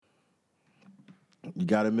You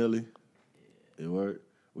got it, Millie? It worked?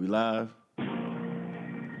 We live?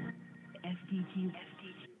 FDG.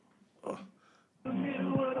 Oh.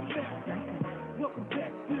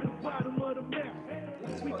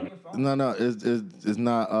 No, it's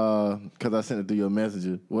not because I sent it through your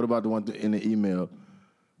messenger. What about the one in the email?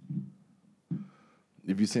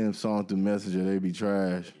 If you send a song through Messenger, they be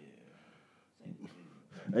trash.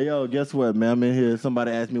 Hey, yo, guess what, man? I'm in here.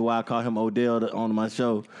 Somebody asked me why I call him Odell on my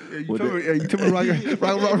show. Yeah, you told me rock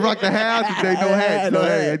the house and they no hat. So,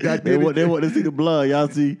 hey, they want to see the blood. Y'all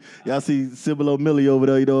see Cibolo Millie over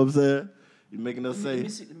there, you know what I'm saying? You making us say.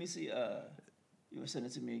 Let me see. You want to send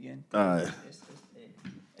it to me again? All right.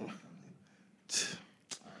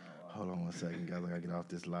 Hold on 1 second, guys. I got to get off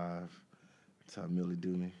this live. That's how Millie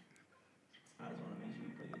do me.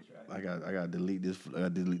 I got to delete this. I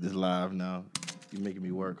got to delete this live now. You're making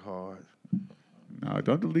me work hard. No,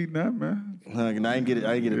 don't delete that, man. I didn't get it.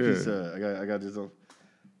 I didn't get a piece of it. I got this on.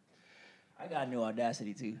 I got new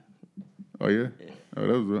Audacity too. Oh yeah. Oh,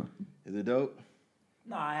 that was Is it dope?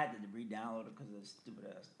 No, I had to re-download it because of the stupid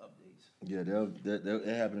ass updates. Yeah,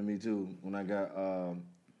 that happened to me too. When I got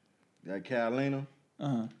Carolina,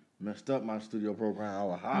 messed up my studio program. I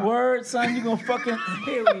was hot. Word, son, you gonna fucking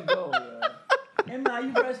here we go, yo. And now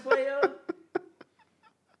you press play, yo.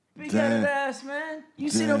 Big headed ass, man. You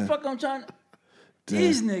see them fuck I'm trying to...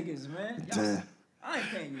 These niggas, man. I ain't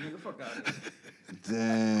paying you, nigga. Fuck out of here.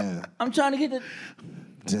 Damn. I'm trying to get the...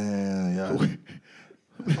 Damn, y'all.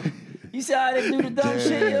 You see how they do the dumb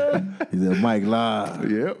shit, yo? He said Mike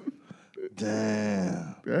live. Yep. Damn.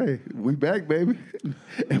 Hey, we back, baby.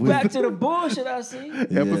 Back to the bullshit I see.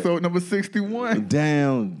 Episode number 61.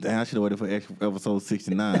 Damn, I should have waited for episode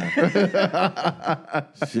 69.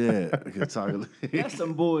 Shit. I could talk a little. That's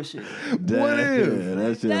some bullshit. Damn, What is? Yeah,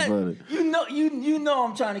 that shit funny. You know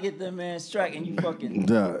I'm trying to get them man strike and you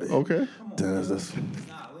fucking... Okay. we ain't doing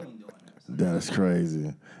that. That's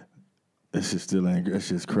crazy. That shit still ain't. That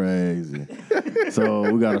shit's crazy. So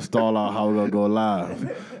we gotta stall out how we gonna go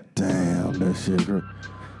live. Damn, that shit.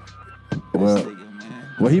 Well,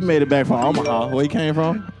 he made it back from Omaha. Where he came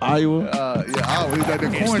from? Iowa. He's at the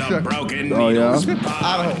corn It's the shop. Broken Needles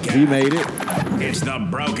podcast. He made it. It's the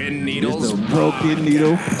Broken Needles It's the Broken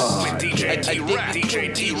Needle. with DJ T-Rex,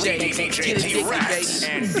 DJ T-Rex,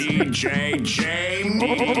 and DJ J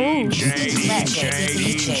Millie.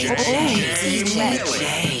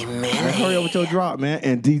 Man, hurry up with your drop, man.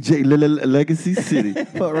 And DJ Legacy City.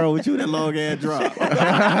 What wrong with you? That long ass drop.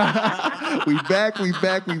 We back in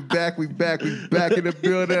the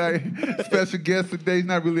building. Special guest today. He's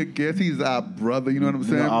not really a guest. He's our brother. You know what I'm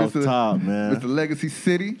saying? Off top, man. Mr. Legacy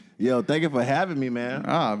City. Yo, thank you for having me, man.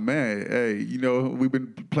 Ah, man. Hey, you know, we've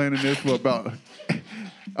been planning this for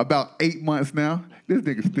about 8 months now. This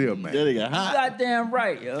nigga still, man. That nigga hot. Goddamn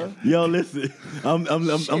right, yo. Yo, listen, I'm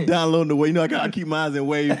downloading the way. You know, I keep mine in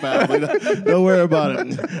wave file. So don't worry about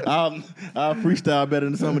it. I'll freestyle better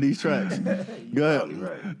than some of these tracks. Go ahead.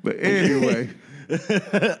 Right. But anyway, Let's let's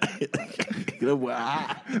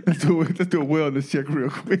do a wellness check real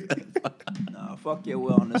quick. Nah, fuck your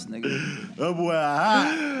wellness, nigga. That boy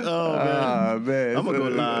hot. Oh man. Man. I'ma go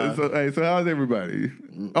live. So how's everybody?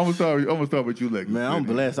 I'm gonna start with you, Legacy. Man, I'm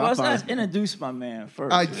blessed. Well, let's introduce my man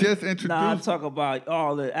first. I just introduced. Nah, I talk about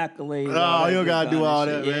all the accolades. Oh, you don't gotta do all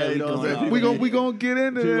that, shit. man. Yeah, You know what I'm saying? We gonna get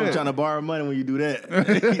into People that. trying to borrow money when you do that. You know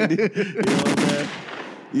what I'm saying?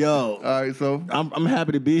 Yo, All right, so I'm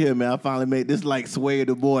happy to be here, man. I finally made this like sway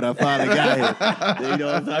the board. I finally got here. You know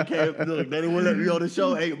what I'm saying? I can't look. They didn't want to let me on the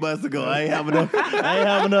show 8 months ago. I ain't have enough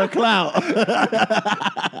clout.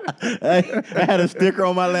 I had a sticker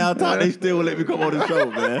on my laptop. They still would let me come on the show,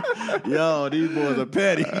 man. Yo, these boys are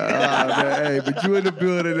petty. man, hey, but you in the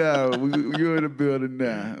building now. You're in the building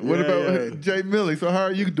now. What about Jay Millie? So how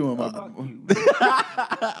are you doing, my boy?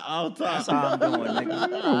 All That's time. how I'm doing,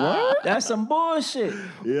 nigga. What? That's some bullshit.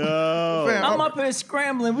 Yo. Fam, I'm up here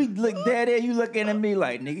scrambling. We look dead there. You looking at me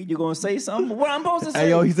like, nigga, you gonna say something? What I'm supposed to say? Hey,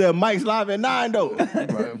 yo, he said Mike's live at 9, though.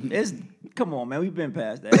 Come on, man. We've been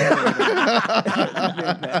past that. We've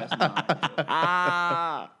been past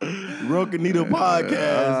now. Broken Needle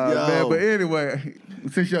Podcast, yo. Man, but anyway,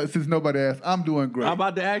 since nobody asked, I'm doing great. I'm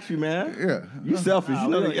about to ask you, man. Yeah. You selfish. You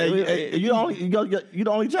know, you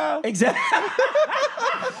the only child? Exactly.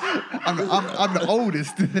 I'm the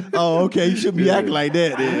oldest. Oh, okay. You shouldn't be acting like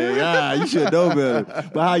that, then. Yeah, you should know better.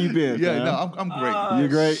 But how you been, Yeah, fam? no, I'm great. You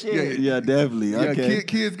great? shit. Yeah, definitely. Okay. Yeah,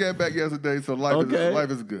 kids got back yesterday, so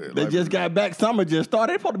life is good. They just got back. Summer just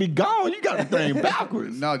started. They supposed to be gone. You got the thing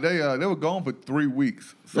backwards. No, they were gone for 3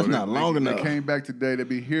 weeks. So That's not long enough. They came back today. They'll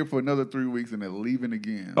be here for another 3 weeks, and they're leaving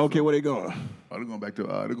again. Okay, where they going? Oh, they're going back to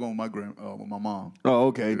they're going with my mom. Oh,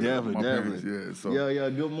 okay, Yeah, definitely, my definitely. parents, yeah, so. Yeah.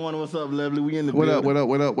 Good morning. What's up, Lovely? We in the What up? building.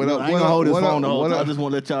 What up? I ain't gonna hold this phone the whole time. I What just up?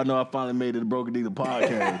 want to let y'all know I finally made it to Broken Needle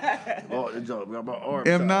podcast. Oh, the joke. We got about arm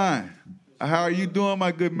time. M9, how are you doing,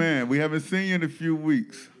 my good man? We haven't seen you in a few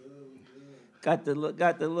weeks. Got the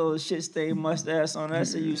little shit stained mustache on.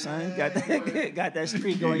 That's you, son. Got that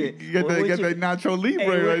streak on you. You got that Nacho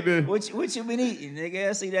Libre right there. What you been eating, nigga?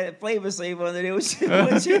 I see that flavor saver under there. What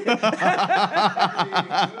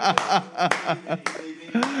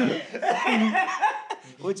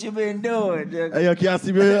you been doing, nigga? Hey, yo, can y'all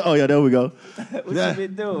see me here? Oh, yeah, there we go. What you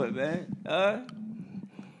been doing, man?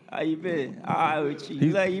 How you been? All right with you.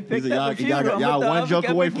 You like you picked up a few. Y'all one joke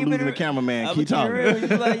away from losing the cameraman. Keep talking.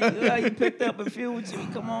 You like you picked up a few with you.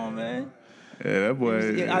 Come on, man. Yeah, that boy.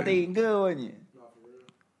 I think eating good, wasn't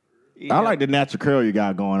you? I like the natural curl you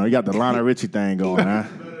got going on. You got the Lionel Richie thing going, huh?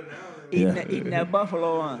 Eating that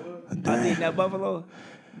buffalo, huh? I eating that buffalo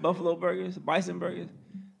burgers, bison burgers.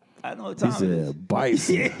 I know what time He it is. said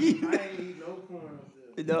bison. I ain't eat no corn.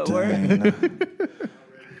 No word.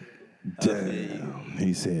 Damn.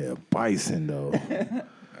 He said bison, though.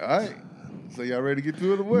 All right. So y'all ready to get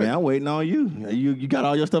through the work? Man, I'm waiting on you. You got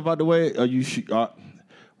all your stuff out the way? Or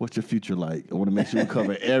what's your future like? I want to make sure we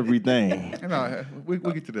cover everything. No, we'll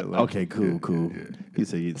get to that later. Okay, cool. Yeah. He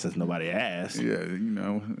said since nobody asked. Yeah, you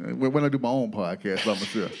know, when I do my own podcast by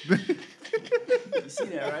myself. You see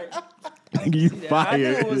that, right? You I knew fired.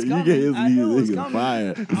 it was You coming. get his I knew it was nigga coming.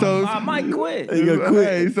 fired. So I might quit. You gonna quit.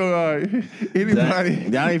 Hey, so anybody?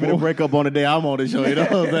 Y'all ain't finna break up on the day I'm on the show. You know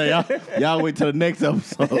what I'm saying? Y'all wait till the next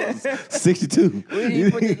episode. 62. We didn't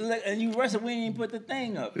even put the, and you Russell, we didn't even put the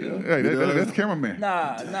thing up, yo. Hey, that's cameraman.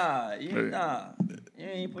 Nah. You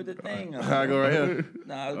ain't put the thing up. How I go right here?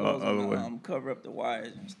 Nah, I other way. was cover up the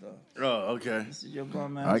wires and stuff. Oh, okay. This is your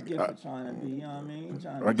bum ass gift for trying to be, you know what I mean?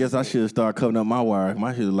 I guess I should start covering up my wire.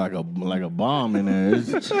 My shit is like a bomb in there.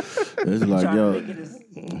 It's like, Trying yo, to make it as,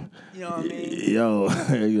 you know what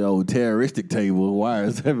I mean? yo, terroristic table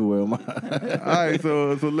wires everywhere. All right,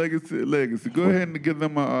 so legacy. Go ahead and give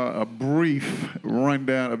them a brief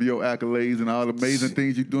rundown of your accolades and all the amazing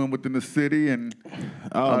things you're doing within the city and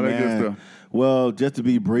all that good stuff. Well, just to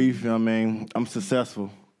be brief, I mean, I'm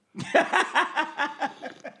successful.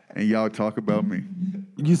 And y'all talk about me.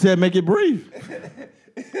 You said make it brief.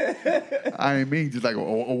 I ain't mean just like a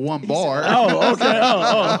one bar.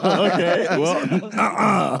 Oh, okay. Well,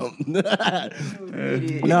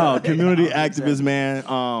 no, community activist, man.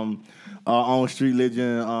 On Street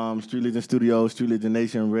Legend Studios, Street Legend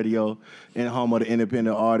Nation Radio, and home of the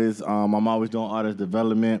independent artists. I'm always doing artist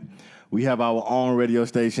development. We have our own radio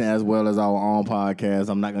station as well as our own podcast.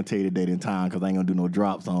 I'm not gonna tell you the date and time because I ain't gonna do no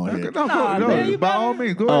drops on here. No, by all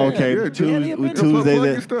means, go ahead. Okay, Yeah,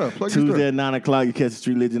 Tuesdays plug your Tuesday at 9 o'clock, you catch the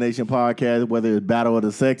Street Legend Nation podcast, whether it's Battle of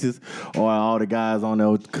the Sexes or all the guys on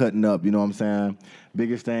there cutting up, you know what I'm saying?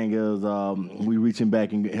 Biggest thing is we reaching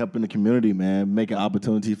back and helping the community, man, making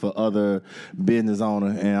opportunities for other business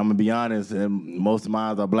owners. And I'm going to be honest, and most of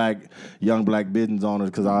mine are young black business owners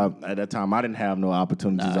because at that time I didn't have no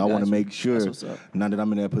opportunities. I want to make sure, now that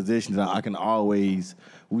I'm in that position, that I can always,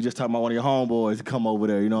 we just talking about one of your homeboys, come over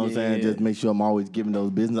there, you know what I'm saying? Just make sure I'm always giving those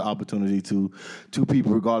business opportunities to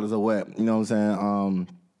people regardless of what, you know what I'm saying?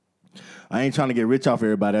 I ain't trying to get rich off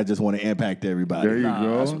everybody. I just want to impact everybody. There you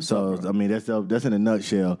go. So, I mean, that's in a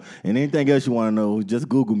nutshell. And anything else you want to know, just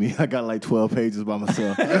Google me. I got like 12 pages by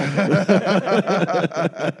myself. There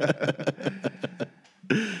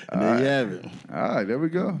you have it. All right, there we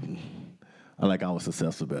go. I like our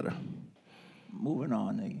successful better. Moving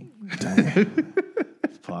on, nigga.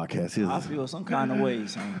 This podcast I is. feel some kind of way,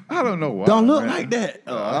 son. I don't know why. Don't look man. like that.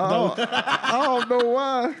 I don't know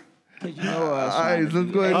why. Cause you know All right, let's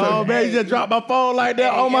go ahead. Oh, man, you just dropped my phone like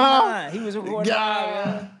that, Omaha. He was recording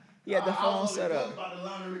live. He had the phone set up.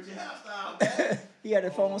 He had the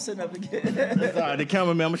phone set up again. Sorry, the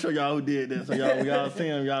cameraman, I'm going to show y'all who did this. So y'all see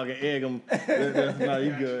him, y'all can egg him. No,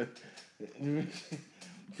 you good.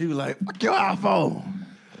 He was like, fuck your iPhone.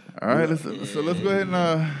 All right, let's go ahead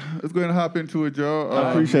and hop into it, y'all. I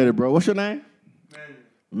appreciate it, bro. What's your name?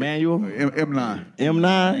 Manuel? M9. M9?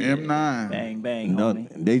 M9. Bang, bang, No, homie.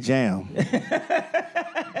 they jam.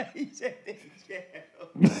 He said they jam.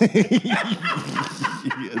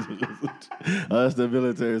 That's the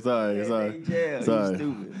military. Sorry. They jam. Sorry. You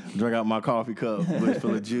stupid. Drink out my coffee cup, but it's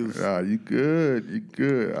full of juice. You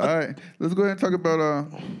good. All right, let's go ahead and talk about,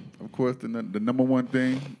 of course, the number one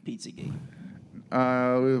thing. Pizzagate.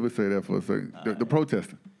 We'll say that for a second. The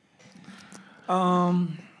protesting.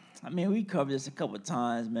 I mean, we covered this a couple of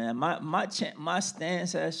times, man. My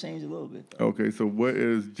stance has changed a little bit, though. Okay, so what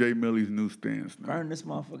is Jay Millie's new stance now? Burn this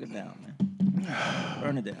motherfucker down, man.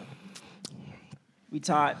 Burn it down. We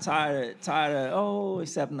tired of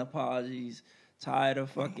accepting apologies. Tired of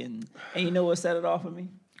fucking. And you know what set it off for me?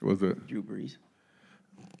 What's that? Drew Brees.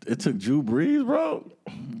 It took Drew Brees, bro.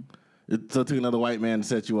 It took another white man to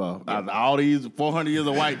set you off. Out of all these 400 years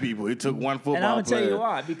of white people, it took one football And I'm gonna player. tell you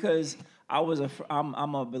why. Because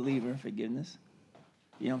I'm a believer in forgiveness.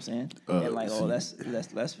 You know what I'm saying? And like, let's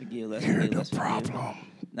forgive. Let's forgive. Let's forgive.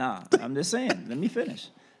 Nah, I'm just saying. Let me finish.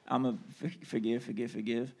 I'm a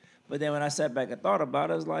forgive. But then when I sat back and thought about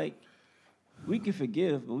it, I was like, we can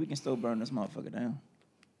forgive, but we can still burn this motherfucker down.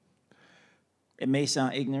 It may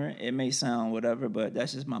sound ignorant, it may sound whatever, but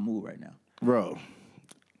that's just my mood right now. Bro,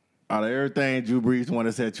 out of everything, Drew Brees want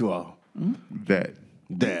to set you off. That.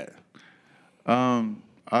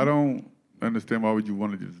 I don't understand why would you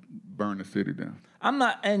want to just burn the city down. I'm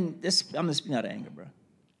just speaking out of anger, bro.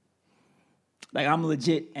 Like, I'm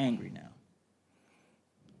legit angry now.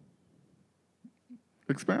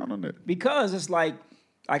 Expound on that. Because it's like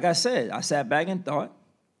I said, I sat back and thought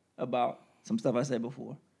about some stuff I said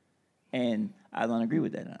before. And I don't agree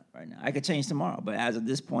with that right now. I could change tomorrow, but as of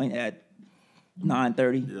this point at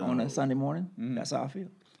 9:30 on a Sunday morning, that's how I feel.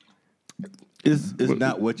 It's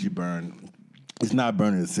not what you burn. It's not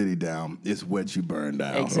burning the city down. It's what you burn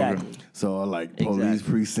down. Exactly. Okay. So police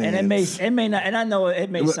precincts. And it may not. And I know it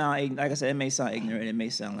may sound like I said. It may sound ignorant. It may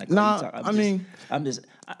sound like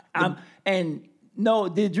No,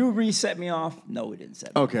 did Drew Brees set me off? No, it didn't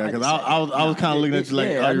set me off. Okay, because I was kind of looking at you like,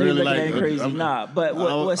 are you really like crazy? But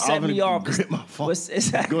what set me off?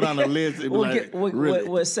 Go down the list.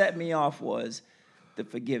 What set me off was the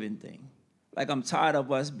forgiving thing. Like, I'm tired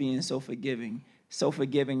of us being so forgiving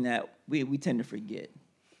that we tend to forget.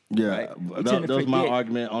 Yeah, right? that was my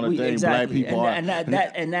argument on the thing. Exactly. Black people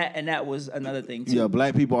and that was another thing too. Yeah,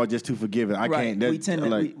 black people are just too forgiving. We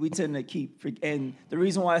tend to keep, and the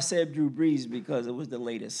reason why I said Drew Brees because it was the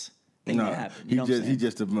latest thing that happened. He's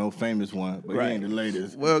just the most famous one, but he ain't the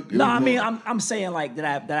latest. Well, I'm saying like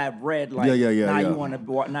that I've read like you want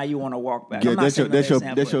to walk back. Yeah, that's what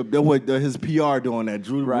his PR doing that.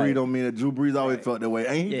 Drew Brees don't mean that. Drew Brees always felt that way.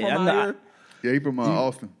 Ain't he from here? Yeah, he from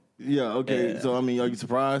Austin. Yeah, okay. Yeah. So I mean, are you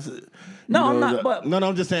surprised? No, I'm not. But no,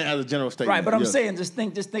 I'm just saying as a general statement. Right, but I'm saying just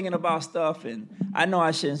thinking about stuff, and I know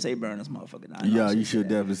I shouldn't say burn this motherfucker down. Yeah, you should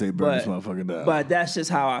definitely say burn this motherfucker down. But that's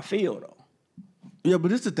just how I feel, though. Yeah,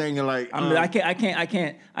 but it's the thing, like I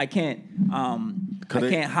can't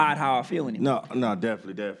hide how I feel anymore. No,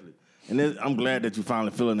 definitely. And I'm glad that you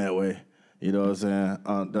finally feeling that way. You know what I'm saying?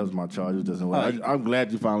 That was my charge. It doesn't work. I'm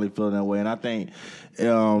glad you finally feeling that way, and I think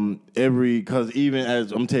because even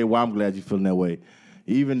as I'm tell you why I'm glad you feeling that way.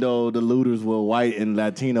 Even though the looters were white and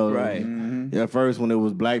Latino, right? At first, when it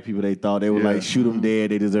was black people, they thought they would like shoot them dead.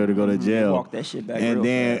 They deserve to go to jail. Walk that shit back. And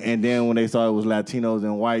then when they saw it was Latinos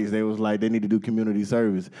and whites, they was like they need to do community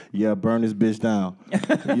service. Yeah, burn this bitch down.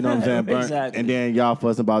 You know what I'm saying? Burn. Exactly. And then y'all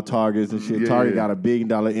fussing about Targets and shit. Target got $1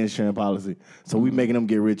 billion insurance policy, so we making them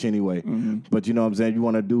get rich anyway. But you know what I'm saying? You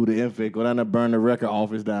want to do the infant, go down there, burn the record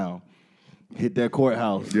office down. Hit that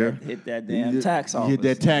courthouse. Yeah. Hit that damn tax office. Hit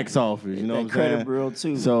that tax office. You know what I'm saying? Credit bureau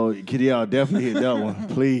too. So, y'all definitely hit that one,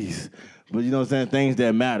 please. But you know what I'm saying? Things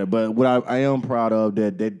that matter. But what I am proud of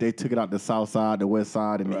that they took it out the south side, the west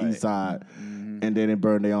side, and the east side, and then they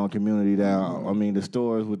burned their own community down. I mean, the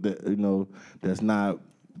stores with the that's not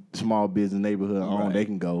small business neighborhood owned, they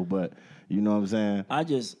can go. But you know what I'm saying? I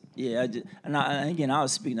was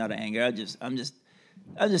speaking out of anger. I'm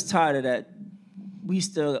just tired of that. We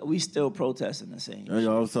still protesting the same.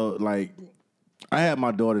 So like, I had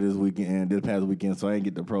my daughter this past weekend, so I didn't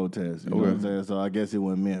get to protest. You know what I'm saying? So I guess it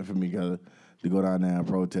wasn't meant for me to go down there and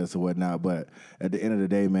protest or whatnot. But at the end of the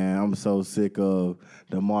day, man, I'm so sick of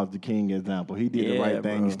the Martin Luther King example. He did the right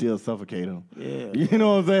thing. Bro. You still suffocate him. Yeah, you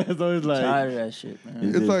know what I'm saying? So it's like tired of that shit,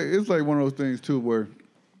 man. It's like one of those things too where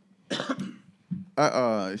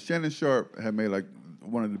Shannon Sharp had made like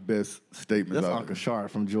one of the best statements. That's Uncle Sharp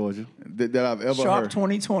from Georgia that I've ever Sharp heard.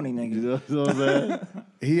 2020, nigga. You know what I'm saying?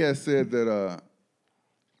 He has said that a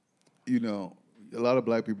lot of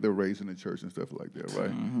black people, they're raised in the church and stuff like that,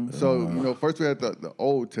 right? So, first we had the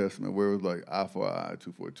Old Testament where it was like eye for eye,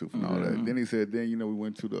 tooth for a tooth and all that. Then he said, we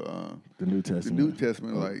went to the New Testament. The New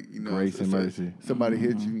Testament, like, grace and mercy. Somebody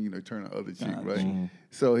hit you, turn the other cheek, right?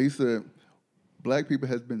 So he said, black people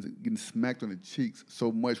has been getting smacked on the cheeks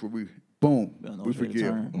so much where we forgive. Boom, we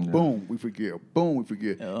forgive. Boom, we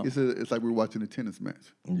forgive. Yeah. He said it's like we're watching a tennis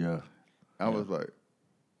match. Yeah. I was like,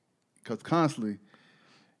 because constantly,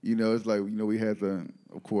 it's like, we had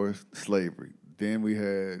of course, slavery. Then we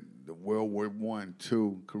had the World War I,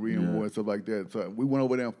 II, Korean War, and stuff like that. So we went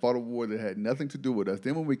over there and fought a war that had nothing to do with us.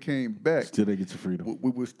 Then when we came back, Still they get your freedom. we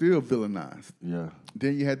were still villainized. Yeah.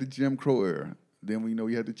 Then you had the Jim Crow era. Then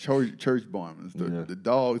you had the church bombings, the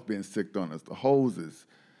dogs being sicked on us, the hoses,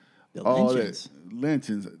 The all lynchings. that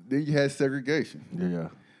lynchings. Then you had segregation. Yeah.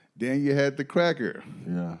 Then you had the crack era.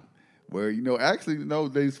 Yeah. Where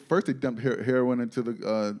they dumped heroin into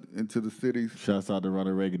the cities. Shouts out to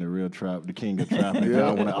Ronald Reagan, the real trap, the king of trapping. Yeah.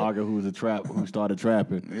 I want to argue who started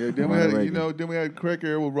trapping. Yeah, then we had crack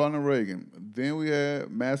era with Ronald Reagan. Then we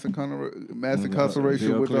had mass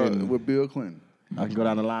incarceration with Bill Clinton. I can go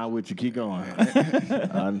down the line with you. Keep going.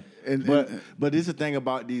 But this is the thing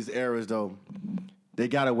about these eras, though. They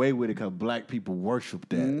got away with it because black people worship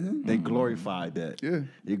that. Mm-hmm. They glorified that. Yeah.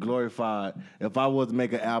 They glorified. If I was to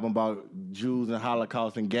make an album about Jews and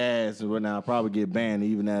Holocaust and gas and whatnot, I'd probably get banned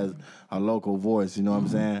even as a local voice, you know what I'm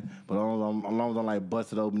saying? But as long as I'm like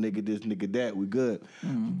busted open nigga this, nigga that, we good.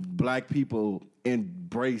 Mm-hmm. Black people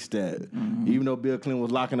embrace that. Mm-hmm. Even though Bill Clinton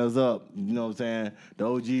was locking us up, you know what I'm saying? The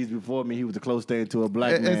OGs before me, he was the close thing to a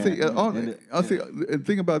black man. And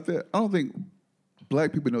think about that. I don't think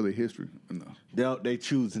black people know their history enough. They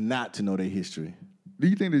choose not to know their history. Do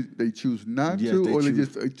you think they choose not to, or they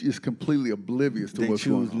just completely oblivious to what's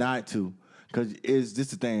going on? They choose not to, because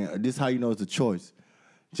this the thing. This is how you know it's a choice.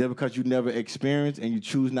 Just because you never experienced and you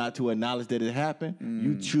choose not to acknowledge that it happened,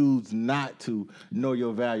 you choose not to know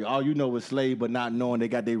your value. All you know is slave, but not knowing they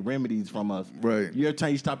got their remedies from us. Right. Every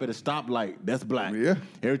time you stop at a stoplight, that's black. Yeah.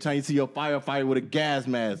 Every time you see your firefighter with a gas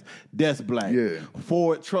mask, that's black. Yeah.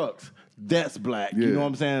 Ford trucks. That's black. Yeah. You know what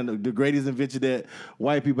I'm saying? The greatest invention that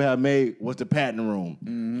white people have made was the patent room.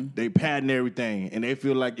 Mm-hmm. They patent everything, and they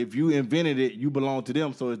feel like if you invented it, you belong to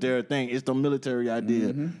them, so it's their thing. It's the military idea.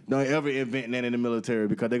 Mm-hmm. Don't ever invent that in the military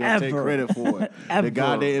because they're going to take credit for it. The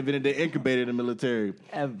guy they invented, they incubated the military.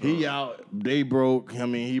 He out, they broke. I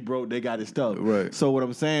mean, he broke, they got his stuff. Right. So what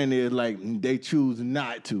I'm saying is, like, they choose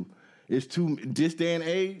not to. It's too, this day and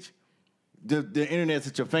age, the internet's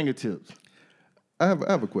at your fingertips. I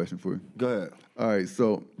have a question for you. Go ahead. All right,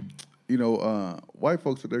 so white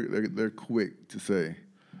folks they're quick to say,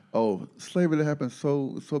 "Oh, slavery happened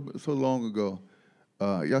so long ago.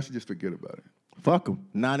 Y'all should just forget about it." Fuck them.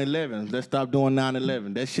 9/11. Let's stop doing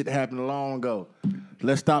 9/11. That shit happened long ago.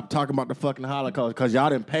 Let's stop talking about the fucking Holocaust because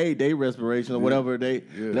y'all didn't pay their respiration or whatever they.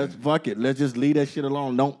 Yeah. Let's fuck it. Let's just leave that shit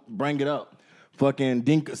alone. Don't bring it up. Fucking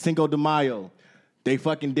Cinco de Mayo. They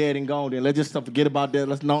fucking dead and gone. Then let's just forget about that.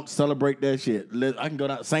 Let's not celebrate that shit. I can go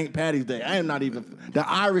down St. Patty's Day. I am not even. The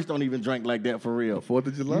Irish don't even drink like that for real. 4th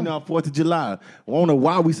of July. You know, 4th of July. I don't know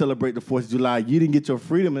why we celebrate the 4th of July. You didn't get your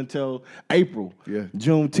freedom until April. Yeah.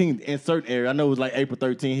 Juneteenth in certain areas. I know it was like April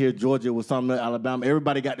 13th here. Georgia was something. Alabama.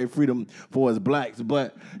 Everybody got their freedom for us blacks.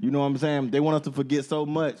 But you know what I'm saying? They want us to forget so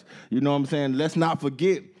much. You know what I'm saying? Let's not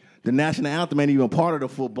forget. The national anthem ain't even part of the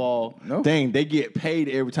football thing. They get paid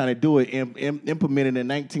every time they do it. Implemented in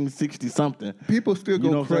 1960-something. People still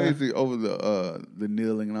go crazy over the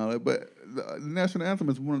kneeling and all that, but the national anthem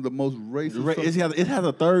is one of the most racist. It has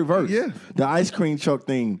a third verse. Yeah. The ice cream truck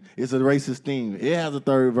thing is a racist theme. It has a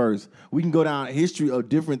third verse. We can go down history of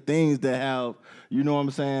different things that have, you know what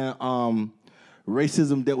I'm saying,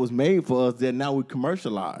 racism that was made for us that now we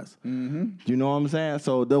commercialize. Mm-hmm. You know what I'm saying?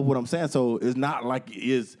 So that's what I'm saying. So it's not like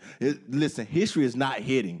listen, history is not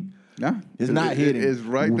hitting. Nah, it's not hitting. It's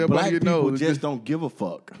right there Black by your people nose. just don't give a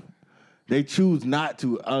fuck. They choose not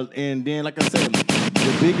to. And then, like I said,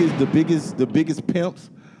 the biggest pimps,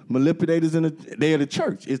 manipulators they are the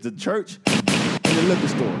church. It's the church and the liquor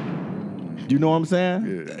store. You know what I'm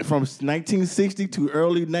saying? Yeah. From 1960 to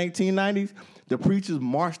early 1990s. The preachers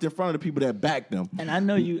marched in front of the people that backed them. And I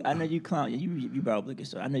know you clown. You brought up liquor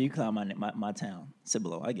store. I know you clown my town,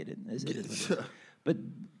 Cibolo. I get it. It is but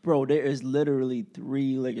bro, there is literally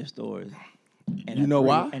 3 liquor stores.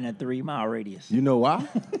 Why? In a 3-mile radius. You know why?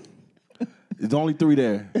 There's only 3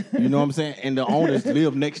 there. You know what I'm saying? And the owners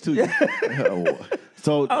live next to you.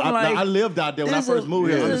 So I lived out there when I first moved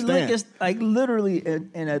here. I understand. Liquor, like literally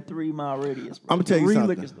in a 3-mile radius. Bro. I'm gonna tell you 3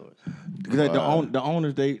 something. liquor stores. Because the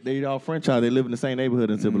owners, they all franchise. They live in the same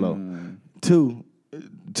neighborhood in Cibolo. 2,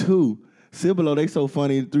 Cibolo, they so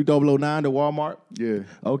funny. 3009 to Walmart. Yeah.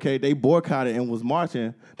 Okay, they boycotted and was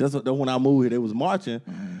marching. That's when I moved here. They was marching,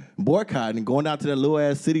 boycotting, going out to that little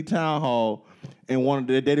ass city town hall, and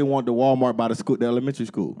they didn't want the Walmart by the elementary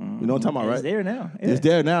school. You know what I'm talking about, right? It's there now. Yeah. It's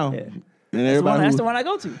there now. Yeah. And that's the one I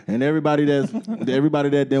go to. And everybody that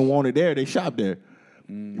didn't want it there, they shop there.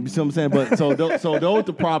 You see what I'm saying? But so those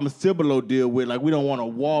the problems Cibolo deal with. Like, we don't want a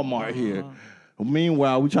Walmart here.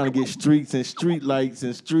 Meanwhile, we trying to get streets and street lights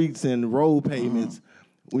and streets and road pavements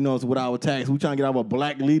with our tax. We trying to get our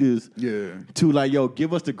black leaders to like, yo,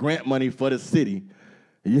 give us the grant money for the city.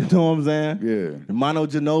 You know what I'm saying? Yeah. Mano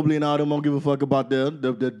Ginobili and all them don't give a fuck about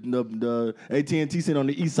the AT&T center on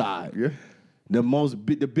the east side. Yeah. The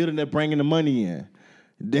building that bringing the money in.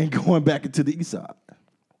 Then going back into the east side.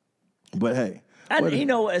 But hey. You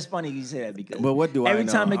know what? It's funny you say that because but what do every I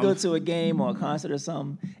know? time I go to a game or a concert or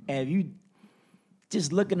something, and if you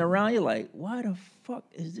just looking around, you're like, why the fuck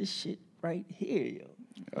is this shit right here, yo?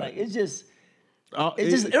 Like, it's just...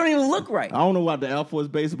 it don't even look right. I don't know about the Air Force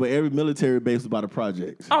base, but every military base is by the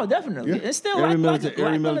projects. Oh, definitely. It's still every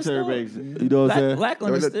Lackland military base. still, You know what I'm saying?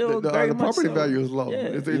 Lackland is still very the much property so. value is low. Yeah.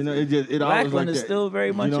 It's it always Lackland like is that. still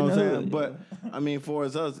very much you know in what the I'm hood. saying? But I mean, for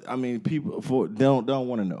us, I mean, people don't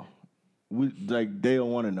want to know. We like they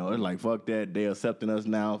don't want to know. It's like fuck that. They accepting us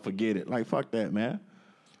now. Forget it. Like fuck that, man.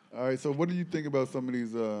 All right. So what do you think about some of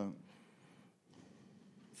these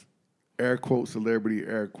air quotes, celebrity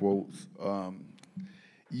air quotes,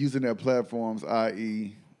 using their platforms,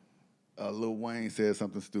 i.e., Lil Wayne said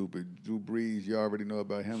something stupid. Drew Brees, you already know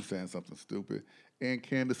about him saying something stupid. And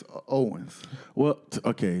Candace Owens. Well,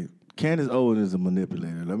 okay. Candace Owens is a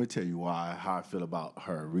manipulator. Let me tell you how I feel about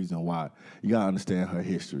her. Reason why. You gotta understand her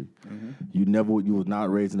history. Mm-hmm. You was not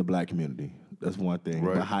raised in the black community. That's one thing.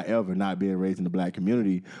 Right. But however, not being raised in the black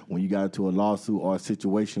community, when you got into a lawsuit or a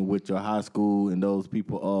situation with your high school and those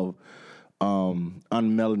people of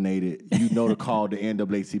unmelanated, you know to call the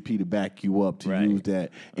NAACP to back you up to use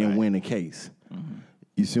that and win the case. Mm-hmm.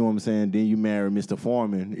 You see what I'm saying? Then you marry Mr.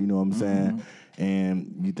 Foreman, you know what I'm saying?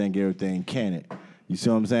 And you think everything canon. You see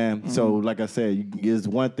what I'm saying? Mm-hmm. So, like I said, it's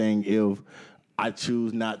one thing if I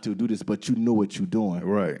choose not to do this, but you know what you're doing.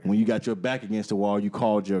 Right. When you got your back against the wall, you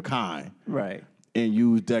called your kind. Right. And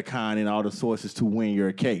used that kind and all the sources to win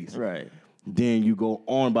your case. Right. Then you go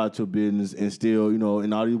on about your business and still,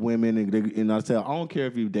 and all these women, and I say, I don't care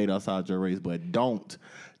if you date outside your race, but don't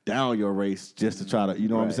down your race just to try to, you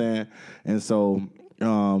know what I'm saying? And so,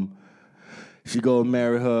 she go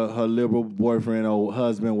marry her liberal boyfriend or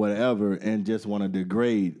husband, whatever, and just want to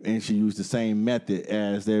degrade. And she used the same method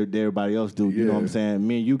as everybody else do. You know what I'm saying?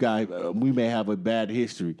 Me and you guys, we may have a bad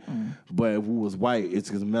history, but if we was white, it's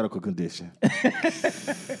a medical condition.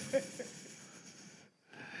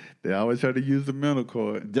 They always try to use the mental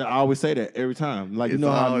card. I always say that every time. Like, you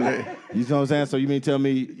know how you know what I'm saying? So you mean tell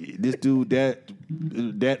me this dude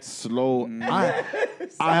that slow?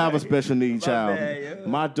 I have a special need child. bad,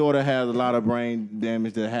 My daughter has a lot of brain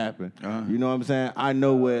damage that happened. You know what I'm saying? I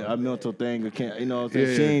know what a mental thing can. You know what I'm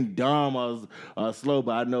saying? She ain't dumb or slow,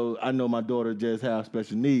 but I know my daughter just has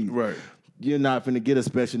special needs. Right. You're not finna get a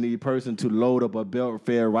special need person to load up a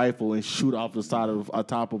belt-fed rifle and shoot off the side of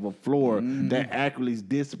top of a floor that accurately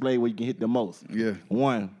display where you can hit the most. Yeah.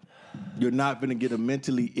 One, you're not finna get a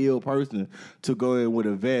mentally ill person to go in with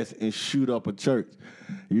a vest and shoot up a church.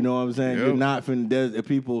 You know what I'm saying? Yep. You're not finna. There's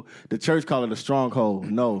people. The church call it a stronghold.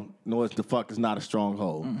 No, it's the fuck. It's not a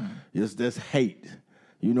stronghold. That's hate.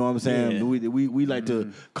 You know what I'm saying? Yeah. We like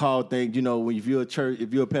to call things, when if you're a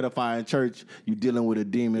pedophile in church, you're dealing with a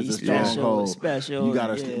demon, it's a stronghold. Special. You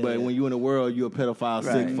gotta but when you in the world, you're a pedophile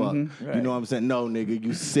sick fuck. Right. You know what I'm saying? No, nigga,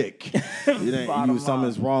 you sick.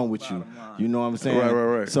 Something's wrong with you. You know what I'm saying?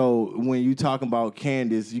 Right. So when you talking about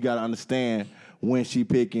Candace, you gotta understand when she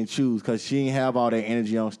pick and choose, because she ain't have all that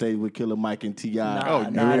energy on stage with Killer Mike and T.I.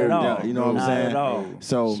 Not at all. You know what I'm saying? Not at all.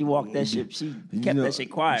 So she walked that shit. She kept that shit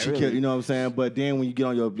quiet. Really. You know what I'm saying? But then when you get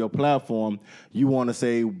on your platform, you want to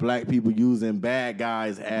say black people using bad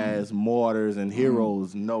guys as martyrs and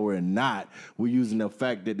heroes. No, we're not. We're using the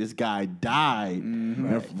fact that this guy died.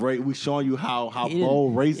 And we're showing you how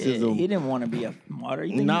bold racism. Yeah, he didn't want to be a martyr.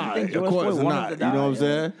 You think of course not. You know what I'm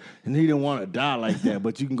saying? saying? And he didn't want to die like that.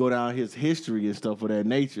 But you can go down his history and stuff of that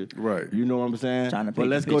nature. Right. You know what I'm saying? Trying to But paint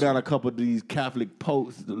let's the go picture. down a couple of these Catholic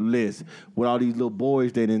post lists with all these little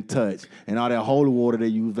boys they didn't touch and all that holy water they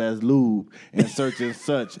use as lube and such and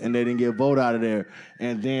such, and they didn't get vote out of there.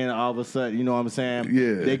 And then all of a sudden, you know what I'm saying?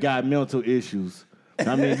 Yeah. They got mental issues.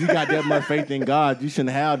 I mean, if you got that much faith in God, you shouldn't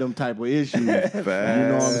have them type of issues. You know what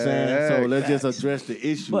I'm saying? So let's just address the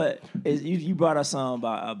issue. But you brought us on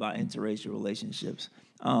about interracial relationships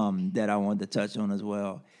that I wanted to touch on as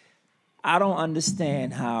well. I don't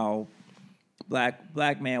understand how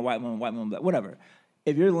black man, white woman, black, whatever.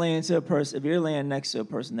 If you're laying next to a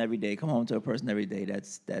person every day, come home to a person every day,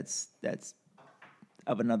 that's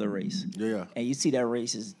of another race. Yeah. And you see that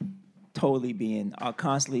race is totally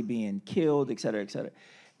constantly being killed, et cetera, et cetera.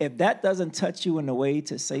 If that doesn't touch you in a way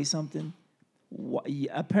to say something,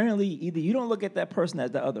 apparently either you don't look at that person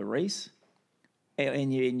as the other race,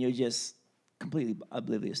 and you're just completely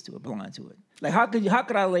oblivious to it, blind to it. Like how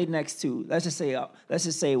could I lay next to, let's just say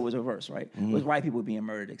it was reverse, right? It was white people being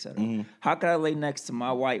murdered, etc. How could I lay next to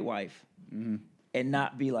my white wife and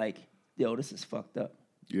not be like, yo, this is fucked up?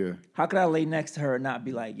 Yeah. How could I lay next to her and not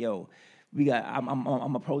be like, yo,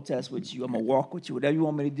 I'm a protest with you, I'm gonna walk with you, whatever you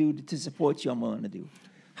want me to do to support you, I'm willing to do.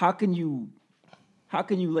 How can you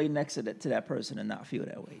lay next to that person and not feel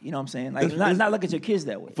that way? You know what I'm saying? Like not look at your kids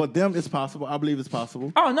that way. For them, it's possible. I believe it's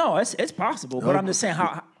possible. Oh no, it's possible. But I'm just saying,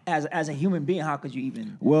 how as a human being, how could you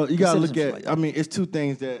even? Well, you gotta look consider at. something like I mean, it's two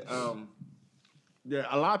things that.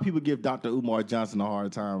 A lot of people give Dr. Umar Johnson a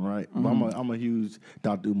hard time, right? But I'm a huge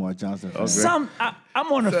Dr. Umar Johnson fan. that?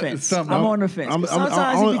 I'm on the fence. I'm on the fence.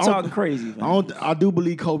 Sometimes he be talking crazy. I do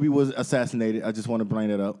believe Kobe was assassinated. I just want to bring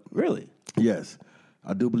that up. Really? Yes.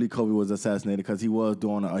 I do believe Kobe was assassinated because he was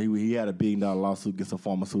doing he had $1 billion lawsuit against a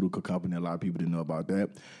pharmaceutical company. A lot of people didn't know about that.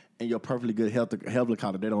 And your perfectly good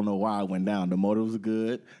helicopter, they don't know why it went down. The motor was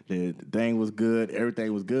good. The thing was good.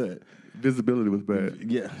 Everything was good. Visibility was bad.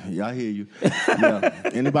 Yeah, I hear you. Yeah.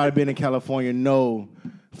 Anybody been in California know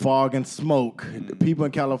fog and smoke. The people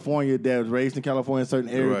in California that was raised in California in certain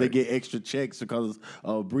areas, they get extra checks because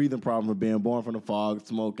of breathing problems of being born from the fog,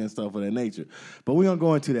 smoke, and stuff of that nature. But we're going to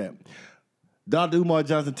go into that. Dr. Umar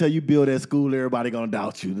Johnson, until you build that school, everybody going to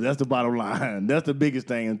doubt you. That's the bottom line. That's the biggest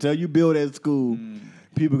thing. Until you build that school,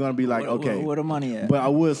 people are going to be like, okay. Where the money at? But I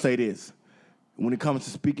will say this. When it comes to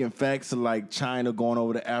speaking facts, like China going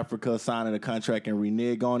over to Africa, signing a contract and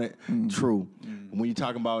renege on it, true. When you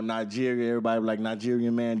talking about Nigeria, everybody like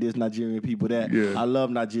Nigerian man this, Nigerian people that. Yeah. I love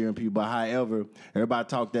Nigerian people, but however, everybody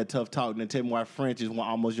talk that tough talk and tell me why French is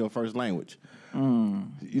almost your first language. You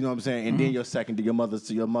know what I'm saying? And then your second to your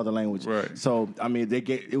mother language. Right. So I mean,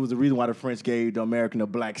 it was the reason why the French gave the American a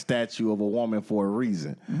black statue of a woman for a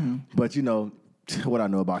reason. But you know. What I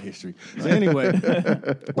know about history. So anyway,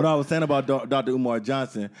 what I was saying about Dr. Umar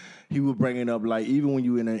Johnson, he was bringing up like even when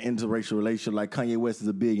you in an interracial relationship, like Kanye West is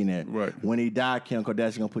a billionaire. Right. When he died, Kim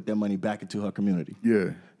Kardashian gonna put that money back into her community. Yeah.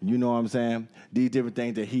 You know what I'm saying? These different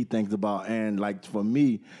things that he thinks about, and like for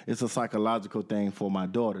me, it's a psychological thing for my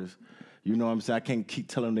daughters. You know what I'm saying? I can't keep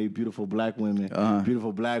telling them they beautiful black women.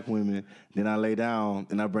 Then I lay down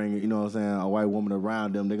and I bring, you know what I'm saying, a white woman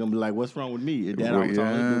around them. They're going to be like, what's wrong with me? Dad, I'm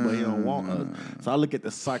talking, but he don't want us. So I look at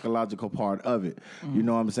the psychological part of it. You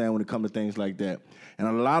know what I'm saying, when it comes to things like that. And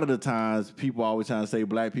a lot of the times, people always trying to say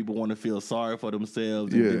black people want to feel sorry for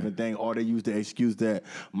themselves and different things, or they use the excuse that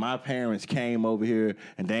my parents came over here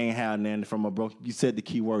and they ain't had nothing from a broke. You said the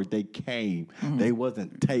key word, they came. They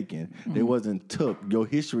wasn't taken. They wasn't took. Your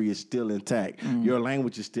history is still intact. Your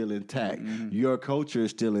language is still intact. Your culture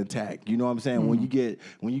is still intact. You know what I'm saying? When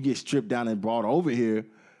you get stripped down and brought over here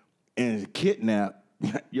and kidnapped,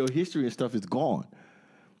 your history and stuff is gone.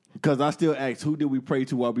 Because I still ask, who did we pray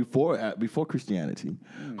to before Christianity?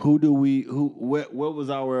 What was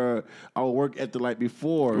our work ethic like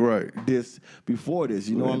before this?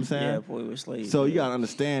 You know what I'm saying? Yeah, before we were slaves. So you gotta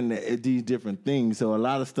understand that these different things. So a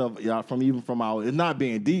lot of stuff, from our, it's not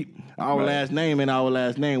being deep. Our last name and our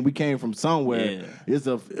last name, we came from somewhere.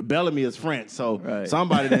 Yeah. Bellamy is French, so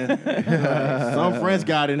somebody some French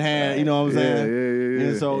guy didn't have. You know what I'm saying? Yeah.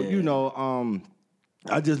 And so you know,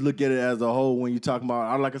 I just look at it as a whole. When you talk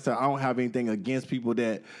about, like I said, I don't have anything against people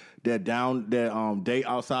that date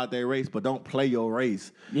outside their race, but don't play your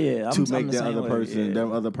race to make that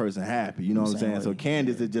other person happy. You know what I'm saying? So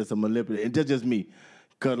Candace is just a manipulator. It's just me.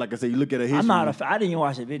 Because, like I said, you look at her history. I didn't even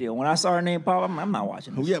watch the video. When I saw her name pop, I'm not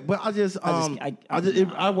watching this. Yeah, but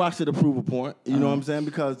I watched it to prove a point. You know what I'm saying?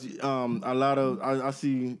 Because a lot of I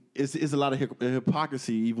see it's a lot of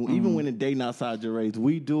hypocrisy. Even when dating outside your race,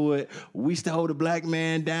 we do it. We still hold a black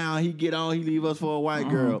man down. He get on. He leave us for a white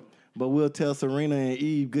girl. But we'll tell Serena and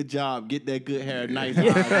Eve, good job. Get that good hair, nice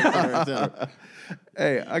eyes.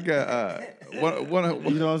 Hey, I got one.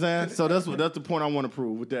 You know what I'm saying? So that's the point I want to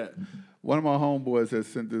prove with that. One of my homeboys has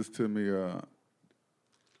sent this to me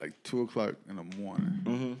like 2:00 in the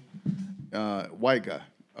morning. White guy,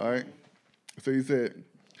 all right? So he said,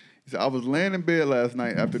 I was laying in bed last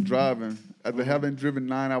night after having driven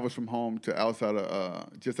 9 hours from home to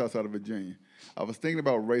just outside of Virginia. I was thinking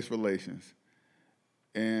about race relations.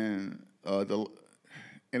 And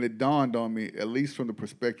it dawned on me, at least from the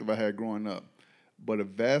perspective I had growing up, but a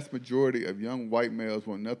vast majority of young white males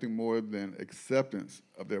want nothing more than acceptance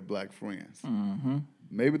of their black friends.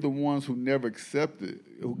 Maybe the ones who never accepted,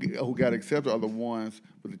 who got accepted, are the ones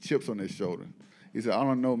with the chips on their shoulder. He said, I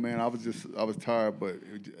don't know, man. I was tired, but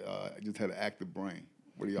I just had an active brain.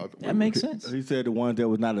 What do y'all think? That makes sense. He said the ones that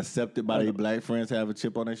was not accepted by their black friends have a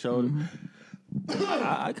chip on their shoulder.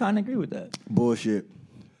 I kind of agree with that. Bullshit.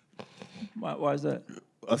 Why is that?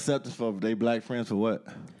 Acceptance for they black friends for what?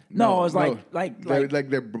 No, it's like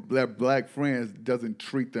their black friends doesn't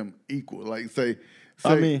treat them equal. Like say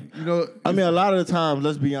I mean, a lot of the times,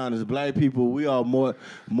 let's be honest, black people, we are more,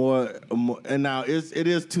 and now it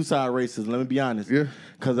is two-side racism. Let me be honest. Yeah.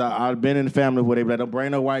 Because I've been in the family where they be like, don't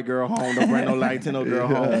bring no white girl home, don't bring no Latino girl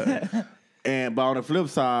home. But on the flip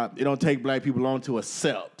side, it don't take black people long to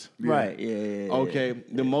accept. Right. Yeah. Okay.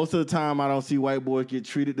 The most of the time, I don't see white boys get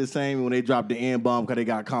treated the same when they drop the N-bomb because they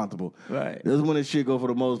got comfortable. Right. This is when the shit go for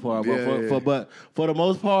the most part. Yeah. But for the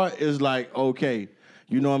most part, it's like, okay.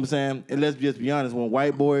 You know what I'm saying? And let's just be honest, when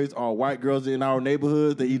white boys or white girls in our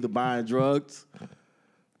neighborhoods, they either buying drugs.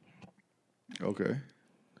 Okay.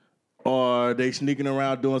 Or they sneaking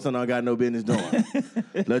around doing something I got no business doing.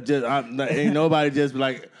 Ain't nobody just be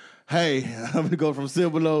like, hey, I'm gonna go from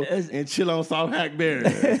Silverlo and chill on South Hackberry.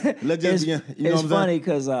 It's funny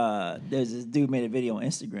because there's this dude made a video on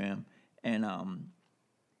Instagram, and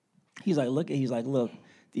he's like, look,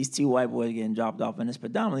 these two white boys getting dropped off in this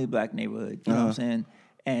predominantly black neighborhood. You know what I'm saying?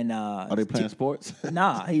 And are they playing sports?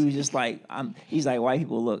 Nah, he was just like, he's like, white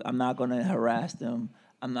people, look, I'm not gonna harass them.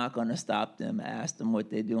 I'm not going to stop them, ask them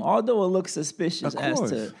what they're doing. Although it looks suspicious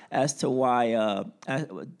as to why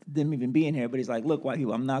them even being here. But he's like, look, white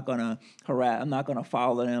people, I'm not going to harass. I'm not going to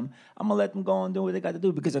follow them. I'm going to let them go and do what they got to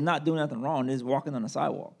do because they're not doing nothing wrong. They're just walking on the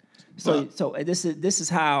sidewalk. So this is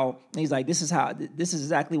how he's like. This is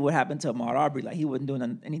exactly what happened to Ahmaud Arbery. Like he wasn't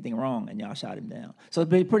doing anything wrong, and y'all shot him down. So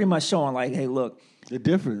it's pretty much showing like, hey, look, the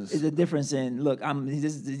difference is the difference in look.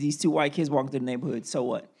 These two white kids walking through the neighborhood. So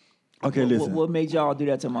what? Okay, listen. What made y'all do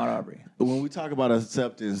that to Ahmaud Arbery? When we talk about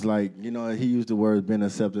acceptance, like, he used the word being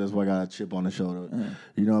accepted. That's why I got a chip on the shoulder.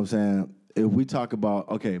 You know what I'm saying? If we talk about,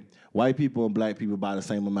 okay, white people and black people buy the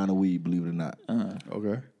same amount of weed, believe it or not.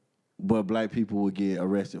 Okay. But black people will get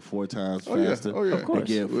arrested 4 times faster. Oh, yeah. Of course.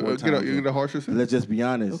 Get a harsher sentence. Let's just be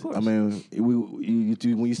honest. I mean,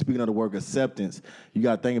 when you're speaking of the word acceptance, you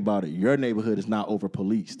got to think about it. Your neighborhood is not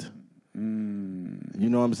over-policed. You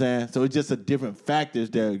know what I'm saying? So it's just a different factors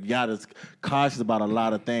that got us cautious about a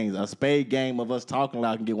lot of things. A spade game of us talking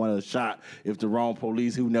loud can get one of the shot if the wrong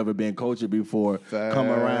police who never been coached before come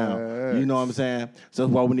around. You know what I'm saying? So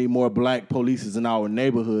that's why we need more black polices in our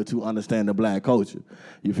neighborhood to understand the black culture.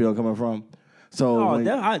 You feel where I'm coming from? So I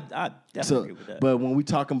definitely agree with that. But when we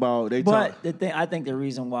talking about I think the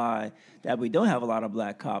reason why that we don't have a lot of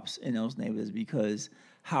black cops in those neighborhoods is because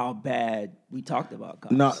how bad we talked about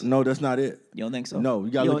cops. No, that's not it. You don't think so? No,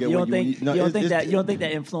 you gotta look at what you don't think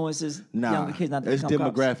that influences younger kids not to it's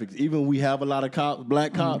become demographics. Cops? Even we have a lot of cops,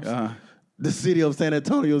 black cops. The city of San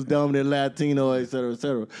Antonio is dominant Latino, et cetera, et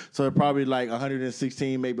cetera. So it's probably like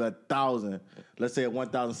 116, maybe 1,000. Let's say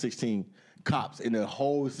 1,016 cops in the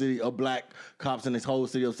whole city of black cops in this whole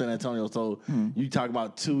city of San Antonio. So you talk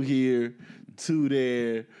about 2 here, 2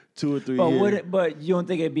 there, 2 or 3 here. But you don't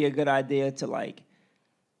think it'd be a good idea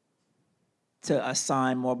to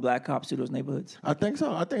assign more black cops to those neighborhoods? I think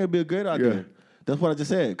so. I think it'd be a good idea. Yeah. That's what I just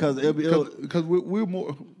said. Because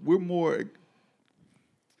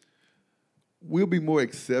we'll be more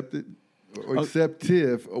accepted or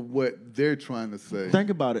acceptive of what they're trying to say.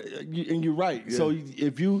 Think about it, and you're right. Yeah. So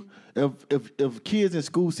if kids in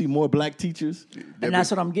school see more black teachers, and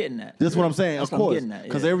that's what I'm getting at. That's what I'm saying. Of course,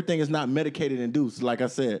 because everything is not medicated induced. Like I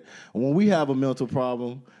said, when we have a mental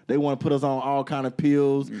problem, they want to put us on all kind of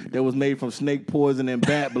pills that was made from snake poison and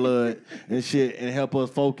bat blood and shit, and help us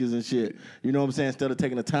focus and shit. You know what I'm saying? Instead of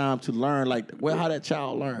taking the time to learn, how that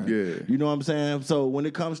child learn. Yeah. You know what I'm saying? So when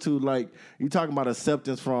it comes to you talking about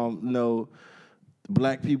acceptance from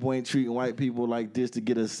black people ain't treating white people like this to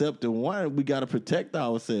get accepted. One, we got to protect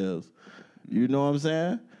ourselves. You know what I'm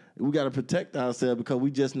saying? We got to protect ourselves because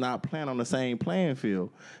we just not playing on the same playing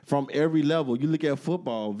field from every level. You look at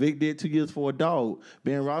football. Vic did 2 years for a dog.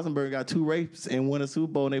 Ben Rosenberg got 2 rapes and won a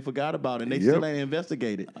Super Bowl and they forgot about it. And they still ain't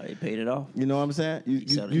investigated. They paid it off. You know what I'm saying? You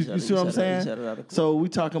see what I'm saying? So we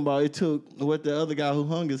talking about it took what the other guy who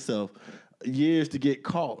hung himself years to get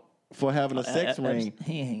caught for having a sex ring.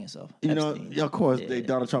 He ain't hang himself. You know, of course,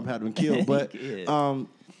 Donald Trump had him killed. But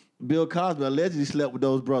Bill Cosby allegedly slept with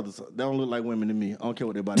those brothers. They don't look like women to me. I don't care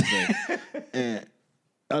what everybody say. And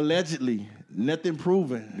allegedly, nothing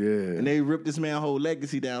proven. Yeah. And they ripped this man's whole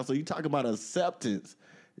legacy down. So you talk about acceptance.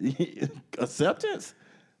 Acceptance?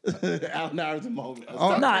 Allen Iverson moment.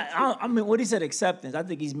 I mean, what he said, acceptance, I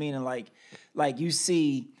think he's meaning like you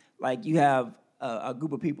see, like you have a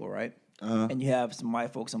group of people, right? And you have some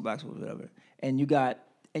white folks, some black folks, whatever. And you got,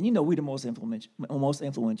 and we the most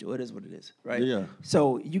influential. It is what it is, right? Yeah.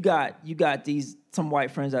 So you got some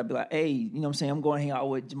white friends that be like, hey, you know what I'm saying? I'm going to hang out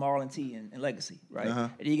with Jamal and T and Legacy, right?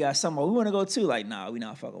 And you got some, we want to go too. Like, nah, we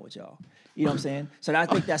not fucking with y'all. You know what I'm saying? So I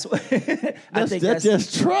think that's what That's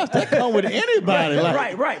just trust. That come with anybody.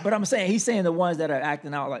 Right. But I'm saying he's saying the ones that are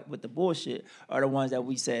acting out like with the bullshit are the ones that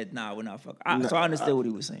we said, nah, we're not fucking. So I understood what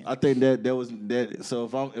he was saying. I think that was that.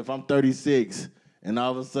 So if I'm 36 and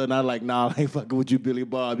all of a sudden I like, nah, I ain't fucking with you, Billy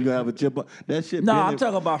Bob. You gonna have a chip on that shit. No, Billy, I'm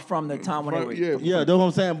talking about from the time when they were yeah, that's what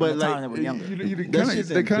I'm saying. But the time they like, were younger.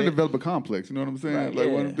 They kind of develop a complex. You know what I'm saying? Right, like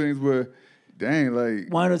yeah. one of the things where, dang,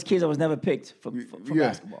 like one of those kids that was never picked for Yeah.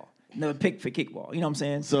 basketball. Never picked for kickball. You know what I'm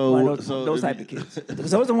saying? So- One of those, so those if type you- of kids.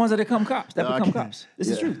 Those are the ones that become cops. That No, I become can't- cops. This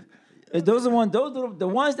is yeah. truth. Those are the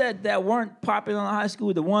ones that weren't popular in high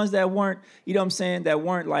school. The ones that weren't, you know what I'm saying, that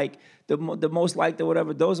weren't like the most liked or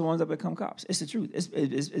whatever. Those are the ones that become cops. It's the truth.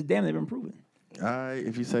 It's damn near been proven. all right,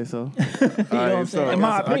 if you say so. You know what I'm so saying? I In my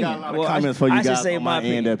got- I opinion. got a lot of comments for you I should guys say on my my end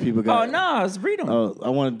opinion. that people got. Oh no, read them. I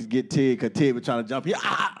wanted to get Tig, because Tig was trying to jump here.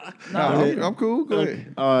 I'm cool. Go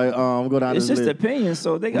ahead. All right, go down It's this just list. opinion,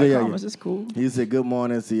 so they got comments. It's cool. He said, good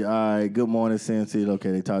morning, see, all right, good morning, Sensi.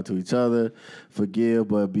 Okay, they talk to each other. Forgive,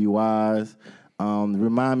 but be wise.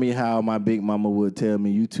 Remind me how my big mama would tell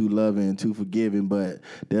me, you too loving and too forgiving, but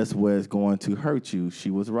that's where it's going to hurt you. She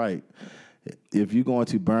was right. If you're going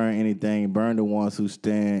to burn anything, burn the ones who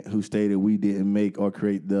stated we didn't make or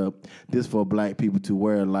create this for black people to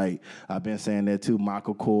wear. Like I've been saying that too,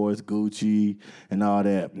 Michael Kors, Gucci, and all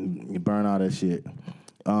that. Burn all that shit.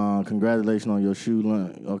 Congratulations on your shoe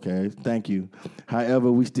line. Okay, thank you.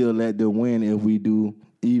 However, we still let them win if we do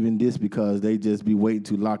even this because they just be waiting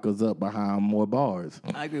to lock us up behind more bars.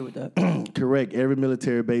 I agree with that. Correct. Every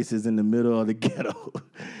military base is in the middle of the ghetto.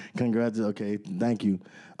 Congratulations. Okay, thank you.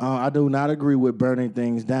 I do not agree with burning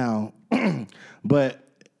things down, but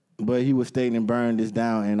he was stating burn this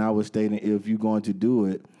down, and I was stating if you're going to do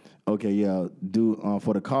it, okay, yeah, do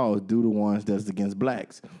for the cause, do the ones that's against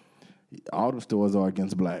blacks. All the stores are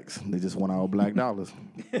against blacks. They just want all black dollars.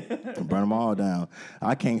 Burn them all down.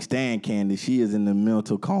 I can't stand Candy. She is in the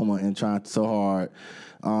mental coma and trying so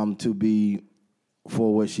hard to be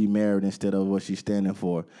for what she married instead of what she's standing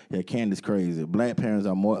for. Yeah, Candy's crazy. Black parents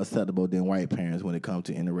are more acceptable than white parents when it comes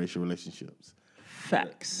to interracial relationships.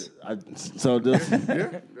 Facts. So this,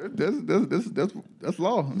 Yeah, that's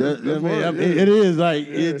law. it is like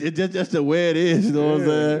it's just the way it is. You know what I'm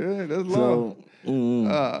saying? Yeah, that's law.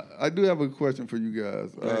 So, I do have a question for you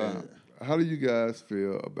guys. How do you guys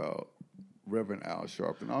feel about Reverend Al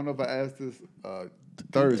Sharpton? I don't know if I asked this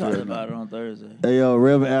Thursday. Talked or not. about it on Thursday. hey, yo,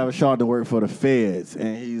 Reverend Al Sharpton worked for the feds,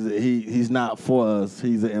 and he's not for us.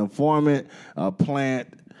 He's an informant, a plant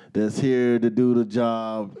that's here to do the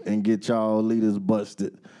job and get y'all leaders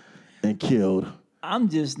busted and killed. I'm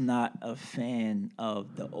just not a fan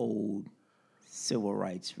of the old civil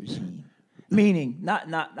rights regime. Meaning,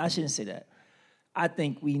 not I shouldn't say that. I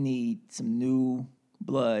think we need some new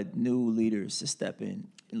blood, new leaders to step in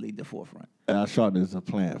and lead the forefront. Al Sharpton is a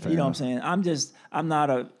plant, fam. You know what I'm saying?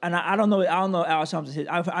 I don't know Al Sharpton's history.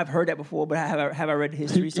 I've heard that before, but have I read the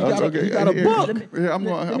history? He got a book.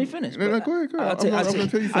 Let me finish. No, bro. go ahead. I'll I'm gonna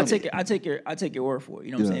tell you something. I take your word for it.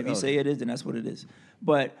 You know what I'm saying? If you say it is, then that's what it is.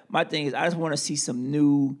 But my thing is, I just want to see some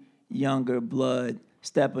new, younger blood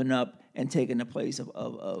stepping up and taking the place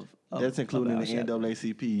of That's including of the Al Sharpton.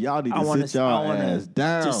 NAACP. Y'all need I to want sit y'all ass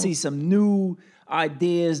down. to see some new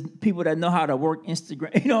ideas, people that know how to work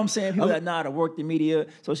Instagram. You know what I'm saying? People that know how to work the media,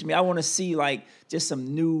 social media. I want to see like just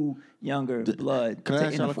some new, younger blood. Can I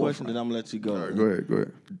ask in y'all the a question? forefront. Then I'm gonna let you go. All right, go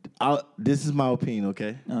ahead. This is my opinion,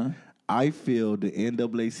 okay? Uh-huh. I feel the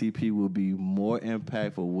NAACP will be more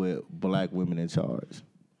impactful with black women in charge.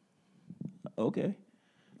 Okay.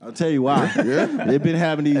 I'll tell you why. They've been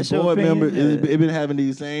having these That's your board opinion? members. Yeah. They've been having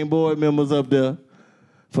these same board members up there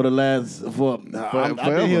for the last. I've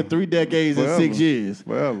been here 3 decades and 6 years.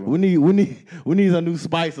 Forever. We need a new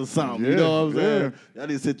spice or something. You Yeah, know what I'm saying? yeah. Y'all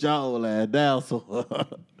need to sit y'all old ass down. So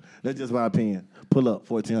that's just my opinion. Pull up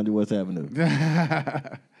 1400 West Avenue.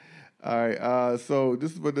 All right. So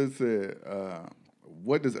this is what they said.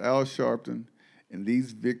 What does Al Sharpton and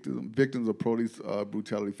these victims of police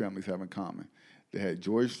brutality families have in common? They had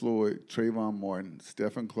George Floyd, Trayvon Martin,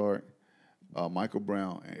 Stephen Clark, Michael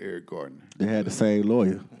Brown, and Eric Gardner They had the same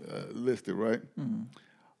lawyer. listed, right?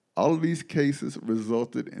 All of these cases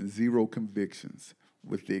resulted in 0 convictions,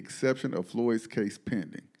 with the exception of Floyd's case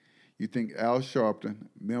pending. You think Al Sharpton,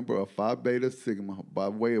 member of Phi Beta Sigma by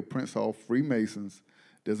way of Prince Hall Freemasons,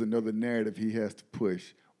 doesn't know the narrative he has to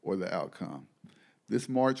push or the outcome. This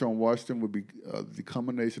march on Washington would be the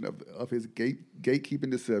culmination of his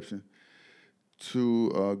gatekeeping deception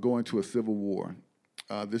to go into a civil war.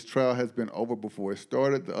 This trial has been over before it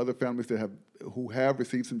started. The other families who have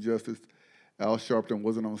received some justice, Al Sharpton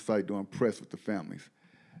wasn't on site doing press with the families.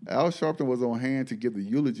 Al Sharpton was on hand to give the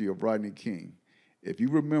eulogy of Rodney King. If you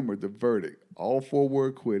remember the verdict, all 4 were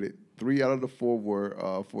acquitted. 3 out of the 4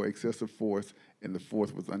 were for excessive force, and the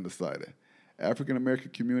 4th was undecided. African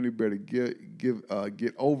American community better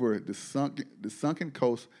get over the sunken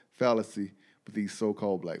coast fallacy with these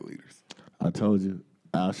so-called black leaders. I told you,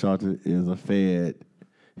 Al Sharpton is a Fed.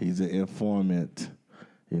 He's an informant.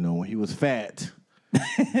 You know, when he was fat.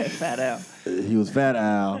 Fat Al. He was Fat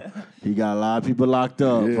Al. He got a lot of people locked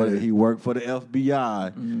up. Yeah. But he worked for the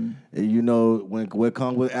FBI. And you know, when what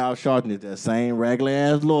comes with Al Sharpton is that same regular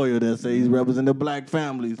ass lawyer that says he's representing the black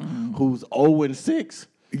families who's 0-6.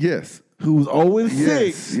 Yes. Who's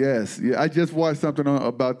 0-6. Yes. Yeah. I just watched something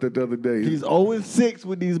about that the other day. He's 0-6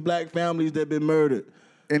 with these black families that been murdered.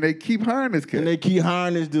 And they keep hiring this kid. And they keep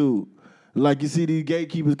hiring this dude. Like you see these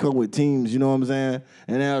gatekeepers come with teams, you know what I'm saying?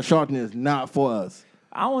 And Al Sharpton is not for us.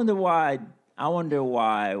 I wonder why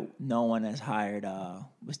no one has hired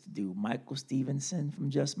what's the dude, Michael Stevenson from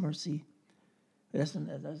Just Mercy. That's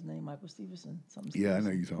his name, Michael Stevenson. Yeah, I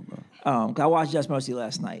know you're talking about. 'Cause I watched Just Mercy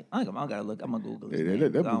last night. I gotta look. I'm gonna Google it. Yeah,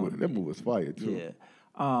 that movie was fire too. Yeah.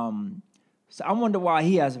 So I wonder why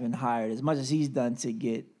he hasn't been hired as much as he's done to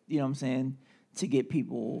get, you know what I'm saying, to get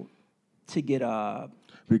people to get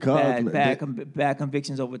Because bad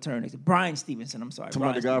convictions overturned. Brian Stevenson. I'm sorry.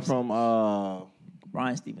 somebody got from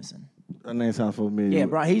Brian Stevenson. that name sounds familiar. Yeah,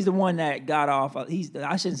 Brian. He's the one that got off. I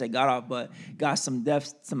shouldn't say got off, but got some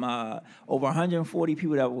deaths. Some over 140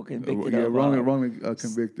 people that were convicted. Wrongly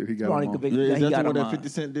convicted. He got wrongly him off. convicted. Is He that got the one him, that 50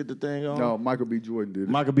 Cent did the thing on? No, Michael B. Jordan did it.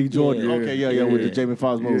 Michael B. Jordan. Yeah. Okay, with the Yeah. Jamie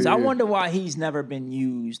Foxx movie. So I wonder why he's never been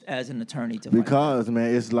used as an attorney to fight. Because,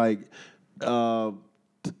 man, it's like, how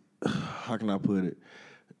can I put it?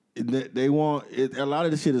 They want it, a lot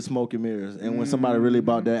of the shit is smoke and mirrors, and when somebody really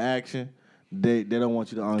about that action, they don't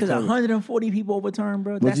want you to Because uncover. 140 people overturned,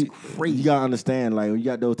 bro. But That's you, crazy. You gotta understand, like when you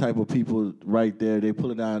got those type of people right there, they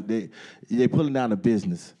pulling down the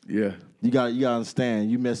business. Yeah. You got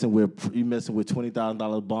understand. You messing with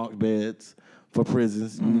 $20,000 bunk beds for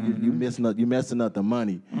prisons. You messing up the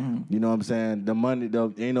money. You know what I'm saying? The money,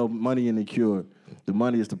 ain't no money in the cure. The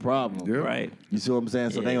money is the problem. Yeah. Right. You see what I'm saying?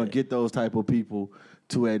 So they gonna get those type of people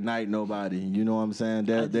to ignite nobody. You know what I'm saying?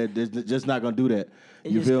 They're just not gonna do that.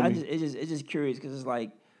 Feel me? It's just curious because it's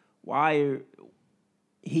like,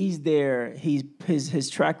 he's there. His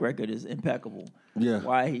track record is impeccable. Yeah.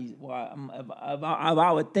 If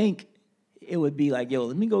I would think it would be like, yo,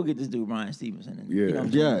 let me go get this dude Brian Stevenson. And, you know what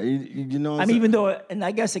I'm saying? You know. What I I'm mean, saying? even though, and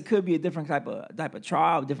I guess it could be a different type of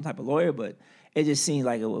trial, different type of lawyer, but it just seems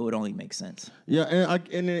like it would only make sense. Yeah,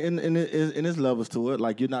 and there's levels to it.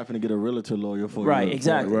 Like you're not gonna get a realtor lawyer for Right, your-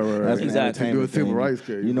 exactly. for- Right. That's an Exactly. entertainment Do a civil thing. rights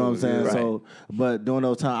case. You know what I'm saying? Right. So, but during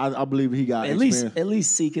those times, I believe he got At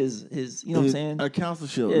least seek his you know what I'm saying? a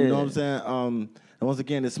counselorship. You know what I'm saying? And once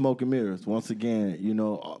again, it's smoke and mirrors. Once again, you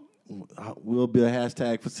know, we'll be a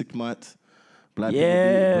hashtag for 6 months. Black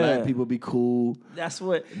people be cool. That's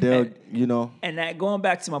what They'll, you know. And that going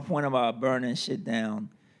back to my point about burning shit down,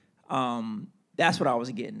 that's what I was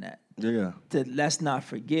getting at. Yeah. Let's not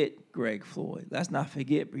forget Greg Floyd. Let's not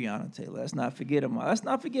forget Breonna Taylor. Let's not forget Ahmaud. Let's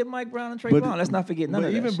not forget Mike Brown and Trayvon. Let's not forget none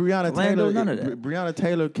of that. Even shit. Breonna Orlando, Taylor, none of that. Breonna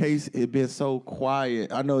Taylor case had been so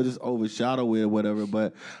quiet. I know it's just overshadowed it or whatever,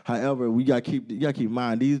 but however, you gotta keep in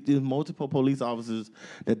mind these multiple police officers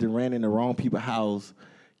that they ran in the wrong people's house.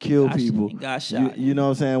 Kill people. Got shot. You know what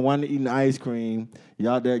I'm saying? One eating ice cream.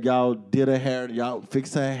 Y'all did her hair. Y'all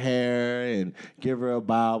fix her hair and give her a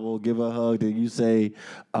Bible, give her a hug. Then you say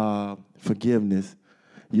forgiveness.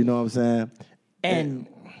 You know what I'm saying? And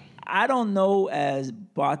I don't know, as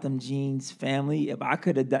Botham Jean's family, if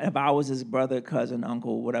I was his brother, cousin,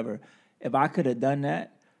 uncle, whatever, if I could have done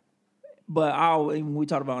that. But we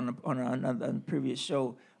talked about on a previous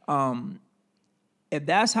show. If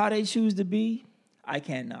that's how they choose to be, I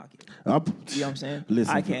can't knock it. You know what I'm saying?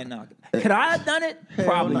 Listen, I can't knock it. Could I have done it?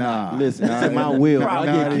 Probably not. Listen, it's in my will. Probably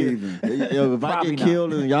If I not get killed, if I Probably get not.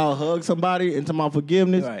 killed and y'all hug somebody into my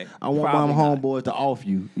forgiveness, Right. I want Probably my not. homeboys to off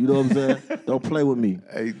you. You know what I'm saying? Don't play with me.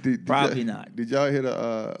 Hey, Probably not. Did y'all hear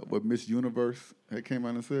what Miss Universe had came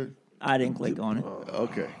out and said? I didn't click on it.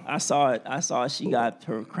 Okay. I saw it. She got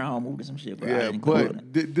her crown moved or some shit, but I Yeah, didn't click on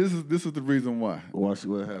but it. this is the reason why. Watch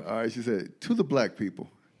what happens. All right, she said, to the black people,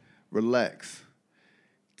 relax.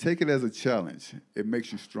 Take it as a challenge. It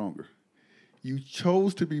makes you stronger. You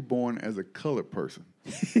chose to be born as a colored person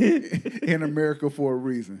in America for a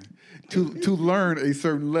reason, to learn a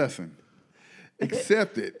certain lesson.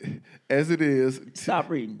 Accept it as it is. Stop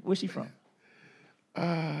reading. Where's she from? All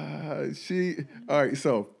right,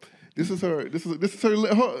 so This is her.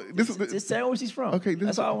 Just tell where she's from. Okay,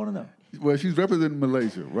 that's all I want to know. Well, she's representing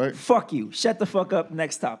Malaysia, right? Fuck you. Shut the fuck up.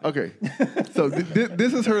 Next topic. Okay, so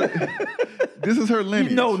this is her. This is her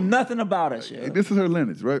lineage. You know nothing about us. Yeah. This is her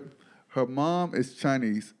lineage, right? Her mom is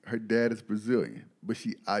Chinese. Her dad is Brazilian, but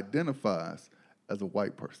she identifies as a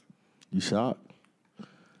white person. You shocked?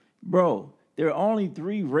 Bro, there are only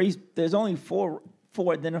there's only four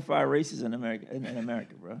identified races in America,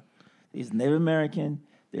 bro. There's Native American,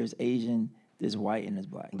 there's Asian, there's white, and there's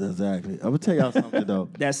black. Exactly. I'm gonna tell y'all something though.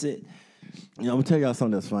 That's it. I'm gonna tell y'all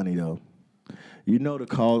something that's funny though. You know the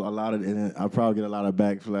call a lot of, and I probably get a lot of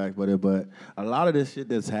backflash, but a lot of this shit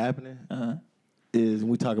that's happening is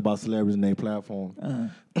when we talk about celebrities and their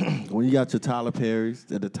platform. When you got your Tyler Perry's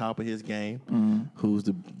at the top of his game, who's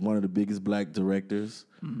one of the biggest black directors,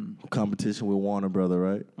 competition with Warner Brother,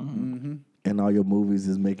 right? And all your movies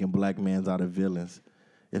is making black men out of villains.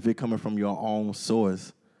 If it coming from your own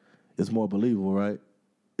source, it's more believable, right?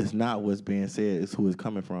 It's not what's being said; it's who it's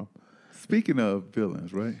coming from. Speaking of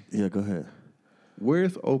villains, right? Yeah, go ahead.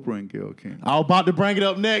 Where's Oprah and Gayle King? I was about to bring it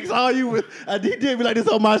up next. Oh, he did me like this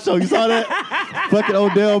on my show. You saw that? Fucking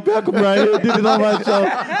Odell Beckham right here did it on my show.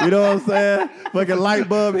 You know what I'm saying? Fucking light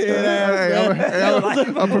bulb head ass.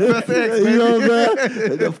 I'm Professor X, You know what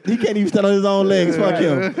I'm saying? He can't even stand on his own legs. Fuck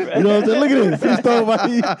him. You know what I'm saying? Look at this. He stole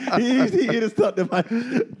my. He hit his stuff in my.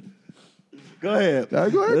 Go ahead. Go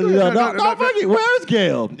ahead. No, fuck it. Where's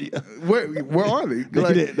Gayle? Where are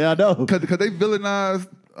they? I know. Because they villainized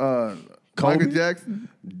Michael Jackson,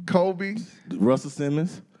 Kobe, Russell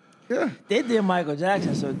Simmons. Yeah. They did Michael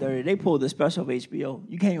Jackson so dirty. They pulled the special of HBO.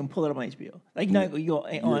 You can't even pull it up on HBO. Like you go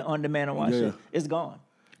on demand and watch it. It's gone.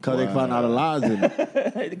 Because they found out the lies in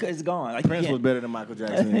it. It's gone. Like, Prince was better than Michael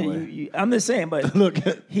Jackson anyway. I'm just saying, but Look,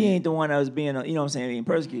 he ain't the one that was being, you know what I'm saying, being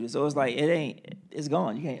persecuted. So it's like it's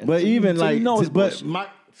gone. You can't. But even so like, you know it's but bullshit.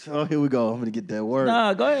 so here we go. I'm gonna get that word.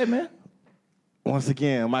 Nah, go ahead, man. Once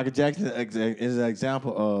again, Michael Jackson is an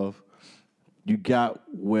example of you got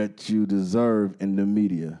what you deserve in the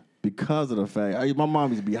media because of the fact. My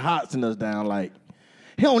mom used to be hotsing us down like,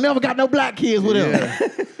 he don't never got no black kids with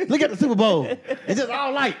him. Look at the Super Bowl. It's just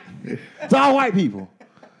all light. It's all white people.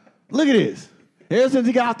 Look at this. Ever since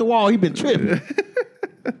he got off the wall, he been tripping.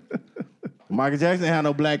 Michael Jackson ain't had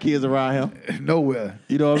no black kids around him. Nowhere.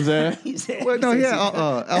 You know what I'm saying? He said, Well, no,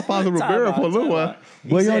 Alfonso Ribeiro for a little while.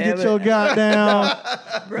 Well, you don't get your goddamn.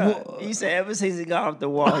 Bro, he said ever since he got off the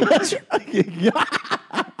wall,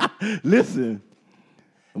 Listen.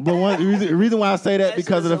 But the reason why I say that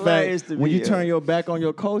because of the hilarious fact to when me, you turn your back on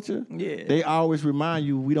your culture, Yeah. they always remind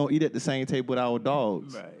you we don't eat at the same table with our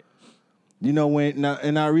dogs. Right. You know and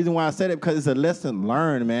the reason why I say that because it's a lesson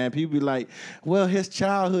learned, man. People be like, well, his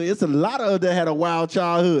childhood. It's a lot of us that had a wild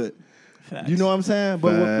childhood. Facts. You know what I'm saying?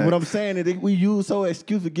 But what I'm saying is we use so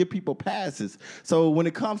excuse to give people passes. So when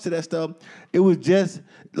it comes to that stuff, it was just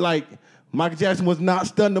like Michael Jackson was not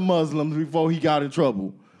stunned the Muslims before he got in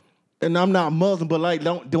trouble. And I'm not Muslim, but like,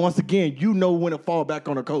 once again, you know when to fall back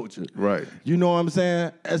on the culture. Right. You know what I'm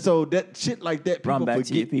saying? And so that shit like that, people Run back forget.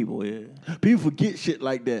 to your people, yeah. People forget shit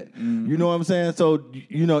like that. You know what I'm saying? So,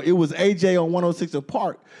 you know, it was AJ on 106 in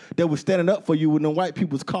Park that was standing up for you when the white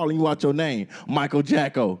people was calling you out your name, Michael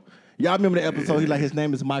Jacko. Y'all remember the episode? He's like, his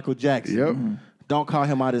name is Michael Jackson. Yep. Don't call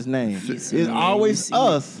him out his name. It's Yeah, always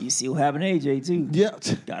us. You see what happened to AJ too.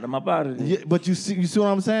 Yep. Got him up out of there. Yeah, but you see what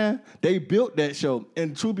I'm saying? They built that show,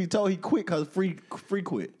 and truth be told, he quit because free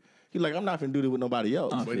quit. He's like, I'm not gonna do this with nobody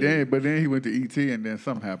else. But then he went to ET and then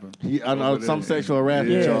something happened. I know some sexual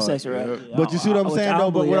harassment Yeah, charge. sexual harassment. But you see what I'm saying,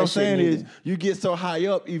 though? But what I'm saying is, either. you get so high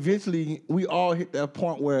up, eventually we all hit that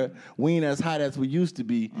point where we ain't as high as we used to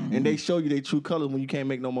be, and they show you their true colors when you can't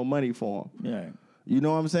make no more money for them. Yeah. You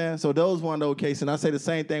know what I'm saying? So those one of those cases, and I say the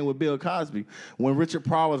same thing with Bill Cosby. When Richard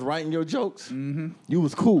Pryor was writing your jokes, you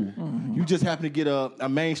was cool. You just happened to get a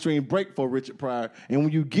mainstream break for Richard Pryor, and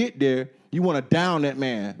when you get there, you want to down that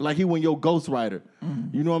man like he was your ghostwriter.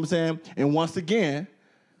 You know what I'm saying? And once again,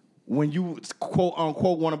 when you quote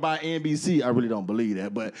unquote want to buy NBC, I really don't believe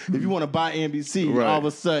that, but if you want to buy NBC, Right. all of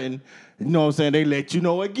a sudden, you know what I'm saying, they let you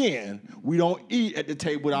know again, we don't eat at the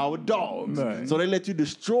table with our dogs. Right. So they let you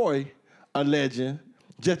destroy a legend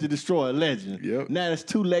just to destroy a legend. Yep. Now there's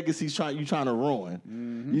two legacies you trying to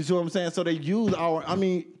ruin. You see what I'm saying? So they use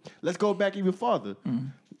let's go back even farther.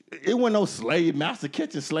 It wasn't no slave master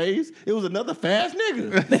catching slaves. It was another fast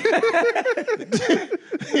nigga.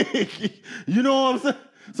 You know what I'm saying?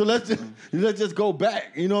 So let's just go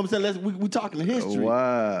back. You know what I'm saying? We talking history.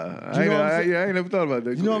 Wow. I ain't never thought about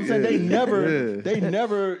that. You know what I'm saying?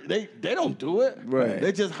 They don't do it. Right.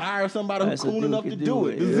 They just hire somebody who's cool enough to do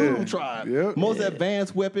it. The Zulu tribe. Yep. Most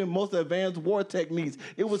advanced weapon, most advanced war techniques.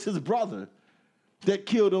 It was his brother that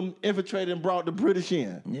killed him, infiltrated, and brought the British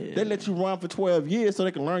in. Yeah. They let you run for 12 years so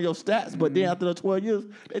they can learn your stats, but then after the 12 years,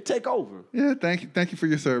 they take over. Yeah, thank you for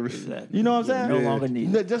your service. Exactly. You know what I'm saying? No longer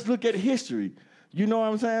needed. Just look at history. You know what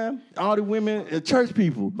I'm saying? All the women, church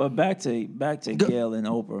people. But back to Gail and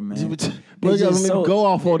Oprah, man. Bro, you let me go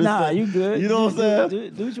off on this. Nah, thing. you good. You know what I'm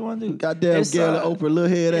saying? Do what you want to do. Goddamn Gail and Oprah, little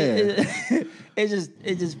head ass. It's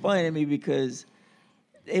just funny to me because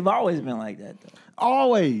they've always been like that, though.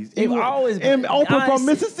 Always. They've always been. And Oprah from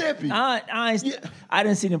Mississippi. I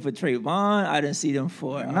didn't see them for Trayvon. I didn't see them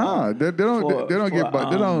for. Nah, they don't step for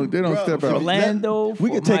out. Orlando. For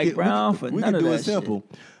Mike Brown. For we none can of do that it simple.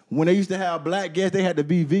 shit. When they used to have black guests, they had to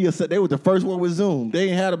be via. They were the first one with Zoom. They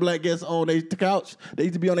ain't had a black guest on their couch. They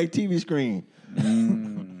used to be on their TV screen.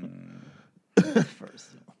 First.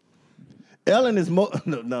 Ellen is no,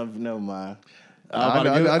 never mind. I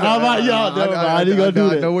didn't go do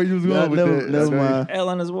that. I know where you was going with that. Never mind.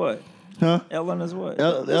 Ellen is what? Huh? Ellen is what?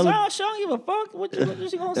 Ellen, she don't give a fuck. What she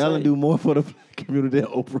gonna say? Ellen do more for the community than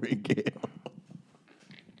Oprah and Gail.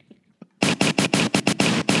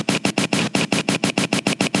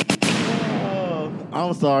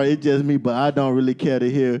 I'm sorry, it's just me, but I don't really care to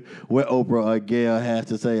hear what Oprah or Gail has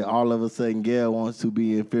to say. All of a sudden, Gail wants to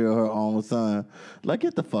be inferior to her own son. Like,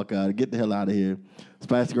 get the fuck out of get the hell out of here.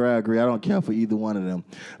 Spice Girl, I agree. I don't care for either one of them.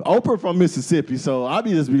 Oprah from Mississippi, so I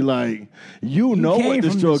just be like, you know what the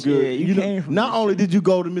struggle is. Not only did you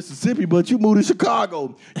go to Mississippi, but you moved to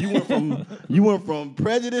Chicago. You went from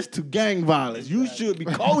prejudice to gang violence. You should be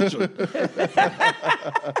cultured.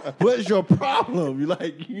 What's your problem? You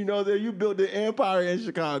built the empire in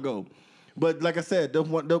Chicago. But like I said,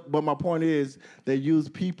 but my point is they use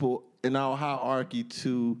people in our hierarchy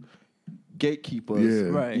to gatekeep us. Yeah.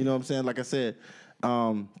 Right. You know what I'm saying? Like I said,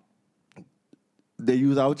 they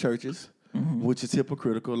use our churches, which is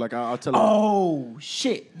hypocritical. Like I'll tell them. Oh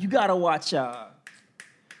shit! You gotta watch.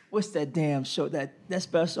 What's that damn show? That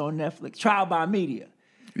special on Netflix? Trial by Media.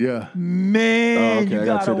 Yeah. Man, you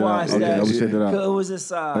gotta watch that. Okay, check it out. It was this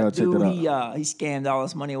dude. He scammed all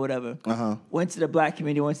his money or whatever. Went to the black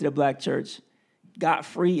community. Went to the black church. Got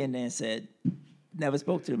free and then said, never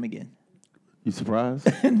spoke to them again. You surprised?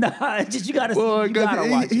 Nah, just you gotta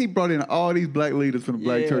watch. He brought in all these black leaders from the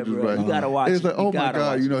black churches, bro, right? You gotta watch. It's like, oh my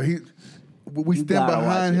God, we stand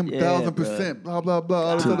behind him 1,000%. Blah blah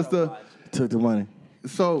blah, all this other stuff. Took the money.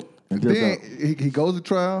 So then he goes to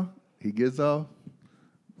trial. He gets off.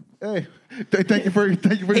 Hey, thank you for your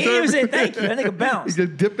service. He even said thank you. That nigga bounced. He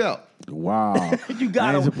just dipped out. Wow. You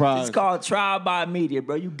gotta. It's called Trial by Media,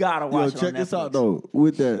 bro. You gotta watch. Check this out though.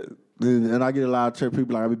 With that. And I get a lot of church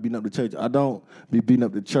people like I be beating up the church. I don't be beating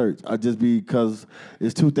up the church. I just be because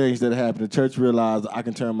it's two things that happen. The church realized I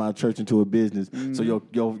can turn my church into a business. So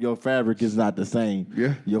your fabric is not the same.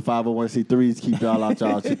 Yeah. Your 501c3s keep y'all out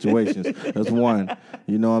y'all situations. That's one.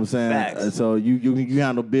 You know what I'm saying? Facts. So you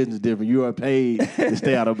handle business different. You are paid to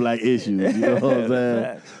stay out of black issues. You know what I'm saying?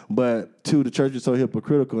 Facts. But two, the church is so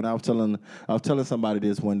hypocritical. And I was telling somebody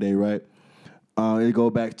this one day, right? It go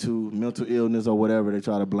back to mental illness or whatever they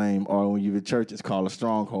try to blame. Or when you in church, it's called a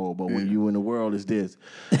stronghold. But when you in the world, it's this.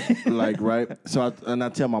 Right? So I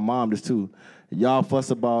tell my mom this too. Y'all fuss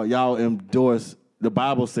about, y'all endorse, the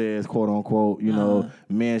Bible says, quote unquote,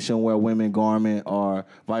 men shouldn't wear women garment or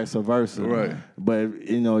vice versa. Right. But,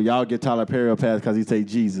 y'all get Tyler Perry a pass because he say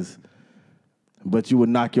Jesus. But you would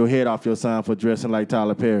knock your head off your son for dressing like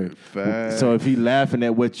Tyler Perry. Fact. So if he laughing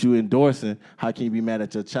at what you endorsing, how can you be mad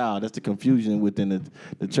at your child? That's the confusion within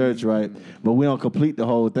the church, right? But we don't complete the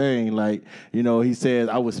whole thing. Like, he says,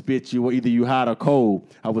 I would spit you, either you hot or cold.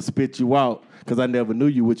 I would spit you out because I never knew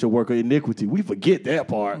you with your work of iniquity. We forget that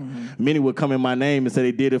part. Many would come in my name and say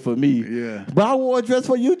they did it for me. Yeah. But I wore a dress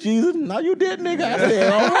for you, Jesus. No, you did, nigga. I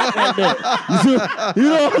said, all right like that. You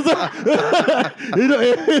know what I'm saying?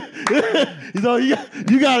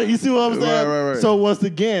 You see what I'm saying? Right. So once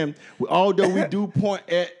again, although we do point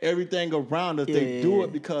at everything around us, they do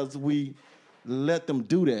it because we let them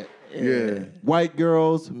do that. Yeah. White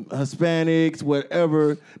girls, Hispanics,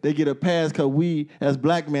 whatever, they get a pass because we, as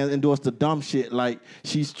black men, endorse the dumb shit. Like,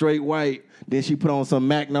 she's straight white, then she put on some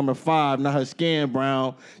MAC number 5, now her skin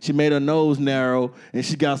brown, she made her nose narrow, and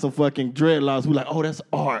she got some fucking dreadlocks. We like, oh, that's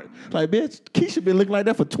art. Like, bitch, Keisha been looking like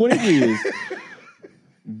that for 20 years.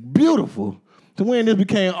 Beautiful. To when this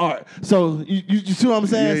became art. So, you see what I'm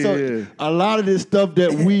saying? Yeah. A lot of this stuff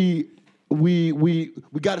that we we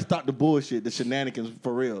got to stop the bullshit, the shenanigans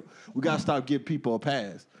for real. We got to stop giving people a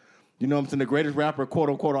pass. You know what I'm saying? The greatest rapper, quote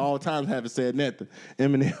unquote, of all time haven't said nothing.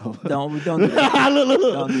 Eminem. Don't do that. look.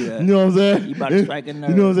 Don't do that. You know what I'm saying? You about to strike a nerve.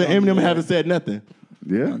 You know what I'm saying? Don't do Eminem that. haven't said nothing.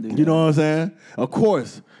 Yeah. Don't do You know what I'm saying? Of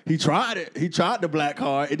course, he tried it. He tried the black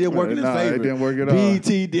card. It didn't work in his favor. It didn't work at all. BET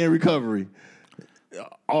didn't recovery.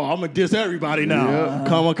 Oh, I'm gonna diss everybody now. Yeah.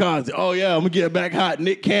 Kamikaze. Oh yeah, I'm gonna get back hot.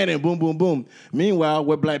 Nick Cannon. Boom, boom, boom. Meanwhile,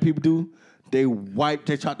 what black people do? They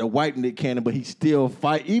tried to wipe Nick Cannon, but he still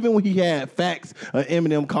fight. Even when he had facts of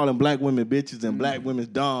Eminem calling black women bitches and black women's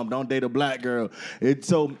dumb, don't date a black girl.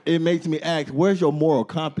 So it makes me ask, where's your moral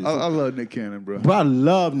compass? I love Nick Cannon, bro. But I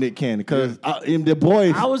love Nick Cannon because the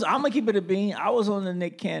boys. I'm gonna keep it a bean. I was on the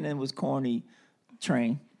Nick Cannon was corny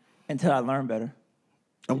train until I learned better.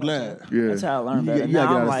 I'm glad. Yeah. That's how I learned better. You gotta Now get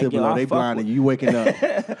I'm out of like, simple. yo, They I fuck blinding with, you. You waking up.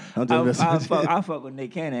 I'm just I fuck with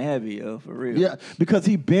Nick Cannon heavy, yo, for real. Yeah, because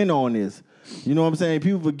he been on this. You know what I'm saying?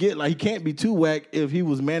 People forget, like, he can't be too whack if he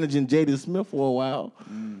was managing Jada Smith for a while.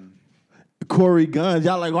 Corey Guns.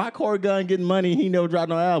 Y'all like, why Corey Gunn getting money? He never dropped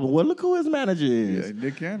no album. Well, look who his manager is. Yeah,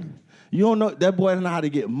 Nick Cannon. You don't know, that boy doesn't know how to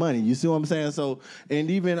get money. You see what I'm saying? So, and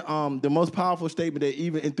even the most powerful statement that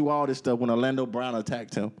even through all this stuff, when Orlando Brown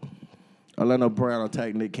attacked him, Orlando Brown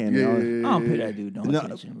attacked Nick Cannon. I don't pay that dude no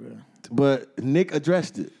attention, bro. But Nick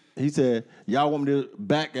addressed it. He said, y'all want me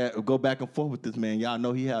to go back and forth with this man. Y'all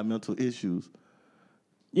know he had mental issues.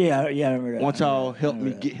 Yeah, I remember that. Want y'all help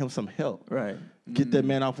me get him some help. Right. Get that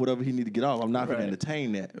man off whatever he need to get off. I'm not going Right. to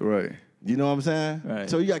entertain that. Right. You know what I'm saying? Right.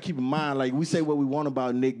 So you got to keep in mind, like, we say what we want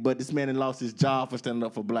about Nick, but this man had lost his job for standing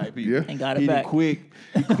up for black people. Yeah. And got it He back.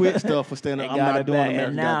 He quit stuff for standing up. And I'm got not it doing back.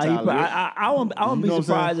 American And Got now Talent. I won't You know be what I'm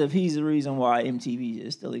surprised if he's the reason why MTV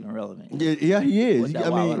is still even relevant. Yeah, he is. With that I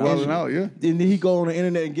mean, wilding out, yeah. And then he go on the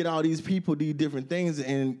internet and get all these people, these different things,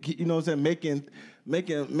 and you know what I'm saying,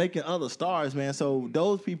 making other stars, man. So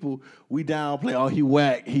those people we downplay. Oh, he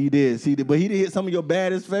whack, he this, he did, but he did hit some of your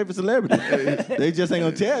baddest favorite celebrities. They just ain't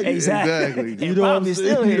gonna tell you. Exactly. Exactly. You know what I'm Probably saying?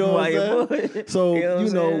 still You hitting know while what you're I'm saying? boy. So You know what I'm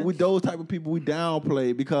saying? with those type of people, we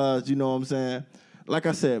downplay because you know what I'm saying. Like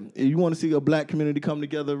I said, if you want to see a black community come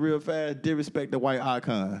together real fast, disrespect the white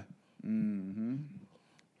icon.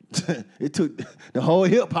 It took the whole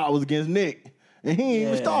hip hop was against Nick, and he ain't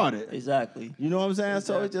even started. Exactly. You know what I'm saying?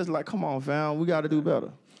 So it's just like, come on, fam, we got to do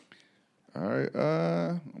better. All right.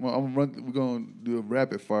 We're gonna do a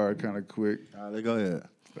rapid fire kind of quick. All right, let's go ahead.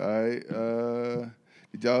 All right.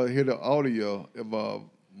 Did y'all hear the audio of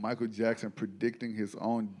Michael Jackson predicting his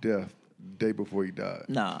own death the day before he died?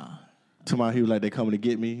 Nah. Tomorrow he was like, they coming to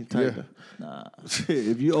get me. Type Yeah. Nah. Shit,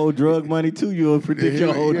 if you owe drug money too, you'll predict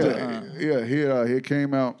your whole death. Here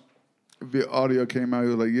came out. The audio came out. He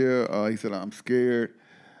was like, "Yeah." He said, "I'm scared."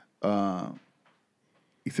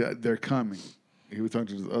 He said, "They're coming." He was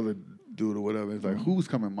talking to this other dude or whatever. He's like, "Who's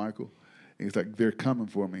coming, Michael?" And he's like, "They're coming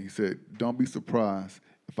for me." He said, "Don't be surprised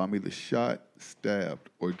if I'm either shot,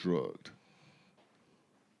 stabbed, or drugged."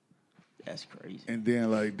 That's crazy. And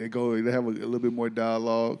then like they have a little bit more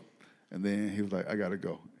dialogue, and then he was like, "I gotta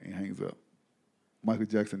go," and he hangs up. Michael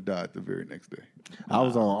Jackson died the very next day. I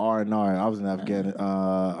was on R&R. I was in Afghanistan.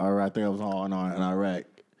 I think I was on R&R in Iraq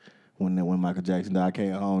when Michael Jackson died. I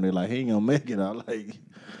came home. They're like, he ain't gonna make it. I was like,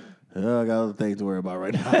 I got other things to worry about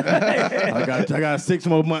right now. I got 6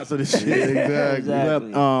 more months of this shit.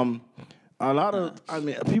 Exactly. But, a lot of,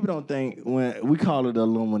 people don't think when we call it the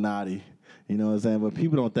Illuminati, you know what I'm saying? But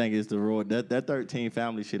people don't think it's the real. That 13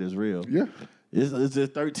 family shit is real. Yeah. It's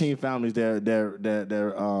just 13 families that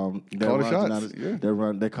Call the shots.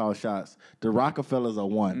 Yeah. They call shots. The Rockefellers are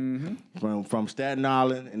one from Staten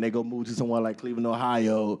Island, and they go move to somewhere like Cleveland,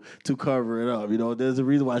 Ohio, to cover it up. You know, there's a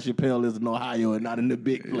reason why Chappelle is in Ohio and not in the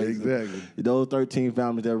big places. Exactly. Those 13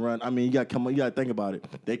 families that run. I mean, you got to think about it.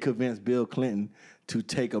 They convinced Bill Clinton to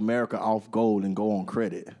take America off gold and go on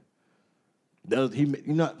credit.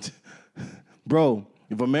 Bro,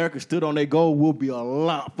 if America stood on their gold, we'll be a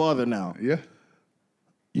lot further now. Yeah.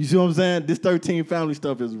 You see what I'm saying? This 13 family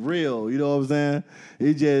stuff is real. You know what I'm saying?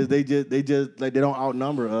 They just like they don't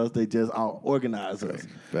outnumber us. They just out organize us.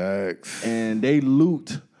 Facts. And they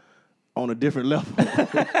loot on a different level.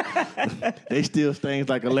 They steal things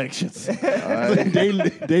like elections. They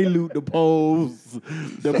loot the polls,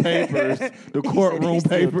 the papers, the courtroom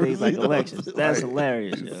papers. Like elections. That's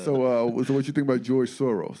hilarious. Yo. So what you think about George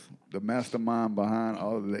Soros, the mastermind behind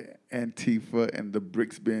all of the Antifa and the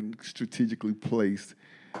bricks being strategically placed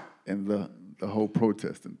in the whole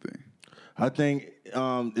protesting thing? I think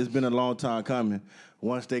it's been a long time coming.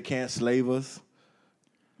 Once they can't slave us,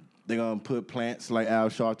 they're going to put plants like Al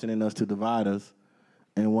Sharpton in us to divide us.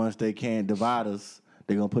 And once they can't divide us,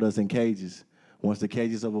 they're going to put us in cages. Once the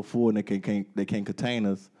cages are full and they can't contain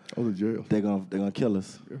us, Oh, the jails. they're gonna kill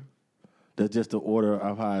us. Yeah. That's just the order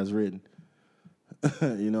of how it's written.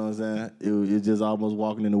 You know what I'm saying? It's just almost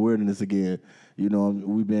walking in the wilderness again. You know,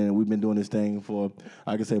 we've been doing this thing for,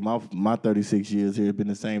 I can say, my 36 years here. It's been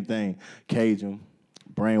the same thing. Cage them,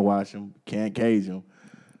 brainwash them, can't cage them,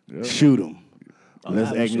 shoot them.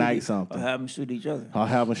 Let's ignite something. Or have them shoot each other. I'll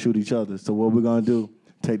have them shoot each other. So what we're gonna do?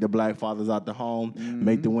 Take the black fathers out the home,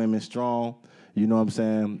 make the women strong. You know what I'm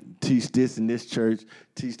saying? Teach this in this church.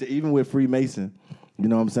 Teach the, even with Freemason. You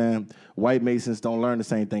know what I'm saying? White Masons don't learn the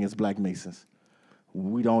same thing as black Masons.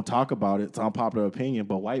 We don't talk about it. It's unpopular opinion,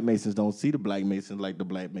 but white Masons don't see the black Masons like the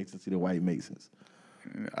black Masons see the white Masons.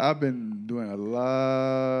 I've been doing a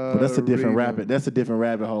lot. But that's a different reading. rabbit. That's a different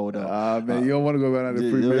rabbit hole, though. Man, you don't want to go down the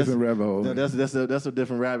Freemason rabbit hole. No, that's a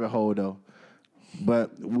different rabbit hole, though.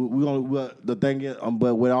 But the thing is,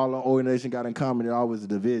 but what all our organization got in common, it always a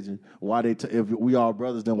division. Why they if we all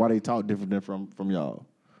brothers, then why they talk different than from y'all?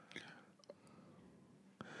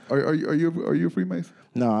 Are you a Freemason?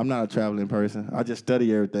 No, I'm not a traveling person. I just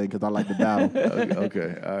study everything because I like to battle.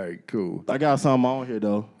 Okay, all right, cool. I got something on here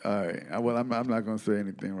though. All right, well, I'm not going to say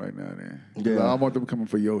anything right now then. Yeah. I don't want them coming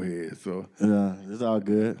for your head, so. Yeah, it's all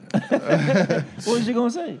good. What was you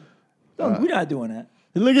gonna say? No, we're not doing that.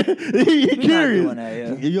 Look at he curious. doing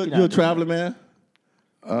that, yeah. You're a traveler, man.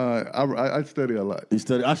 I study a lot. You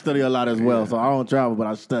study. I study a lot as well, so I don't travel, but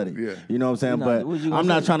I study. Yeah. You know what I'm saying? Nah, But what you gonna I'm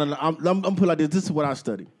not say? trying to. I'm put like this. This is what I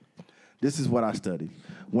study. This is what I study.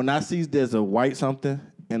 When I see there's a white something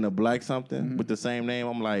and a black something with the same name,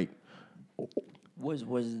 I'm like, What's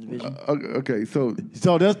the division? Okay, so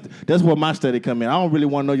that's where my study come in. I don't really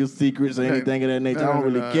want to know your secrets or anything of that nature. I don't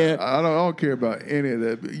really care. I don't care about any of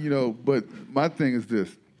that. But, but my thing is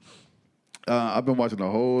this. I've been watching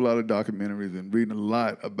a whole lot of documentaries and reading a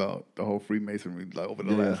lot about the whole Freemasonry over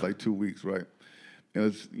the last 2 weeks, right? And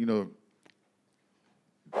it's,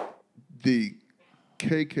 the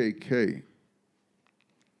KKK.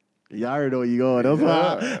 Y'all already know where you going. That's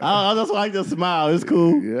why that's why I just smile. It's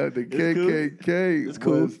cool. Yeah, the It's KKK It's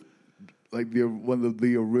cool. was like one of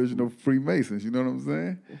the original Freemasons. You know what I'm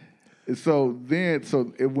saying? And so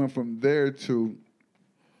it went from there to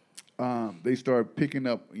they started picking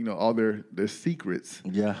up all their secrets.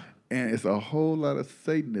 Yeah. And it's a whole lot of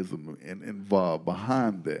Satanism involved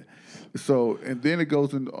behind that. So and then it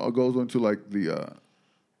goes on to like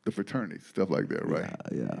the fraternities, stuff like that, right?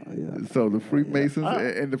 Yeah. So the Freemasons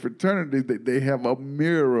and the fraternities, they have a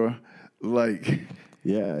mirror like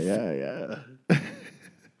Yeah.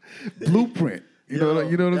 blueprint. You know what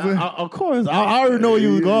I'm saying? Of course. I already know where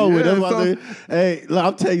you was going with. Yeah, That's why I said, hey, look,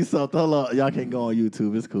 I'll tell you something. Hold on. Y'all can't go on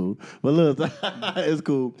YouTube. It's cool. But look, it's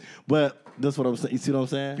cool. But that's what I'm saying. You see what I'm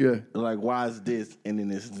saying? Yeah. Like, why is this and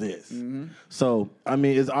then it's this? So, I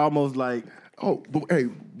mean, it's almost like. Oh, but hey,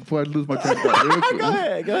 before I lose my train of thought, real quick.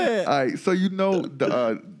 Go ahead. All right, so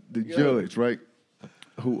the judge, right,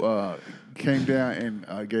 who came down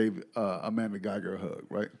and gave Amanda Geiger a hug,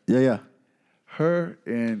 right? Yeah. Her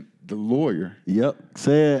and the lawyer, Yep.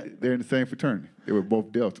 Said. they're in the same fraternity. They were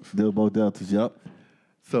both Deltas. They were both Deltas. Yep.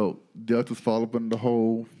 So Deltas fall up under the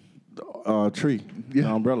whole, Tree. Yeah.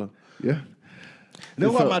 The umbrella. yeah.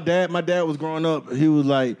 That's why my dad was growing up. He was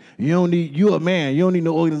like, you a man. You don't need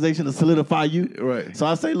no organization to solidify you. Right. So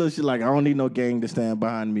I say little shit like, I don't need no gang to stand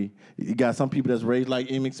behind me. You got some people that's raised like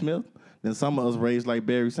Emmitt Smith, then some of us raised like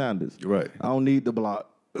Barry Sanders. Right. I don't need the block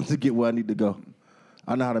to get where I need to go.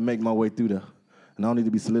 I know how to make my way through there. And I don't need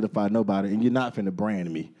to be solidified nobody. And you're not finna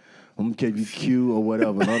brand me. I'm gonna give you Q or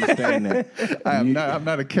whatever. Understand that. I'm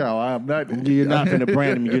not a cow. I am not. You're not finna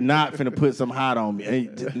brand me. You're not finna put some hot on me.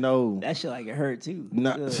 No. That shit like it hurt too.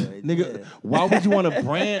 Nah, Good, nigga, yeah. why would you want to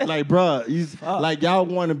brand like, bruh? Like y'all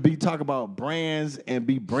want to be talk about brands and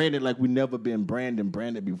be branded like we never been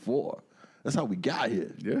branded before. That's how we got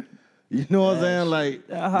here. Yeah. You know what I'm saying? Like,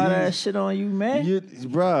 How that shit on you, man?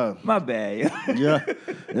 bruh. My bad. Yo. Yeah,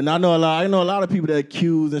 and I know a lot of people that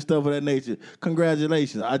accuse and stuff of that nature.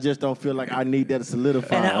 Congratulations. I just don't feel like I need that to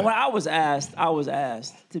solidify. And when I was asked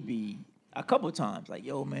to be a couple of times, like,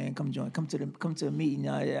 yo, man, come to the meeting,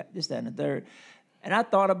 this, that, and the third. And I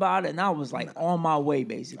thought about it, and I was like on my way,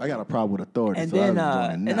 basically. I got a problem with authority. And so then,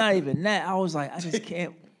 and not even that, I was like, I just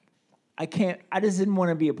didn't want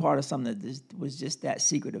to be a part of something that was just that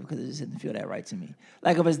secretive because it just didn't feel that right to me.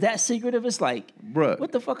 Like, if it's that secretive, it's like, Bruh.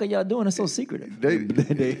 what the fuck are y'all doing? It's so secretive. They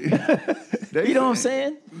You know what I'm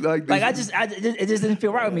saying? Like it just didn't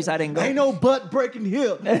feel right with me, so I didn't go. ain't no butt breaking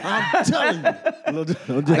here. I'm telling you.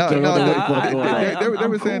 They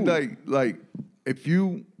were saying cool. like if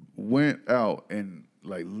you went out and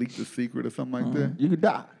like leaked a secret or something like that, You could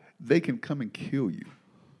die. they can come and kill you.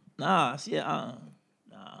 Nah, see, I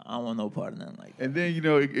don't want no part of nothing like that. And then you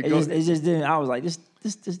know it It just didn't. I was like, this.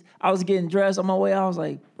 I was getting dressed on my way. I was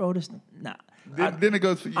like, bro, this nah. Then it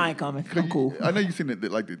goes. I ain't coming. I'm cool. I know you've seen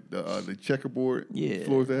the checkerboard Yeah.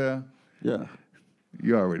 floors they have. Yeah.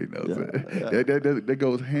 You already know. Yeah, So. That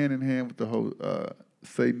goes hand in hand with the whole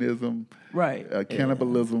Satanism, Right.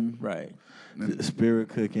 cannibalism. Right. Spirit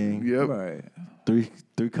cooking. Yep. Right.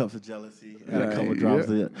 Three cups of jealousy and a Right. couple drops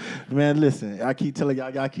of Man, listen, I keep telling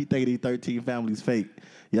y'all keep thinking these 13 families fake.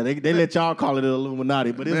 Yeah, they let y'all call it the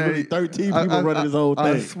Illuminati, but it's Man, really 13 people running this whole thing.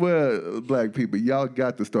 I swear, black people, y'all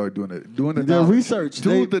got to start doing it. Doing the Their knowledge. research.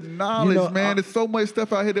 Do They- the knowledge, you know, man. There's so much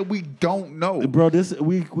stuff out here that we don't know. Bro,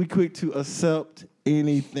 we quick to accept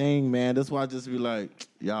anything, man. That's why I just be like,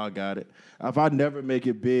 y'all got it. If I never make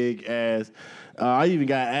it big as, I even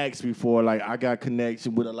got asked before, like I got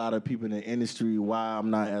connection with a lot of people in the industry why I'm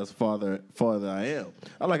not as farther I am.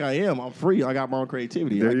 I am. I'm free. I got my own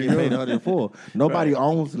creativity. I There you get go. paid 104. Nobody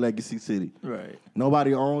owns Legacy City. Right.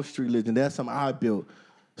 Nobody owns Street Legend. That's something I built.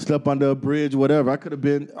 Slept under a bridge, whatever. I could have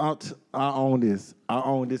been out. I own this. I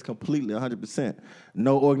own this completely, 100%.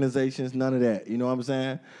 No organizations, none of that. You know what I'm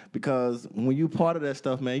saying? Because when you part of that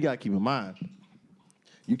stuff, man, you got to keep in mind.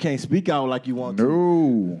 You can't speak out like you want to.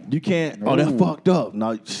 No. You can't. No. Oh, that's fucked up.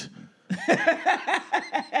 No.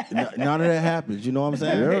 None of that happens. You know what I'm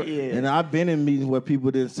saying? Yeah. And I've been in meetings where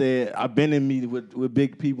people didn't say it. I've been in meetings with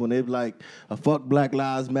big people, and they're like, fuck Black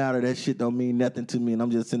Lives Matter. That shit don't mean nothing to me. And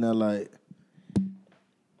I'm just sitting there like,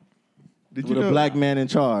 Did with you a know, black man in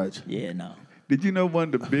charge. Yeah. No. Did you know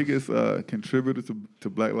one of the biggest contributors to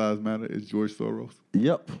Black Lives Matter is George Soros,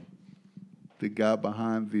 Yep. the guy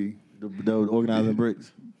behind the. The organizing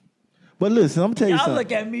bricks. But listen, I'm gonna tell you Y'all something.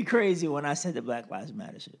 look at me crazy when I said the Black Lives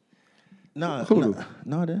Matter shit. No, Who?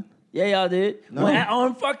 then. Yeah, y'all did. No.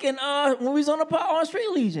 On fucking when we was on Street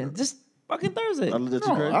Legion, just fucking Thursday. I looked at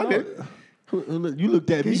you No, crazy. I did. You looked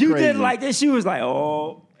at me Cause you crazy. did like this. She was like,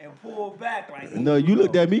 oh, and pulled back like. No, you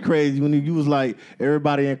looked at me crazy when you was like,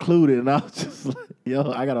 everybody included. And I was just like,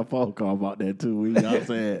 yo, I got a phone call about that too. You know what I'm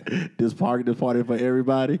saying? This party for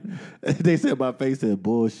everybody. They said my face said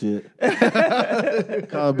bullshit.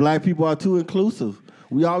 Because black people are too inclusive.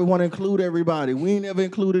 We always want to include everybody. We ain't never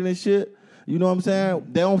included in shit. You know what I'm saying?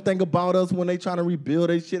 They don't think about us when they trying to rebuild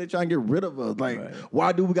their shit. They trying to get rid of us. Like,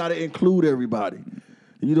 why do we got to include everybody?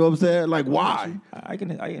 You know what I'm saying? Like, why? I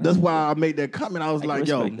can. That's why I made that comment. I was like,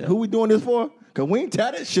 yo, respect that. who we doing this for? Because we ain't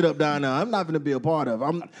tear that shit up down there. I'm not going to be a part of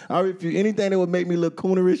it. I refuse anything that would make me look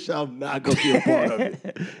coonerish. I'm not going to be a part of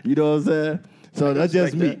it. You know what I'm saying? So that's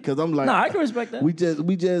just me. Because I'm like, No, I can respect that.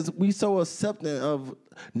 we so accepting of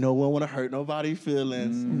no one want to hurt nobody's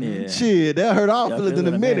feelings. Yeah. Shit, that hurt our Y'all feelings in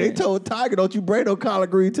a feeling minute. They man. told Tiger, don't you bring no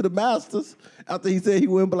collard green to the Masters after he said he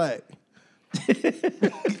went black.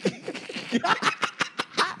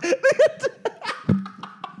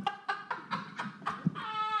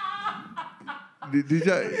 Did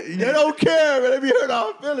y'all? They don't care, man. They be hurt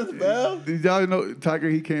our feelings, man. Did y'all know Tiger?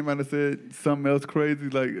 He came out and said something else crazy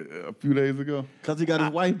like a few days ago. Because he got his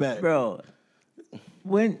wife back. Bro.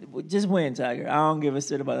 Just win, Tiger. I don't give a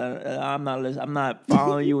shit about that. I'm not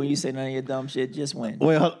following you when you say none of your dumb shit. Just win.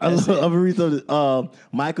 Wait, I'm That's it. gonna read something.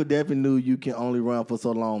 Michael definitely knew you can only run for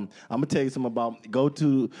so long. I'm gonna tell you something about. I'm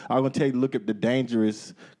gonna tell you look at the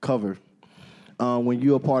Dangerous cover. When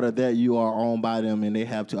you're a part of that, you are owned by them, and they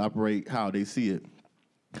have to operate how they see it.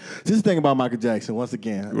 This is the thing about Michael Jackson, once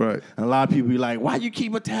again. Right. And a lot of people be like, why you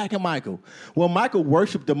keep attacking Michael? Well, Michael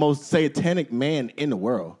worshiped the most satanic man in the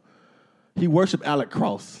world. He worshiped Alec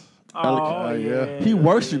Cross. yeah. He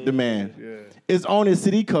worshipped the man. Yeah. It's on his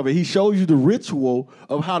CD cover. He shows you the ritual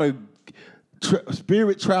of how to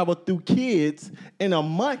spirit travel through kids in a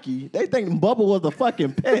monkey. They think Bubba was a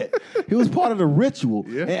fucking pet. He was part of the ritual.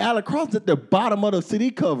 Yeah. And Alec Cross at the bottom of the CD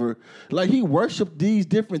cover, like he worshipped these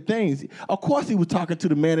different things. Of course he was talking to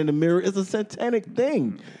the man in the mirror. It's a satanic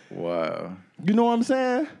thing. Wow. You know what I'm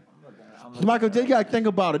saying? Michael J, you gotta think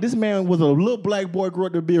about it. This man was a little black boy, grew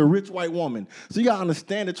up to be a rich white woman. So you gotta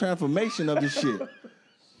understand the transformation of this shit.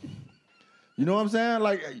 You know what I'm saying?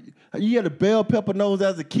 Like, you had a bell pepper nose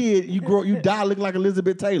as a kid, you die looking like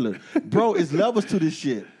Elizabeth Taylor. Bro, it's levels to this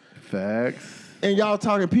shit. Facts. And y'all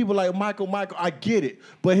talking people like Michael, I get it.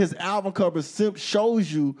 But his album cover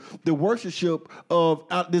shows you the worshipship of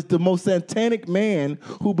the most satanic man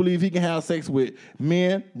who believes he can have sex with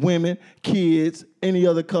men, women, kids, any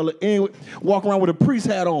other color, walk around with a priest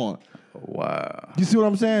hat on. Wow. You see what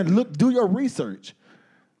I'm saying? Look, do your research.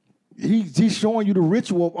 He's showing you the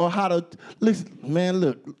ritual of how to listen, man.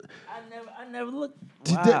 Look, I never looked.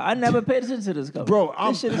 Wow, I never paid attention to this cover. bro.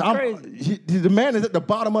 This shit is crazy. The man is at the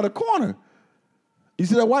bottom of the corner. You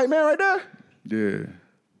see that white man right there? Yeah.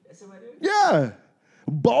 That's it right there? Yeah,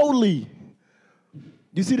 boldly.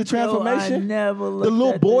 You see the transformation? I never looked the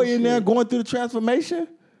little at boy this in there shit. going through the transformation.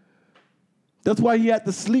 That's why he had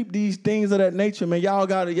to sleep these things of that nature, man. Y'all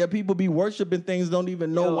gotta, people be worshiping things, don't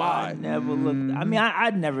even know Yo, why. I never looked. I mean,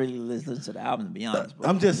 I'd never really listened to the album, to be honest. Bro.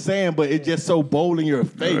 I'm just saying, but it's just so bold in your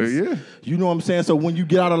face. Yeah. You know what I'm saying? So when you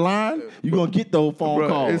get out of line, you're going to get those phone Bro,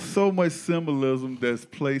 calls. it's so much symbolism that's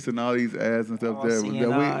placed in all these ads and stuff Oh,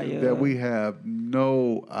 CNI, that we have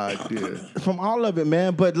no idea. From all of it,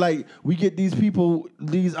 man. But like we get these people,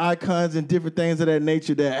 these icons and different things of that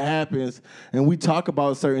nature that happens, and we talk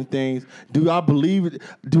about certain things. Do I believe it?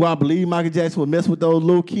 Do I believe Michael Jackson would mess with those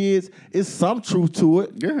little kids? It's some truth to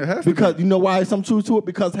it. Yeah, it has to because be. you know why it's some truth to it?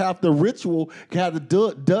 Because half the ritual had to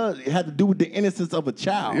do with the innocence of a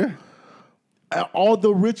child. Yeah. All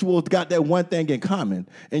the rituals got that one thing in common.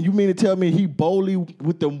 And you mean to tell me he boldly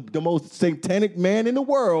with the most satanic man in the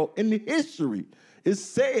world in the history? It's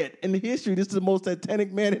said in the history, this is the most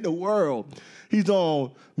satanic man in the world. He's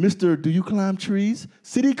on Mr. Do You Climb Trees?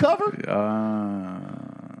 City cover?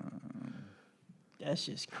 That's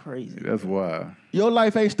just crazy. That's why. Your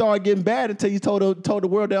life ain't started getting bad until you told the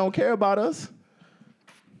world they don't care about us.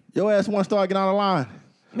 Your ass want to start getting out of line.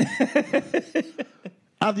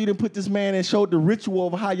 After you done put this man and showed the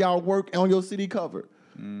ritual of how y'all work on your city cover.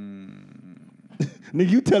 Nigga,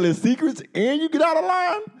 you telling secrets and you get out of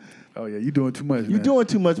line? Oh yeah, you doing too much. You doing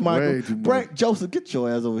too much, Michael. Way too much. Frank Joseph, get your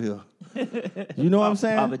ass over here. You know what I'm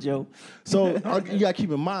saying? Papa Joe. So you gotta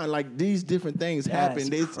keep in mind, like these different things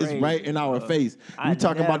happen. It's crazy, right in our face. I We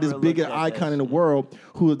talking about this never biggest looked at that icon in the shit. world,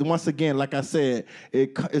 who once again, like I said,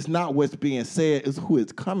 it's not what's being said, it's who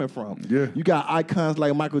it's coming from. Yeah. You got icons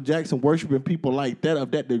like Michael Jackson worshiping people like that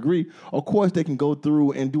of that degree. Of course, they can go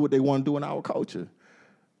through and do what they want to do in our culture.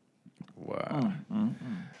 Wow.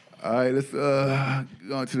 All right, let's go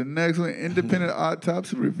on to the next one. Independent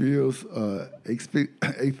autopsy reveals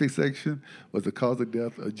asphyxiation was the cause of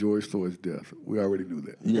death of George Floyd's death. We already knew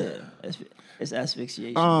that. Yeah, it's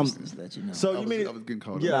asphyxiation. Just to let you know. So I you was mean getting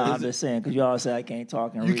caught yeah, up. Nah, is I'm it- just saying because you all say I can't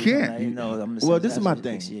talk and You read. can't. You know, I'm just Well, saying this is my it's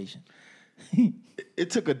thing. asphyxiation.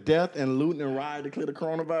 It took a death and looting and riot to clear the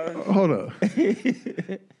coronavirus? Hold up.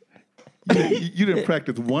 You didn't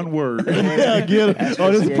practice one word. Yeah, get it.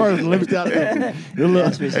 Oh, this is personal. Let me stop that.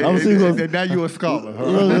 I'm see what's And now you're a scholar. Huh?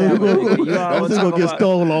 I'm You just all gonna talk get about-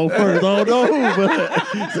 stolen on first. I don't know, but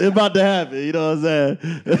it's about to happen. You know what I'm saying?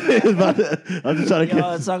 It's about to, I'm just trying to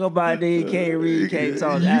Y'all talk about that you can't read, can't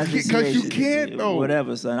talk. You can't- 'cause you asphyxiation. can't, though.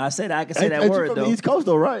 Whatever, son. I said I can say Hey, that you word from though. the East Coast,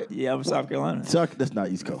 though, right? Yeah, I'm from South Carolina. That's not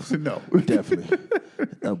East Coast. No. Definitely.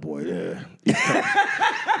 That boy there. East Coast.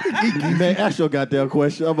 Man, ask your goddamn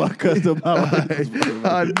question about custom.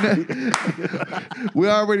 We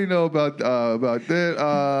already know about that.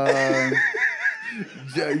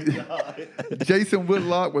 Jason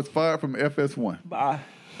Whitlock was fired from FS1. Bye.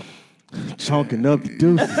 Chunking up the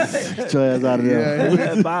deuces. Get your ass out of there.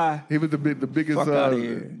 Yeah, bye. He was the biggest Fuck outta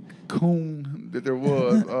here. coon that there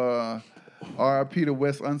was. R.I.P. to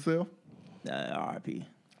Wes Unseld. R.I.P.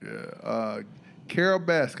 Yeah. Carol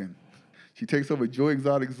Baskin. She takes over Joy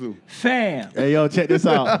Exotic Zoo. Fam. Hey, yo, check this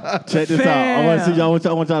out. Check this out. I want to see y'all.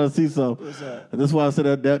 I want y'all to see something. What's up? That's why I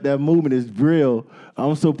said that movement is real.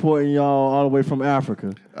 I'm supporting y'all all the way from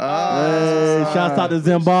Africa. Hey, shouts out to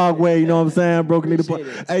Zimbabwe. You know what I'm saying? Broken Needle.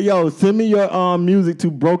 Appreciate it. Hey, yo, send me your music to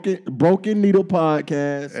Broken Needle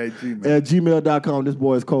Podcast At gmail.com. This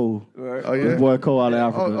boy is cold. Oh, yeah? This boy Cole out of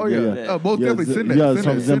Africa. Oh, yeah. Most definitely send that. Yeah, Send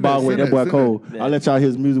from that, Zimbabwe. send That boy send Cole. that. I'll let y'all hear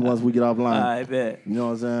his music once we get offline. I bet. You know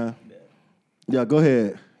what I'm saying? Yeah, go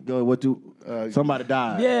ahead. Go ahead. What you? Somebody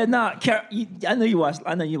died. Yeah, nah. I know you watched.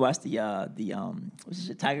 I know you watched the what's this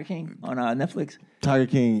shit, Tiger King on Netflix. Tiger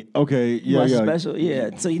King. Okay. You Yeah, watched yeah. the special. Yeah.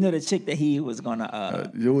 So you know the chick that he was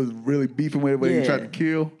gonna. It was really beefing with everybody he Yeah. tried to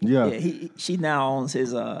kill. Yeah. She now owns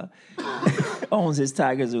his owns his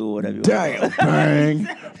Tiger Zoo or whatever. Damn. Bang.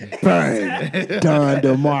 Bang. Don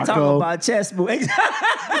DeMarco. Talk about chess move.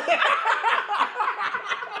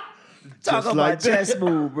 Talk about like that. chess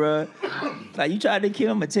move, bro. Like you tried to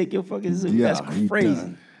kill him and take your fucking zoo. Yeah, That's he crazy.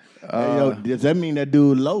 done. Hey, yo, does that mean that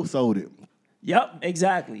dude low sold it? Yep,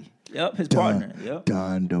 exactly. Yep, his partner. Yep.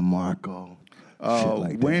 Don DeMarco. Shit like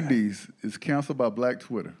that. Wendy's is canceled by Black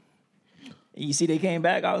Twitter. And you see, they came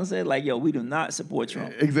back out and said, like, yo, we do not support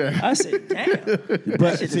Trump. Exactly. I said, damn.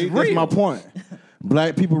 But shit see, is that's real. my point.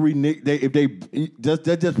 Black people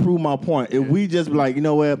that just prove my point. If we just be like, you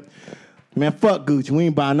know what, man, fuck Gucci, we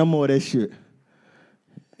ain't buying no more of that shit.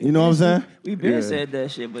 You know what I'm saying? We been Yeah. said that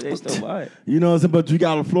shit, but they still buy it. You know what I'm saying? But you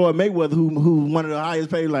got a Floyd Mayweather who's one of the highest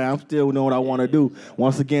paid. Like, I'm still doing what I want to do.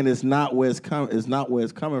 Once again, it's not where it's coming. It's not where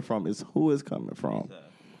it's coming from. It's who it's coming from.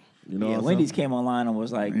 You know Yeah, what I'm Wendy's saying? came online and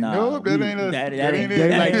was like, nah. Nope, that ain't us. That That ain't ain't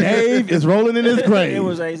They it. like Dave is rolling in his grave. It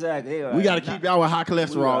was exactly. They were We got to like, keep y'all with high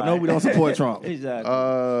cholesterol. right. No, we don't support Trump.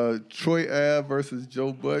 Exactly. Troy Ave versus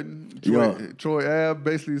Joe Budden. Yeah. Troy Ave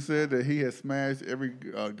basically said that he had smashed every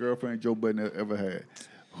girlfriend Joe Budden ever had.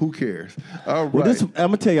 Who cares? All right. Well, I'm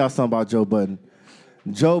gonna tell y'all something about Joe Budden.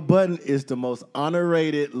 Joe Budden is the most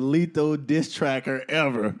underrated lethal diss tracker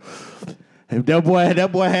ever. If that boy had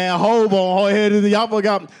Hov on her head, y'all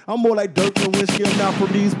forgot. I'm more like Dirk Nowitzki. I'm not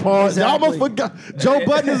from these parts. Y'all almost forgot. Joe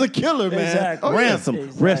Budden is a killer, man. Exactly. Oh, yeah. Ransom,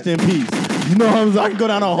 Exactly. rest in peace. You know what I'm saying? I can go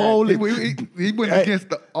down a whole list. He went against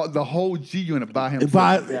the whole G unit by himself.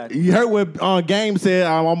 But Exactly. you heard what Game said.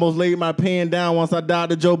 I almost laid my pen down once I died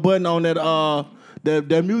to Joe Budden on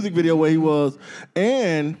that music video where he was.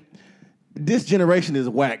 And this generation is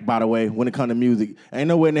whack, by the way, when it comes to music. Ain't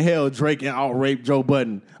nowhere in the hell Drake can out-rap Joe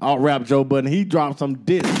Budden. He dropped some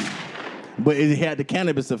diss, but it had the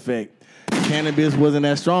cannabis effect. Cannabis wasn't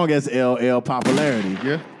as strong as LL popularity.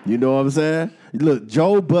 Yeah. You know what I'm saying? Look,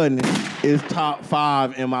 Joe Budden is top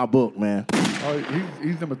 5 in my book, man. Oh,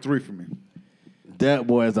 he's number 3 for me. That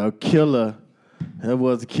boy is a killer. That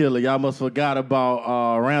was a killer. Y'all must forgot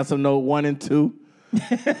about Ransom Note 1 and 2.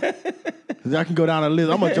 I can go down the list.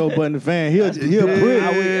 I'm a Joe Budden fan. He'll pretty.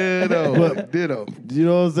 Ditto. You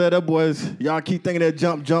know what I'm saying? That boy's, y'all keep thinking that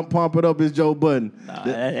jump, pump it up is Joe Budden. Nah,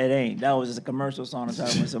 it ain't. That was just a commercial song to try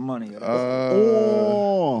to win some money.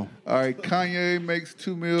 Oh. All right, Kanye makes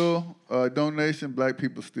 $2 million donation. Black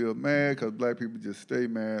people still mad because black people just stay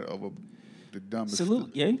mad over the dumbest.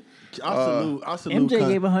 Salute, yeah. I salute MJ Kanye.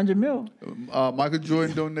 gave $100 million. Michael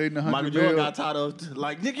Jordan donating $100 Michael million. Jordan got tired of,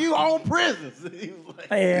 like, nigga, you own prisons. He was like,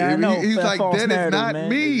 Yeah, I know. He's like, false that is narrative, not man.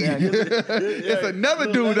 me. Exactly. It's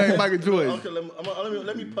another dude named Michael Jordan. Okay,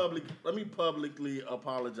 let me publicly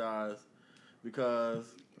apologize because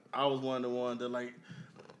I was one of the ones that like,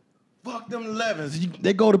 fuck them 11s.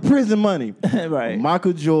 They go to prison money. Right.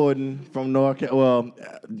 Michael Jordan from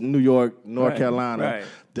New York, North Right, Carolina, right.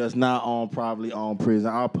 does not privately own prison.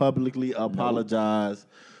 I'll publicly apologize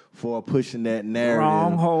for pushing that narrative.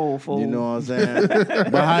 Wrong hole, fool. You know what I'm saying?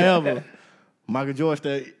 But however, Michael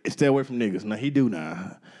Jordan stay away from niggas. Now he do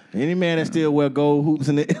now. Any man that still wear gold hoops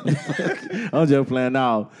in it, I'm just playing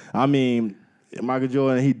now. I mean, Michael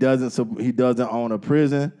Jordan, he doesn't own a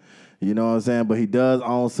prison. You know what I'm saying? But he does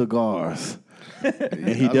own cigars.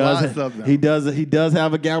 And he does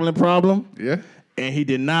have a gambling problem. Yeah. And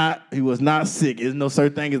he was not sick. There's no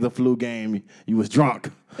such thing as a flu game. You was drunk.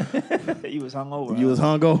 He was hungover. You was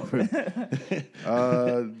hungover.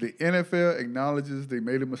 The NFL acknowledges they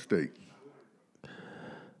made a mistake.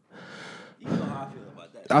 You know how I feel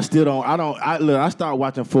about that. I still don't. I started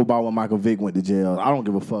watching football when Michael Vick went to jail. I don't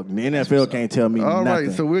give a fuck. The NFL can't tell me All nothing.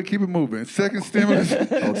 right, so we'll keep it moving. Second stimulus,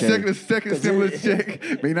 second stimulus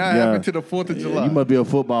check may not happen to the 4th of July. You must be a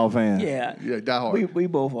football fan. Yeah. Yeah, die hard. We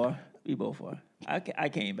both are. I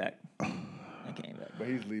came back. But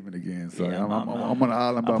he's leaving again, so Yeah, I'm on the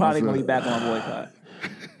island by I'm probably myself. gonna be back on my boycott.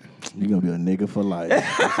 You're gonna be a nigga for life. That's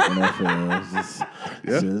what NFL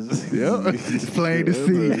is. Yeah, it's plain to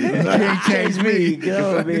see. You can't change me.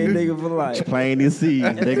 Go be a nigga for life. Plain to see.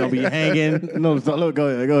 They're gonna be hanging. No, look, go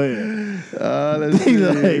ahead. Let's see.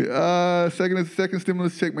 Second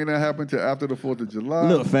stimulus check may not happen till after the 4th of July.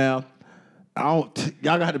 Look, fam. Y'all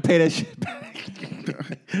got to pay that shit back.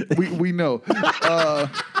 we know.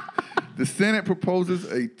 The Senate proposes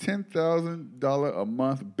a $10,000 a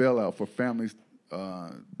month bailout for families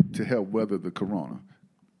to help weather the corona.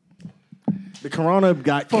 The corona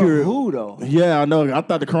got For cured. who though? Yeah, I know. I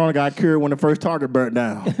thought the corona got cured when the first Target burnt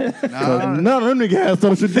down. None of them niggas had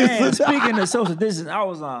social Man, distance. speaking of social distance, I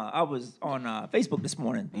was on Facebook this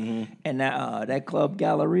morning, and that Club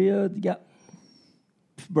Galleria,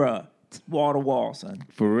 bruh, wall to wall, son.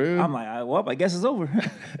 For real? I'm like, well, I guess it's over.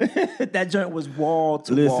 That joint was wall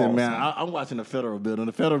to wall. Listen, man, son. I'm watching the federal building.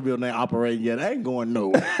 The federal building ain't operating yet. I ain't going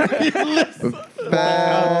nowhere. Facts.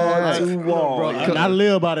 To wall. Bro, I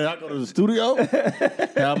live by that. I go to the studio,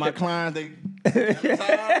 have my clients,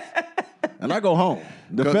 and I go home.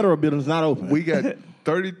 The federal building's not open. We got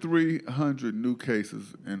 3,300 new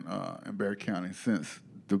cases in Bexar County since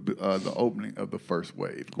the opening of the first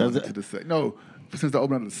wave. Since the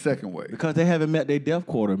opening of the second wave. Because they haven't met their death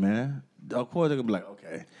quota, man. Of course, they're going to be like,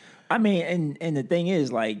 okay. I mean, and the thing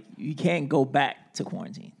is, like, you can't go back to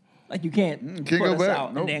quarantine. Like, you can't Can't put go us back,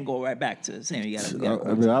 out nope. and then go right back to saying you got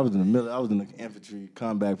to I was in the infantry,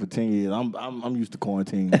 come back for 10 years. I'm used to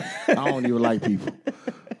quarantine. I don't even like people.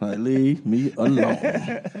 Like, leave me alone.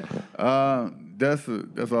 That's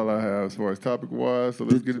all I have as far as topic wise. So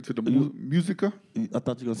let's get into the musica. I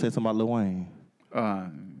thought you were going to say something about Lil Wayne.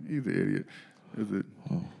 He's an idiot. Is it?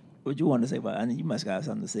 What you want to say about? I mean, you must got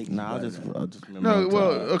something to say. Nah, I about just it. remember. No,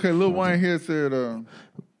 well, okay. Lil Wayne here said,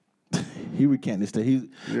 He recanted this.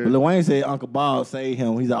 Lil Wayne said Uncle Bob saved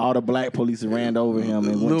him. He said all the black police ran over him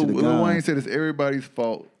and went to the gun. Lil Wayne said it's everybody's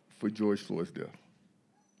fault for George Floyd's death.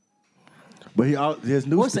 But his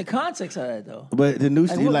new. What's the context of that though? But the new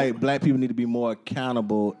shit, what- like black people need to be more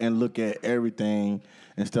accountable and look at everything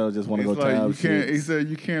instead of just want to go It's like tab you can't. He shit. said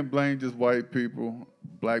you can't blame just white people.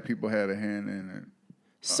 Black people had a hand in it.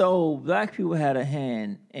 So black people had a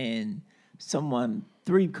hand in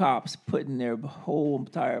 3 cops putting their whole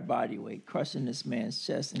entire body weight, crushing this man's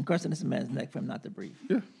chest and crushing this man's neck for him not to breathe.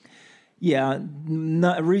 Yeah. Yeah,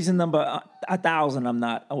 reason number 1,000. I'm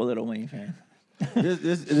not a Lil Wayne fan. This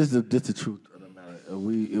is the truth of the matter.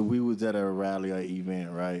 If we was at a rally or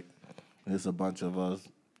event, right? There's a bunch of us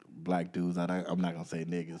black dudes. I'm not gonna say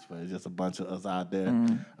niggas, but it's just a bunch of us out there.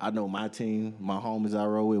 I know my team, my homies I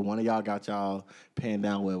roll with. One of y'all got y'all pinned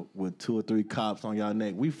down with 2 or 3 cops on y'all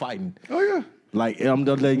neck. We fighting. Oh yeah. Like, I'm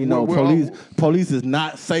just letting you know, police is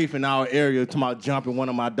not safe in our area to my jumping one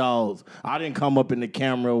of my dogs. I didn't come up in the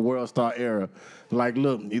camera World Star era. Like,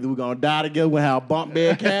 look, either we're going to die together, we're going to have bump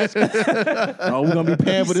bed caskets, or we're going to be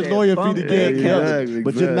paying for this said lawyer fee bump to get bed killed. caskets.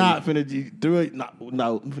 But you're not finna do it.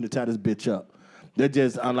 No, I'm finna tie this bitch up. They're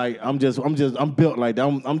just, I'm built like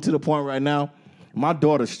that. I'm to the point right now, my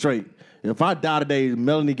daughter's straight. If I die today,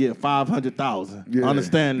 Melanie get $500,000. Yeah,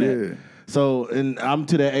 Understand that? yeah. So, and I'm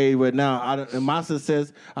to that age right now. In my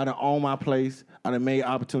success, I done own my place. I done made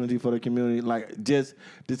opportunity for the community. Like, just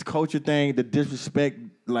this culture thing, the disrespect,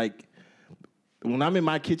 like, when I'm in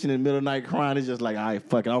my kitchen in the middle of the night crying, it's just like, all right,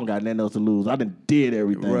 fuck it, I don't got nothing else to lose. I done did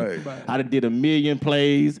everything. Right. I done did 1 million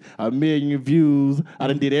plays, 1 million views. I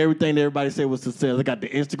done did everything that everybody said was success. I got the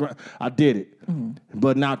Instagram. I did it.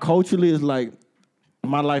 But now culturally, it's like,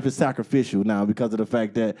 my life is sacrificial now because of the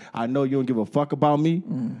fact that I know you don't give a fuck about me.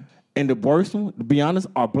 And the worst one, to be honest,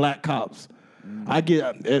 are black cops. I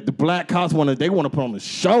get the black cops they want to put on a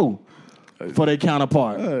show for their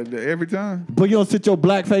counterpart. Every time. But you don't sit your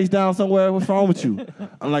black face down somewhere. What's wrong with you?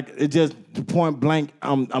 I'm like, it just point blank.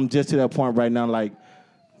 I'm just to that point right now. Like,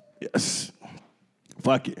 yes,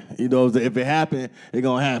 fuck it. You know, if it happened, it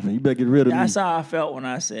gonna happen. You better get rid of me. That's how I felt when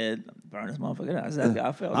I said burn this motherfucker down. That's exactly how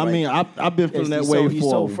I felt. I mean, I've been feeling that way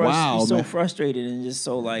for a while, He's man. so frustrated and just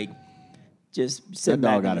so like, just sitting That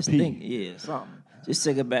dog back and gotta just pee. think, yeah, something. Just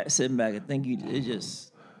sitting back and think it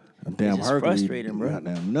just. Damn, just Hercules, frustrating, bro.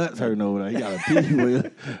 Goddamn nuts hurting over there. He got a pee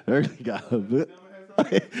with Hercules got a bit.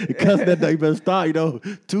 Cuss that dog, you better stop. You know,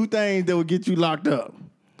 2 things that will get you locked up: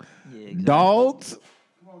 Yeah, exactly. dogs.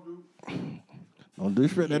 Don't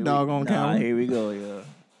disrespect that dog on Nah, camera. here we go,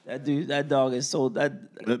 yeah. That dog is so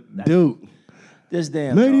Dude, this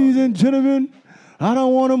damn ladies dog. and gentlemen, I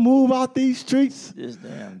don't want to move out these streets. This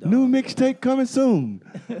damn dog. New mixtape coming soon.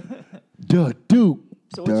 The Duke.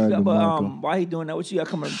 So what you got? Doug But DeMarco. why he doing that? What you got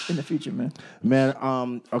coming in the future, man? Man,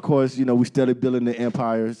 of course, you know, we steadily building the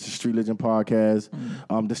empire. It's the Street Legend podcast.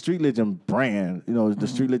 The Street Legend brand, you know, the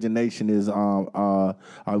Street Legend Nation is,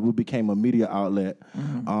 we became a media outlet.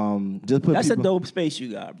 Just put That's people, a dope space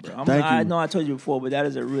you got, bro. Thank I you. know I told you before, but that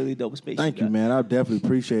is a really dope space. Thank you, got. man. I definitely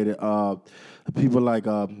appreciate it. People like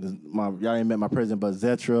y'all ain't met my president, but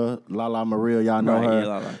Zetra, Lala Maria, y'all know Right, her. yeah,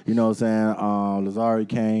 Lala. You know what I'm saying? Lazari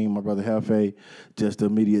Kane, my brother Hefe, just the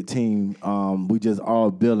immediate team. We just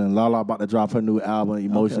all building. Lala about to drop her new album,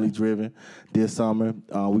 Emotionally Driven, this summer.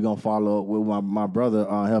 We gonna follow up with my brother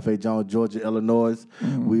Hefe Jones, Georgia, Illinois.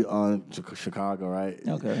 We Chicago, right?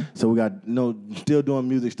 Okay. So we got still doing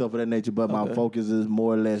music stuff of that nature, but my focus is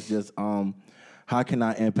more or less just how can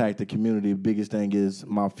I impact the community? The biggest thing is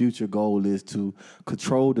my future goal is to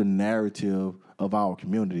control the narrative of our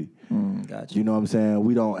community. Gotcha. You know what I'm saying?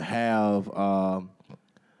 We don't have, I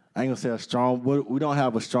ain't gonna say we don't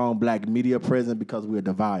have a strong black media presence because we're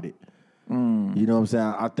divided. You know what I'm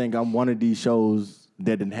saying? I think I'm one of these shows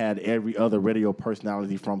that done had every other radio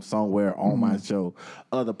personality from somewhere on my show,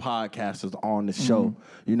 other podcasters on the show.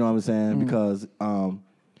 You know what I'm saying? Because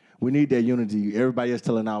we need that unity. Everybody is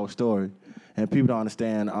telling our story. And people don't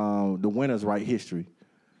understand the winners write history.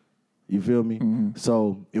 You feel me?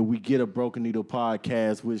 So if we get a Broken Needle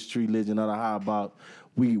podcast with Street Legend, or how about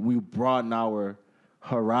we broaden our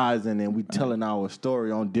horizon and we telling our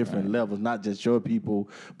story on different levels, not just your people,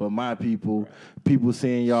 but my people. People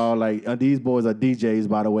seeing y'all like these boys are DJs,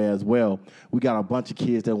 by the way, as well. We got a bunch of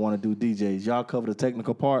kids that want to do DJs. Y'all cover the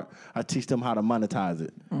technical part. I teach them how to monetize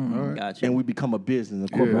it. Gotcha. And we become a business,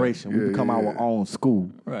 a corporation. We become our own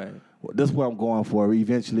school. Right. that's what I'm going for.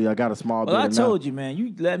 Eventually, I got a small Well, I building now. told you, man.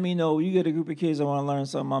 You let me know. You get a group of kids that want to learn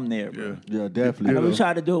something. I'm there, bro. Yeah, definitely. We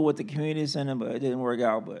tried to do it with the community center, but it didn't work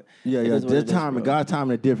out. But Yeah, it yeah. is what This it is, time, bro. God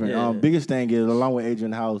timing is different. Yeah. Biggest thing is, along with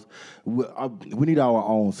Adrian House, we need our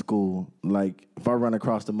own school. Like, if I run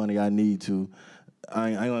across the money I need to,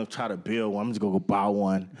 I ain't gonna try to build one. I'm just gonna go buy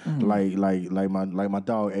one. Like my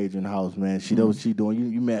dog Adrian House, man. She knows what she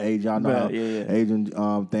doing. You met Adrian, I know Right, how yeah.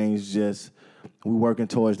 Adrian things just we working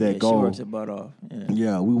towards that Yeah, goal. she works her butt off. Yeah.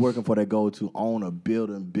 Yeah, we working for that goal to own a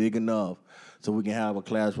building big enough so we can have a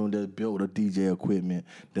classroom that's built with DJ equipment,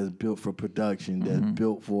 that's built for production, that's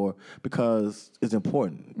built for, because it's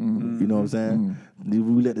important. You know what I'm saying?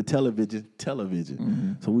 We let the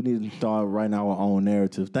television. So we need to start writing our own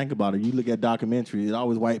narrative. Think about it. You look at documentaries, it's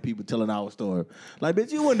always white people telling our story. Like,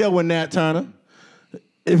 bitch, you weren't there with Nat Turner.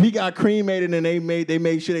 If he got cremated and they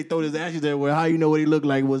made sure they throw his ashes everywhere, how you know what he looked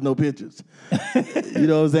like was no pictures? You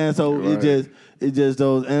know what I'm saying? So it just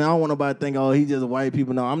those, and I don't want nobody to think, oh, he just white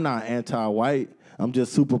people. No, I'm not anti-white. I'm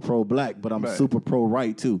just super pro-black, but I'm super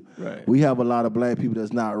pro-right too. Right. We have a lot of black people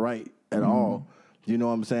that's not right at all. You know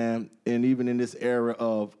what I'm saying? And even in this era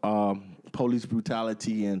of police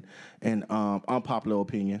brutality and unpopular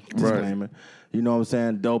opinion, disclaimer, you know what I'm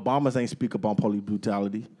saying? The Obamas ain't speak up on police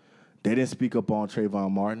brutality. They didn't speak up on Trayvon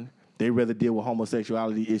Martin. They rather deal with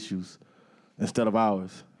homosexuality issues instead of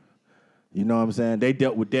ours. You know what I'm saying? They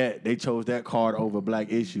dealt with that. They chose that card over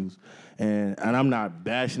black issues. And I'm not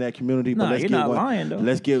bashing that community, but Nah, let's you're get not one. lying, though.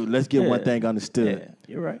 Let's get one thing understood.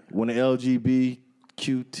 Yeah, you're right. When the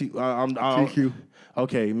LGBTQ, TQ.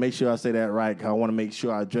 Okay, make sure I say that right, because I want to make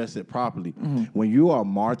sure I address it properly. Mm-hmm. When you are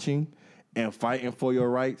marching and fighting for your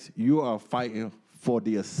rights, you are fighting for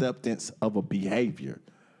the acceptance of a behavior.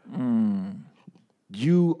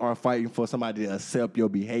 You are fighting for somebody to accept your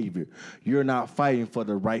behavior. You're not fighting for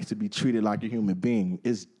the rights to be treated like a human being.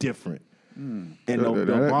 It's different. And the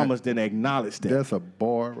Obamas didn't acknowledge that. That's a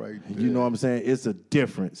bar right there. You know what I'm saying? It's a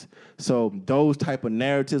difference. So those type of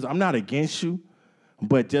narratives, I'm not against you,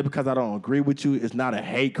 but just because I don't agree with you, it's not a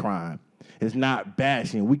hate crime. It's not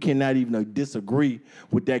bashing. We cannot even disagree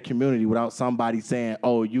with that community without somebody saying,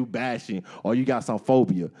 oh, you bashing or you got some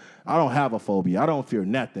phobia. I don't have a phobia. I don't fear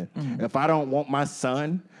nothing. If I don't want my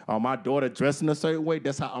son or my daughter dressed in a certain way,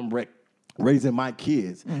 that's how I'm raising my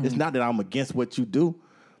kids. It's not that I'm against what you do.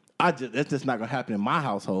 That's just not gonna happen in my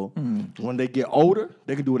household. When they get older,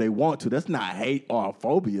 they can do what they want to. That's not hate or a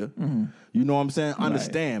phobia. You know what I'm saying?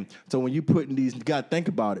 Understand. So when you putting these, you gotta think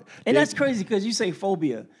about it. And that's crazy because you say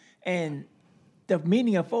phobia, and the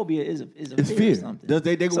meaning of phobia is a It's fear. fear. Or something.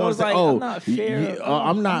 They So want it's to say, like, "Oh, I'm not fear.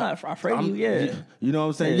 I'm not afraid of you." Yeah. You know what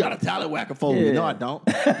I'm saying? Yeah. You got a tallywhackophobia. Yeah. No, I don't.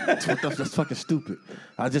 That's fucking stupid.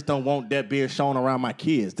 I just don't want that being shown around my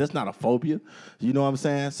kids. That's not a phobia. You know what I'm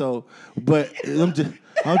saying? So, but I'm just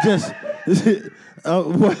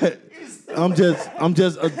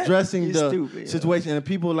addressing the stupid, situation, and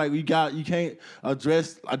people like you can't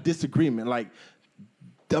address a disagreement. Like,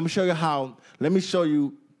 I'm gonna show you how. Let me show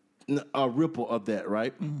you a ripple of that,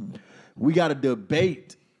 right? We got a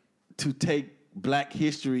debate to take black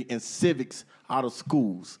history and civics out of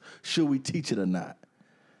schools. Should we teach it or not?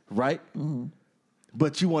 Right?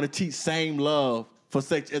 But you want to teach same love for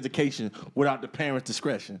sex education without the parents'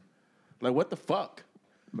 discretion. Like, what the fuck?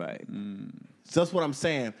 Right. So that's what I'm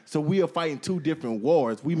saying. So we are fighting two different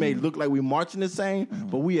wars. We may look like we're marching the same,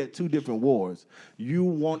 but we at two different wars. You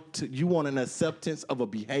want an acceptance of a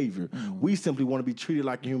behavior. We simply want to be treated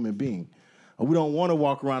like a human being. We don't want to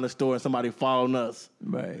walk around the store and somebody following us,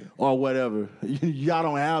 Right. or whatever. Y'all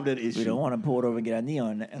don't have that issue. We don't want to pull it over and get our knee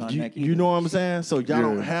on our neck. You know what I'm saying? So y'all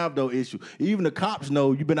don't have no issue. Even the cops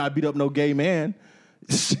know you better not beat up no gay man.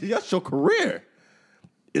 That's your career.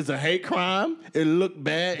 It's a hate crime. It looked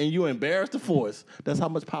bad, and you embarrassed the force. That's how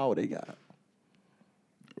much power they got.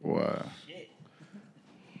 Wow.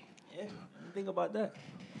 Yeah. Think about that.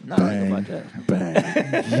 No, think about that. Bang.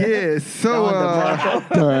 Yeah, so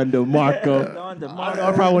Don DeMarco. Don DeMarco.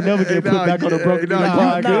 I probably will never get put back on the Broken Needle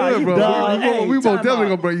podcast. good, bro. We most definitely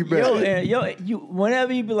gonna bring you back. Yo,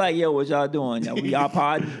 whenever you be like, yo, what y'all doing? Y'all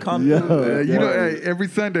pod come Yo. through. You know, hey, every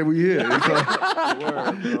Sunday we here. So,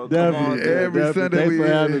 Word, bro. Come on, Definitely. every Sunday Thanks we for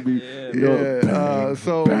here. having me. Yeah.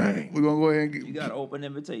 So we're gonna go ahead and You got an open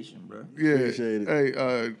invitation, bro. Appreciate it.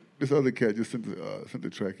 Hey, this other cat just sent the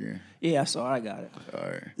track in. Yeah, I saw. I got it. All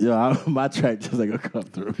right. Yeah, my track just ain't gonna come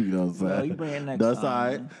through. You know what I'm saying? Well, you bring it next That's time, all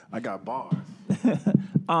right. man. I got bars.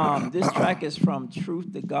 This track is from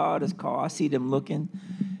Truth to God. It's called I See Them Looking.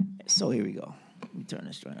 So here we go. Let me turn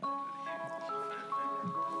this joint up.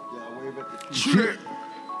 Shit.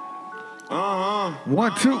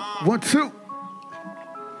 1, 2, 1, 2.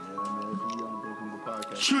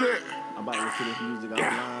 Shoot it. I'm about to listen to this music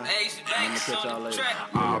offline. I'm gonna catch y'all later.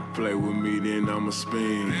 I'll play with me, then I'ma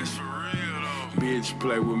spin. Bitch,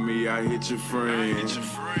 play with me, I hit your friend.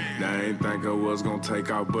 I ain't think I was gonna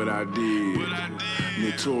take out, but I did.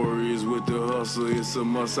 Notorious with the hustle, it's a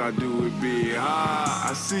must, I do it big.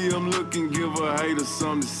 I see him looking, give a hater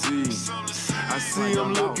something to see. I see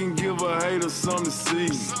him looking, give a hater something to see.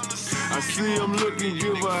 I see him looking,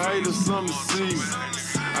 give a hater something to see.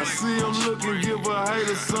 I see him looking, give a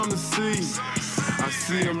hater something to see. I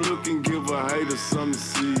see him looking, give a hater something to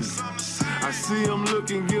see. I see him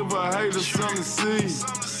looking, give a hater something to see.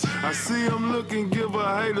 I see him looking, give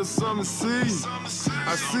a hater something to see.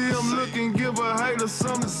 I see him looking, give a hater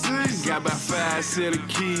something to see. Got about 5 set of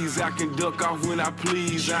keys, I can duck off when I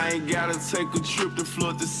please. I ain't gotta take a trip to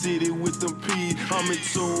flood the city with them P's. I'm in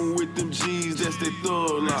tune with them G's, that's that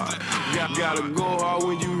thug life. Gotta go hard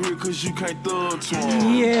when you here, cause you can't thug to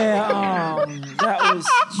 'em. Yeah, that was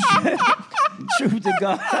truth to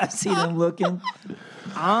God. I see them looking.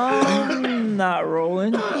 I'm not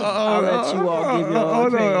rolling. I'll let you all give your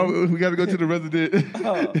opinion. no, we got to go to the resident.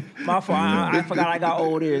 My fault. I forgot I got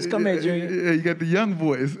old ears. Come here, Junior. Yeah, you got the young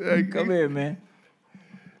voice. Hey, Come here, man.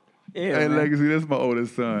 Yeah, Hey, man. Legacy, that's my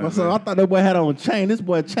oldest son. What's up? I thought that boy had on a chain. This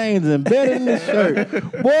boy chains embedded in his shirt.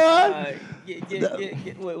 Boy.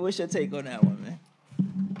 What's your take on that one, man?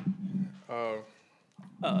 Oh,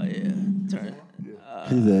 yeah. Turn it.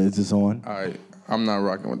 He said, is this on? All right, I'm not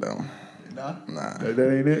rocking with that one. Nah. That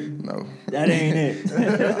ain't it? No. That ain't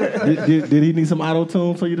it. Did he need some auto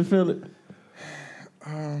tune for you to feel it?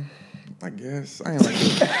 I guess I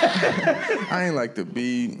ain't like the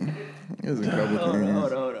beat. There's a couple things.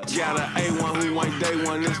 Hold on. Got a A1 who ain't day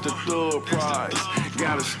one, it's the third prize.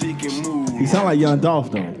 Got a stick and move. He sound like Young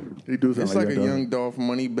Dolph though. He do sound It's like a Young Young Dolph,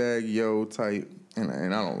 Moneybag Yo type, and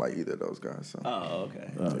I don't like either of those guys. So Oh, okay.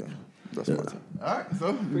 that's my take. All right, so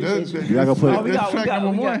Appreciate you. Y'all gonna put Oh, we got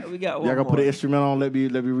one Y'all more. gonna put an instrumental on. Let me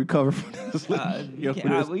recover from this.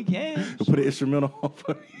 We can. Put an instrumental on.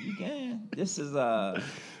 For You can. This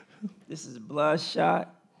is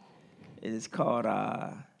Bloodshot. It is called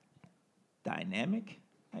Dynamic,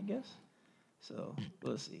 I guess. So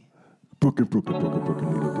we'll see. Brooklyn.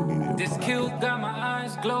 This kill got my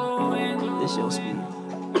eyes glowing. This your speed.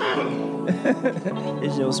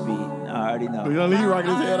 It's your speed. I already know. You know, he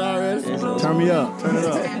rocking his head already. Turn me up. Turn it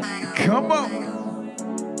up. Come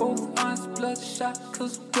on. Both eyes bloodshot,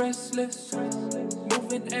 cause restless.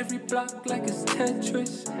 Moving every block like it's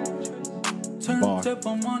Tetris. Turned Bar. up,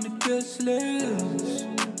 I'm on the guest list.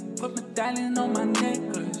 Put medallion on my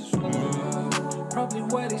necklace. Probably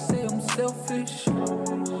why they say I'm selfish.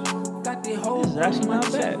 Got the whole This is actually on my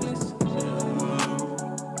not bad. checklist.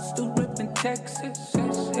 Still ripping Texas.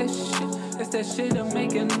 It's that shit I'm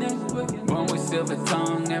making neck with. Born with silver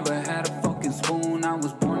tongue, never had a fucking spoon. I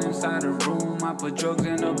was born inside a room. I put drugs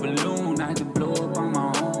in a balloon. I had to blow up on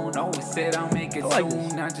my own. Always said I'll make it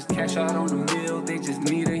soon. I just cash out on the mill. They just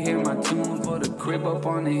need to hear my tunes. For the crib up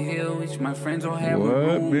on the hill. Each my friends don't have a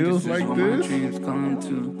room. Bills This is like where my this? dreams come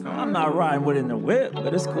to. I'm not riding with it in the whip,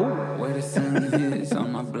 but it's cool. Where the sun is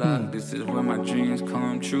on my block, this is where my dreams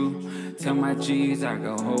come true. Tell my G's I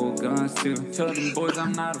got hold guns too. Tell them boys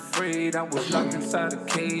I'm not afraid. I was locked inside a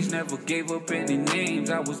cage, never gave up any names.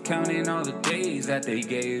 I was counting all the days that they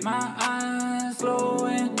gave. My eyes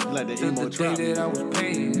glowing, Like the till emo the trap day that I was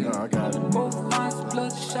paid. No, I got it. Both eyes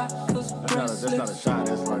bloodshot, cause That's not a restless. shot.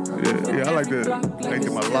 That's like Yeah, I like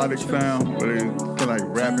the melodic sound, but it's kind of like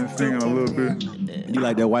rapping, singing a little bit. you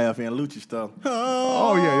like that YFN Lucci stuff.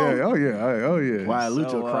 Oh yeah. Why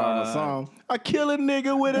Lucha So, cry on a song? I kill a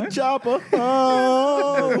nigga with a chopper.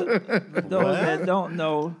 Oh. Those that don't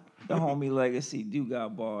know, the homie Legacy do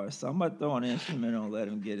got bars. So I'm about to throw an instrumental and let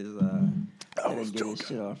him get his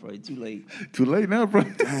shit off right. Too late. Too late now, bro.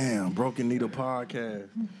 Damn, Broken Needle podcast.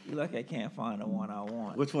 You like I can't find the one I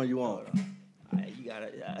want. Which one you want? You got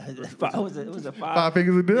it. It was a five. 5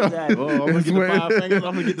 fingers a deal. Exactly. Oh, I'm gonna get the Sway. 5 fingers.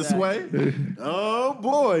 I'm gonna get the sway. Oh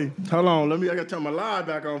boy. Hold on. I gotta turn my live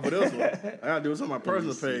back on for this one. I gotta do this on my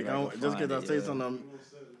personal page. Just because I say something,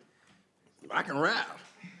 I can rap.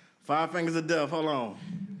 5 fingers of death. Hold on.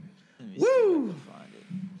 Let me see if I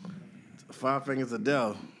can find it. 5 fingers of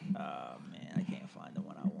death. Man, I can't find the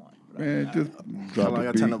one I want. But Man, just Hold drop on, I the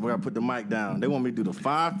gotta turn beat. up. I gotta put the mic down. They want me to do the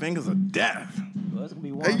 5 fingers of death. well, it's gonna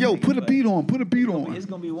be one Hey, yo, finger, put a but beat on. Put a beat on. It's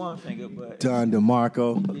gonna be one finger, but Don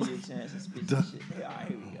DeMarco. give you a chance to spit some shit. All right,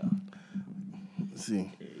 here we go. Let's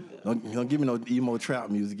see. Don't give me no emo trap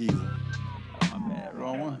music either. Oh, my bad.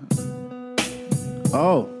 Wrong one.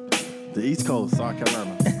 Oh, the East Coast, South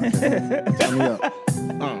Carolina. Okay. Turn me up.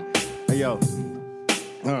 Hey, yo.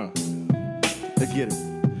 Let's get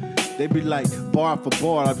it. They be like, bar for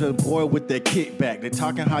bar, I'm just boy with that kickback. They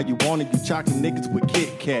talking how you want it, you chocolate niggas with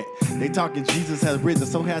Kit Kat. They talking Jesus has risen,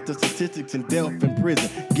 so has the statistics in death in prison.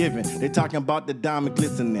 Given, they talking about the diamond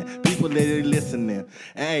glistening. People that they listening.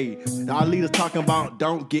 Hey, our leaders talking about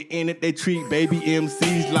don't get in it. They treat baby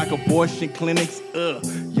MCs like abortion clinics.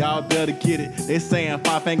 Y'all better get it. They saying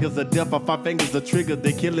 5 fingers of death or 5 fingers of trigger.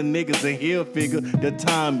 They killing niggas and here figure the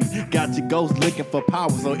time. Got your ghosts looking for power,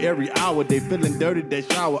 so every hour they feeling dirty, they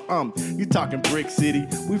shower. You talking Brick City,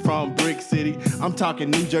 we from Brick City. I'm talking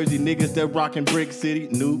New Jersey niggas that rockin' Brick City.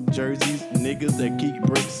 New Jersey's niggas that keep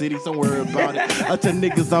Brick City, don't worry about it. I tell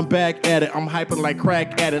niggas I'm back at it, I'm hyping like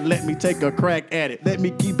crack at it. Let me take a crack at it, let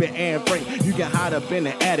me keep it and frank. You can hide up in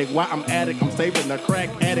the attic while I'm at it. I'm saving the crack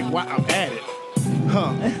addict while I'm at it.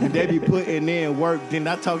 And they be putting in work, then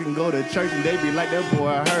I talk and go to church, and they be like, that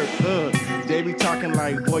boy hurt. They be talking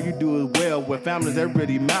like, boy, you do it well. With families that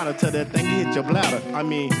really matter, till that thing hit your bladder. I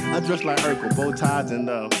mean, I dress like Urkel, bow ties and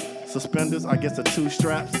suspenders, I guess the 2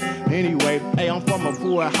 straps. Anyway, hey, I'm from a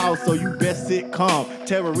full house, so you best sit calm.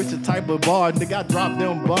 Terrorist type of bar, nigga, I drop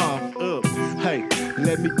them bombs. Hey,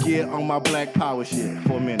 let me get on my black power shit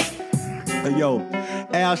for a minute. Yo,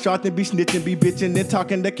 Al Sharpton be snitching, be bitching, then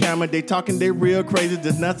talking to camera. They talking they real crazy,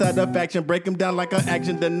 just not satisfaction. Break them down like an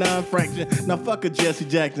action, the non-fraction. Now fuck a Jesse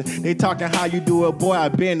Jackson. They talking how you do it, boy, I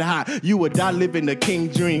been high. You would die living the king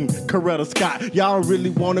dream. Coretta Scott, y'all really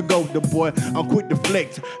wanna go, the boy. I'm quick to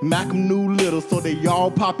flex. Malcolm knew little, so they y'all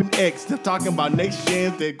popping X. They're talking about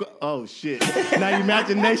nations, they go, oh shit. Now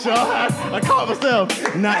imagination, I caught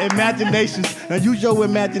myself. Now imaginations, now use your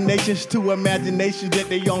imaginations to imaginations that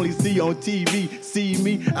they only see on TV. See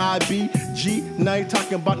me, IBG. Now you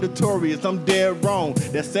talking about notorious, I'm dead wrong.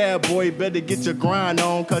 That sad boy better get your grind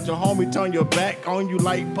on, cause your homie turn your back on you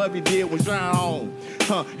like Puppy did when Shine on.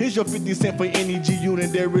 Here's your 50 cent for any G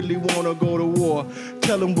unit that really wanna go to war.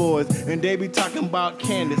 Tell them boys, and they be talking about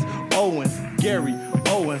Candace Owens, Gary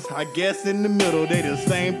Owens. I guess in the middle, they the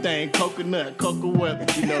same thing. Coconut, cocoa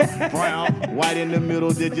wet, you know, brown, white in the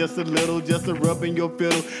middle. They're just a little, just a rub in your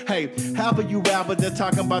fiddle. Hey, half of you rappers that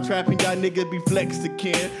talking about trapping, y'all niggas be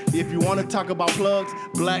Flexican. If you wanna talk about plugs,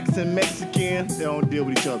 blacks and Mexicans, they don't deal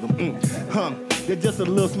with each other. They're just a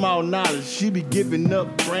little small knowledge. She be giving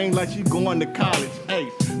up brain like she going to college. Hey,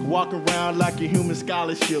 walk around like a human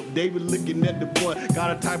scholarship. They be looking at the boy, got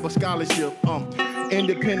a type of scholarship.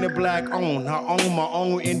 Independent black owned, I own my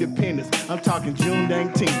own independence. I'm talking June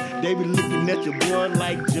 19th. They be looking at your boy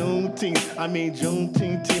like Juneteenth. I mean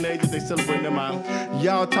Juneteenth teenagers, they celebrate them out.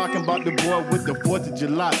 Y'all talking about the boy with the 4th of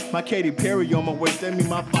July. My Katy Perry on my waist, that mean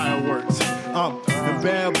my fireworks. The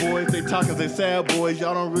bad boys, they talking, they sad boys,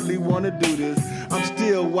 y'all don't really want to do this. I'm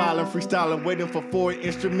still wildin', freestyling, waiting for 4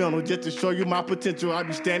 instrumental just to show you my potential. I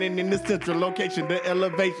be standing in the central location, the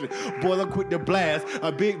elevation. Boy, I'm quick to blast.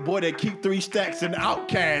 A big boy that keep 3 stacks and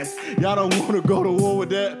outcast. Y'all don't want to go to war with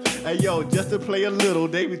that? Hey, yo, just to play a little,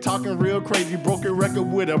 they be talking real crazy. Broken record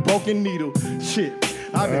with a broken needle. Shit,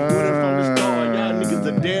 I been doing it from the start. Y'all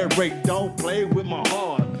niggas a dead break. Don't play with my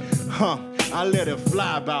heart. I let it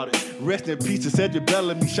fly about it. Rest in peace to Cedric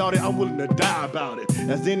Bellamy. Shout it, I'm willing to die about it.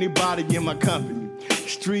 As anybody in my company.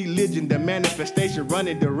 Street legend, the manifestation,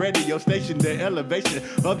 running the radio station, the elevation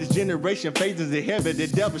of this generation, phases in heaven, the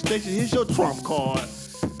devastation. Here's your trump card.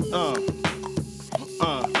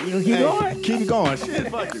 You keep going? Keep going. Shit,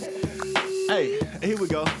 fuck it. Hey, here we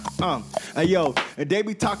go. Hey, yo, and they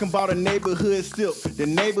be talking about a neighborhood silk. The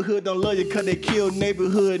neighborhood don't love you cause they kill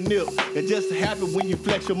neighborhood nip. It just happens when you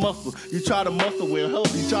flex your muscle. You try to muscle with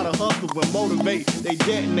hustle. You try to hustle with motivate. They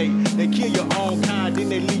detonate. They kill your own kind, then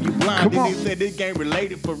they leave you blind. Then they say this game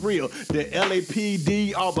related for real. The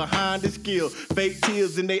LAPD all behind the skill. Fake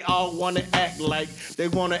tears and they all wanna act like they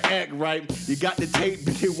wanna act right. You got the tape,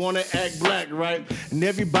 but they wanna act black, right? And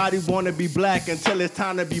everybody wanna be black until it's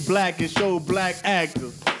time to be black and show black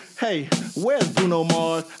actors. Hey, where's Bruno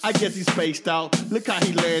Mars? I guess he spaced out. Look how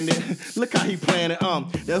he landed. Look how he planned it.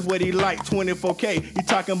 That's what he like, 24K. He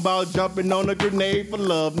talking about jumping on a grenade for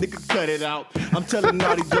love. Nigga, cut it out. I'm telling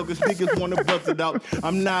all these jokers, niggas wanna bust it out.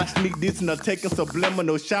 I'm not sneak dissing or taking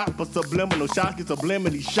subliminal shot for subliminal shots. Get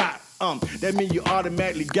subliminally shot. That mean you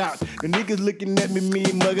automatically got. The niggas looking at me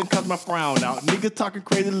mugging cause my frown out. Niggas talking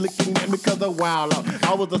crazy looking at me cause I wild out.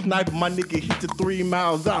 I was a sniper, my nigga hit you 3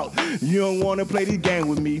 miles out. You don't wanna play this game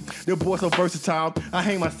with me. The boy so versatile. I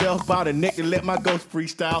hang myself by the neck and let my ghost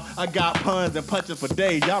freestyle. I got puns and punches for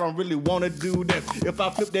days. Y'all don't really wanna do that. If I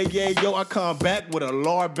flip that yo, I come back with a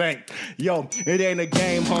large bank. Yo, it ain't a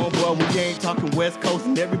game, homeboy. We ain't talking West Coast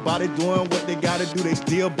and everybody doing what they gotta do. They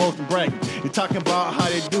still both bragging. You talking about how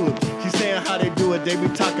they do it. She saying how how they do it. They be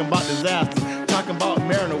talking about disaster. Talking about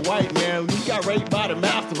marrying a white man. You got raped by the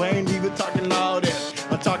master. I ain't even talking all that.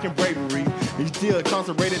 I'm talking bravery. You still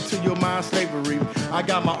incarcerated to your mind slavery. I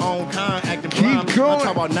got my own kind acting blind. I talk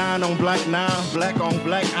about 9 on black 9, black on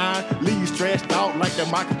black eye. Leave you stretched out like the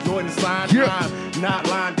Michael Jordan sign. I'm not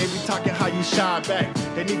lying. They be talking how you shy back.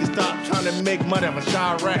 They need to stop trying to make money of a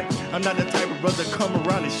shy rack. I'm not the type of brother come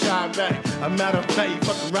around and shy back. A matter of fact, you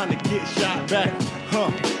fuck around and get shot back.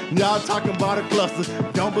 Y'all talking about a cluster.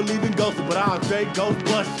 Don't believe in ghosts, but I'll say ghost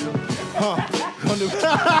bust you.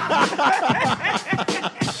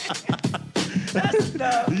 That's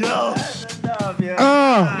enough. Yo. That's enough, yo.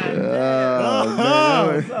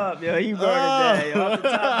 What's up, yo? He brought it down, yo. Off the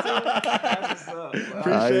top two. That's what's up.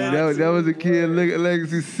 That was a kid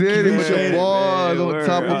Legacy City with the bars on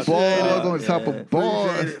top of bars on top of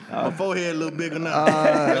bars. My forehead a little bigger now.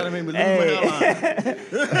 That made me lose my hairline.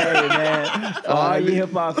 Hey, man. For all you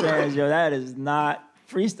hip hop fans, yo, that is not.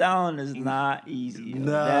 Freestyling is not easy. Yo.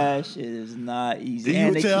 Nah. That shit is not easy.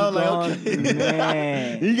 You they tell, keep like, going, okay.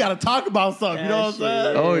 man. You got to talk about something. You know what I'm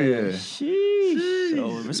saying? Oh, yeah. Sheesh. So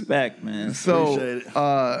respect, man. So,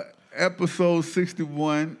 episode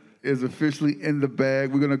 61 is officially in the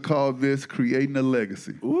bag. We're going to call this Creating a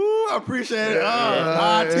Legacy. Ooh, I appreciate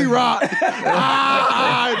it. T-Rock.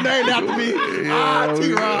 Named after me. T-Rock.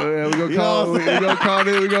 We're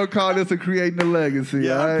gonna call this a Creating a Legacy.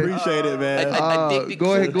 Yeah, all right? I appreciate it, man.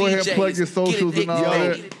 Go ahead and plug your socials and all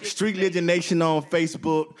that. Street Legend Nation on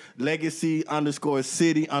Facebook,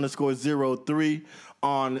 Legacy_City_03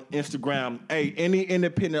 on Instagram. Hey, any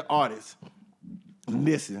independent artist,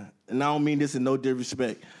 listen, and I don't mean this in no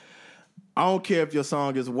disrespect. I don't care if your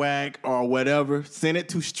song is whack or whatever. Send it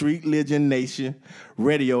to Street Legend Nation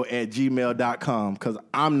Radio at gmail.com, because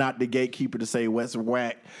I'm not the gatekeeper to say what's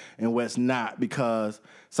whack and what's not, because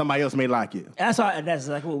somebody else may like it. That's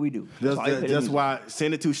exactly what we do. That's why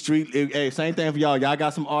send it to Street. Hey, same thing for y'all. Y'all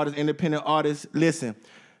got some artists, independent artists. Listen,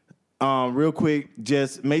 real quick,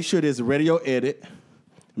 just make sure there's a radio edit.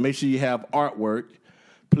 Make sure you have artwork.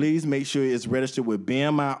 Please make sure it's registered with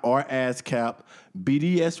BMI or ASCAP,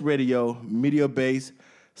 BDS Radio, Media Base,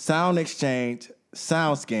 Sound Exchange,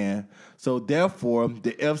 SoundScan. So therefore,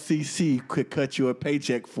 the FCC could cut you a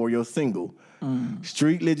paycheck for your single.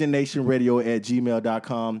 Street Legend Nation Radio at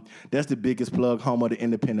gmail.com. That's the biggest plug, home of the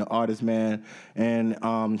independent artist, man. And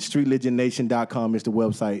streetlegendnation.com is the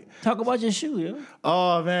website. Talk about your shoe, yo.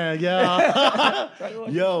 Oh, man, yeah.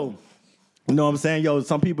 Yo. You know what I'm saying? Yo,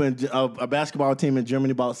 some people in a basketball team in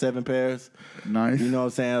Germany bought 7 pairs. Nice. You know what I'm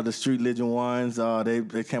saying? The Street Legend ones,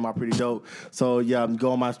 they came out pretty dope. So, yeah,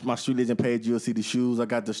 go on my Street Legend page. You'll see the shoes. I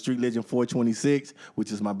got the Street Legend 426,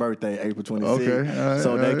 which is my birthday, April 26th. Okay. All right,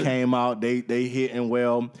 so they right. came out. They hitting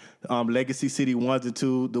well. Legacy City 1s and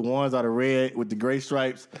 2. The ones are the red with the gray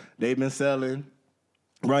stripes. They've been selling.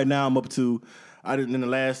 Right now, I'm up to, in the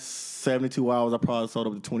last 72 hours, I probably sold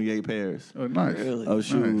up to 28 pairs. Oh, nice. Of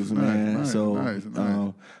shoes, man. Nice.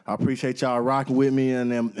 I appreciate y'all rocking with me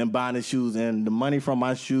and buying the shoes. And the money from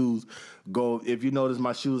my shoes go. If you notice,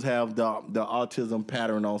 my shoes have the autism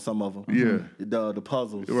pattern on some of them. Yeah. The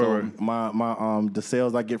puzzles. Right, so my the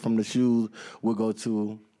sales I get from the shoes will go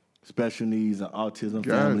to special needs and autism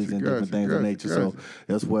families and different things of nature. So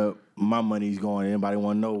that's where my money's going. Anybody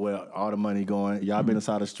want to know where all the money going? Y'all been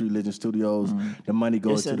inside the Street Legend Studios. The money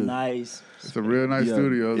goes to It's a real nice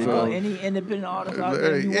studio. So any independent artist out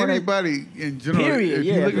there, anybody in general, period, if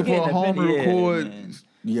you're looking for a home to record,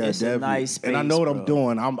 it's definitely. A nice space, and I know what bro. I'm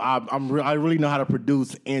doing. I really know how to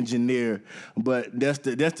produce, engineer, but that's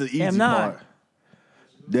the easy part.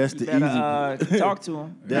 That's the easy. Talk to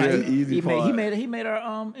him. That's the easy part. He made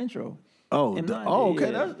our intro. Okay.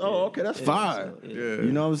 That's fire.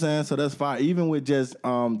 You know what I'm saying? So that's fire. Even with just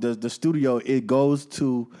the studio, it goes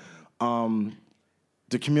to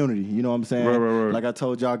the community. You know what I'm saying? Right. Like I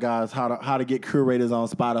told y'all guys how to get curators on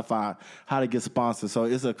Spotify, how to get sponsors. So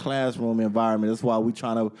it's a classroom environment. That's why we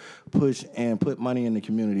trying to push and put money in the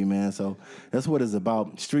community, man. So that's what it's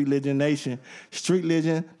about. Street Legend Nation. Street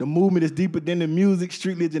Legend, the movement is deeper than the music.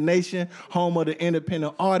 Street Legend Nation, home of the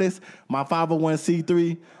independent artists. My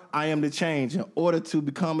 501c3. I am the change. In order to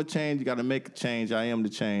become a change, you got to make a change. I am the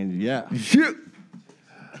change. Yeah. Shit.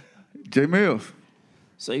 J Mills.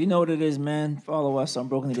 So you know what it is, man. Follow us on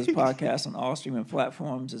Broken Needles Podcast on all streaming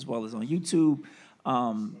platforms as well as on YouTube.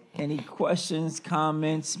 Any questions,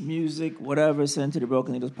 comments, music, whatever, send to the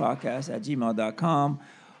Broken Needles Podcast at gmail.com.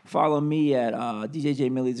 Follow me at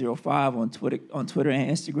DJJMillie05 on Twitter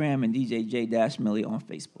and Instagram, and DJJ-Millie on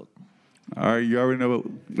Facebook. All right, you already know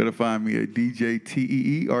where to find me at DJ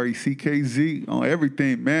TEERECKZ on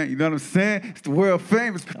everything, man. You know what I'm saying? It's the world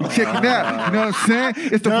famous. We checking out. You know what I'm saying?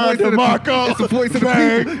 It's the voice of the people. It's the voice of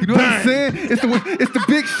the people. You know what I'm saying? It's the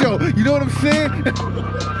big show. You know what I'm saying?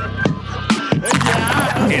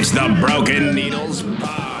 It's the Broken Needles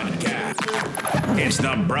Podcast. It's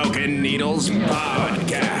the Broken Needles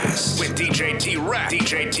Podcast with DJ T-Rex,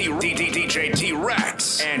 DJ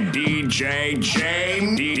T-Rex, and DJ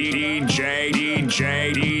James, DJ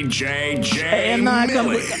Hey,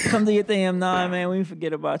 M9, come do your thing, M9, man. We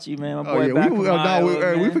forget about you, man. My boy back from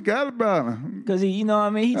Iowa, we forgot about him. Because he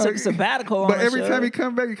took a sabbatical on But the every show. time he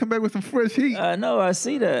come back with some fresh heat. I know, I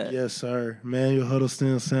see that. Yes, sir. Manuel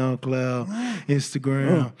Huddleston, SoundCloud,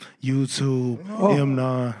 Instagram, YouTube,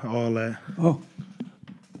 M9, all that.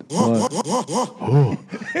 Boy,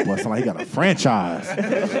 sound like he got a franchise.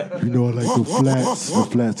 You know, I like the flats. The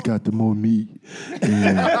flats got the more meat.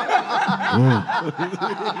 And, All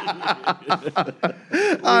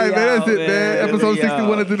right, man, that's it, man. Episode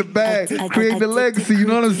 61 is in the bag. Creating the legacy, you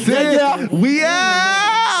know what I'm saying? We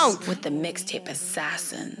out! With the Mixtape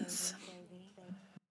Assassins.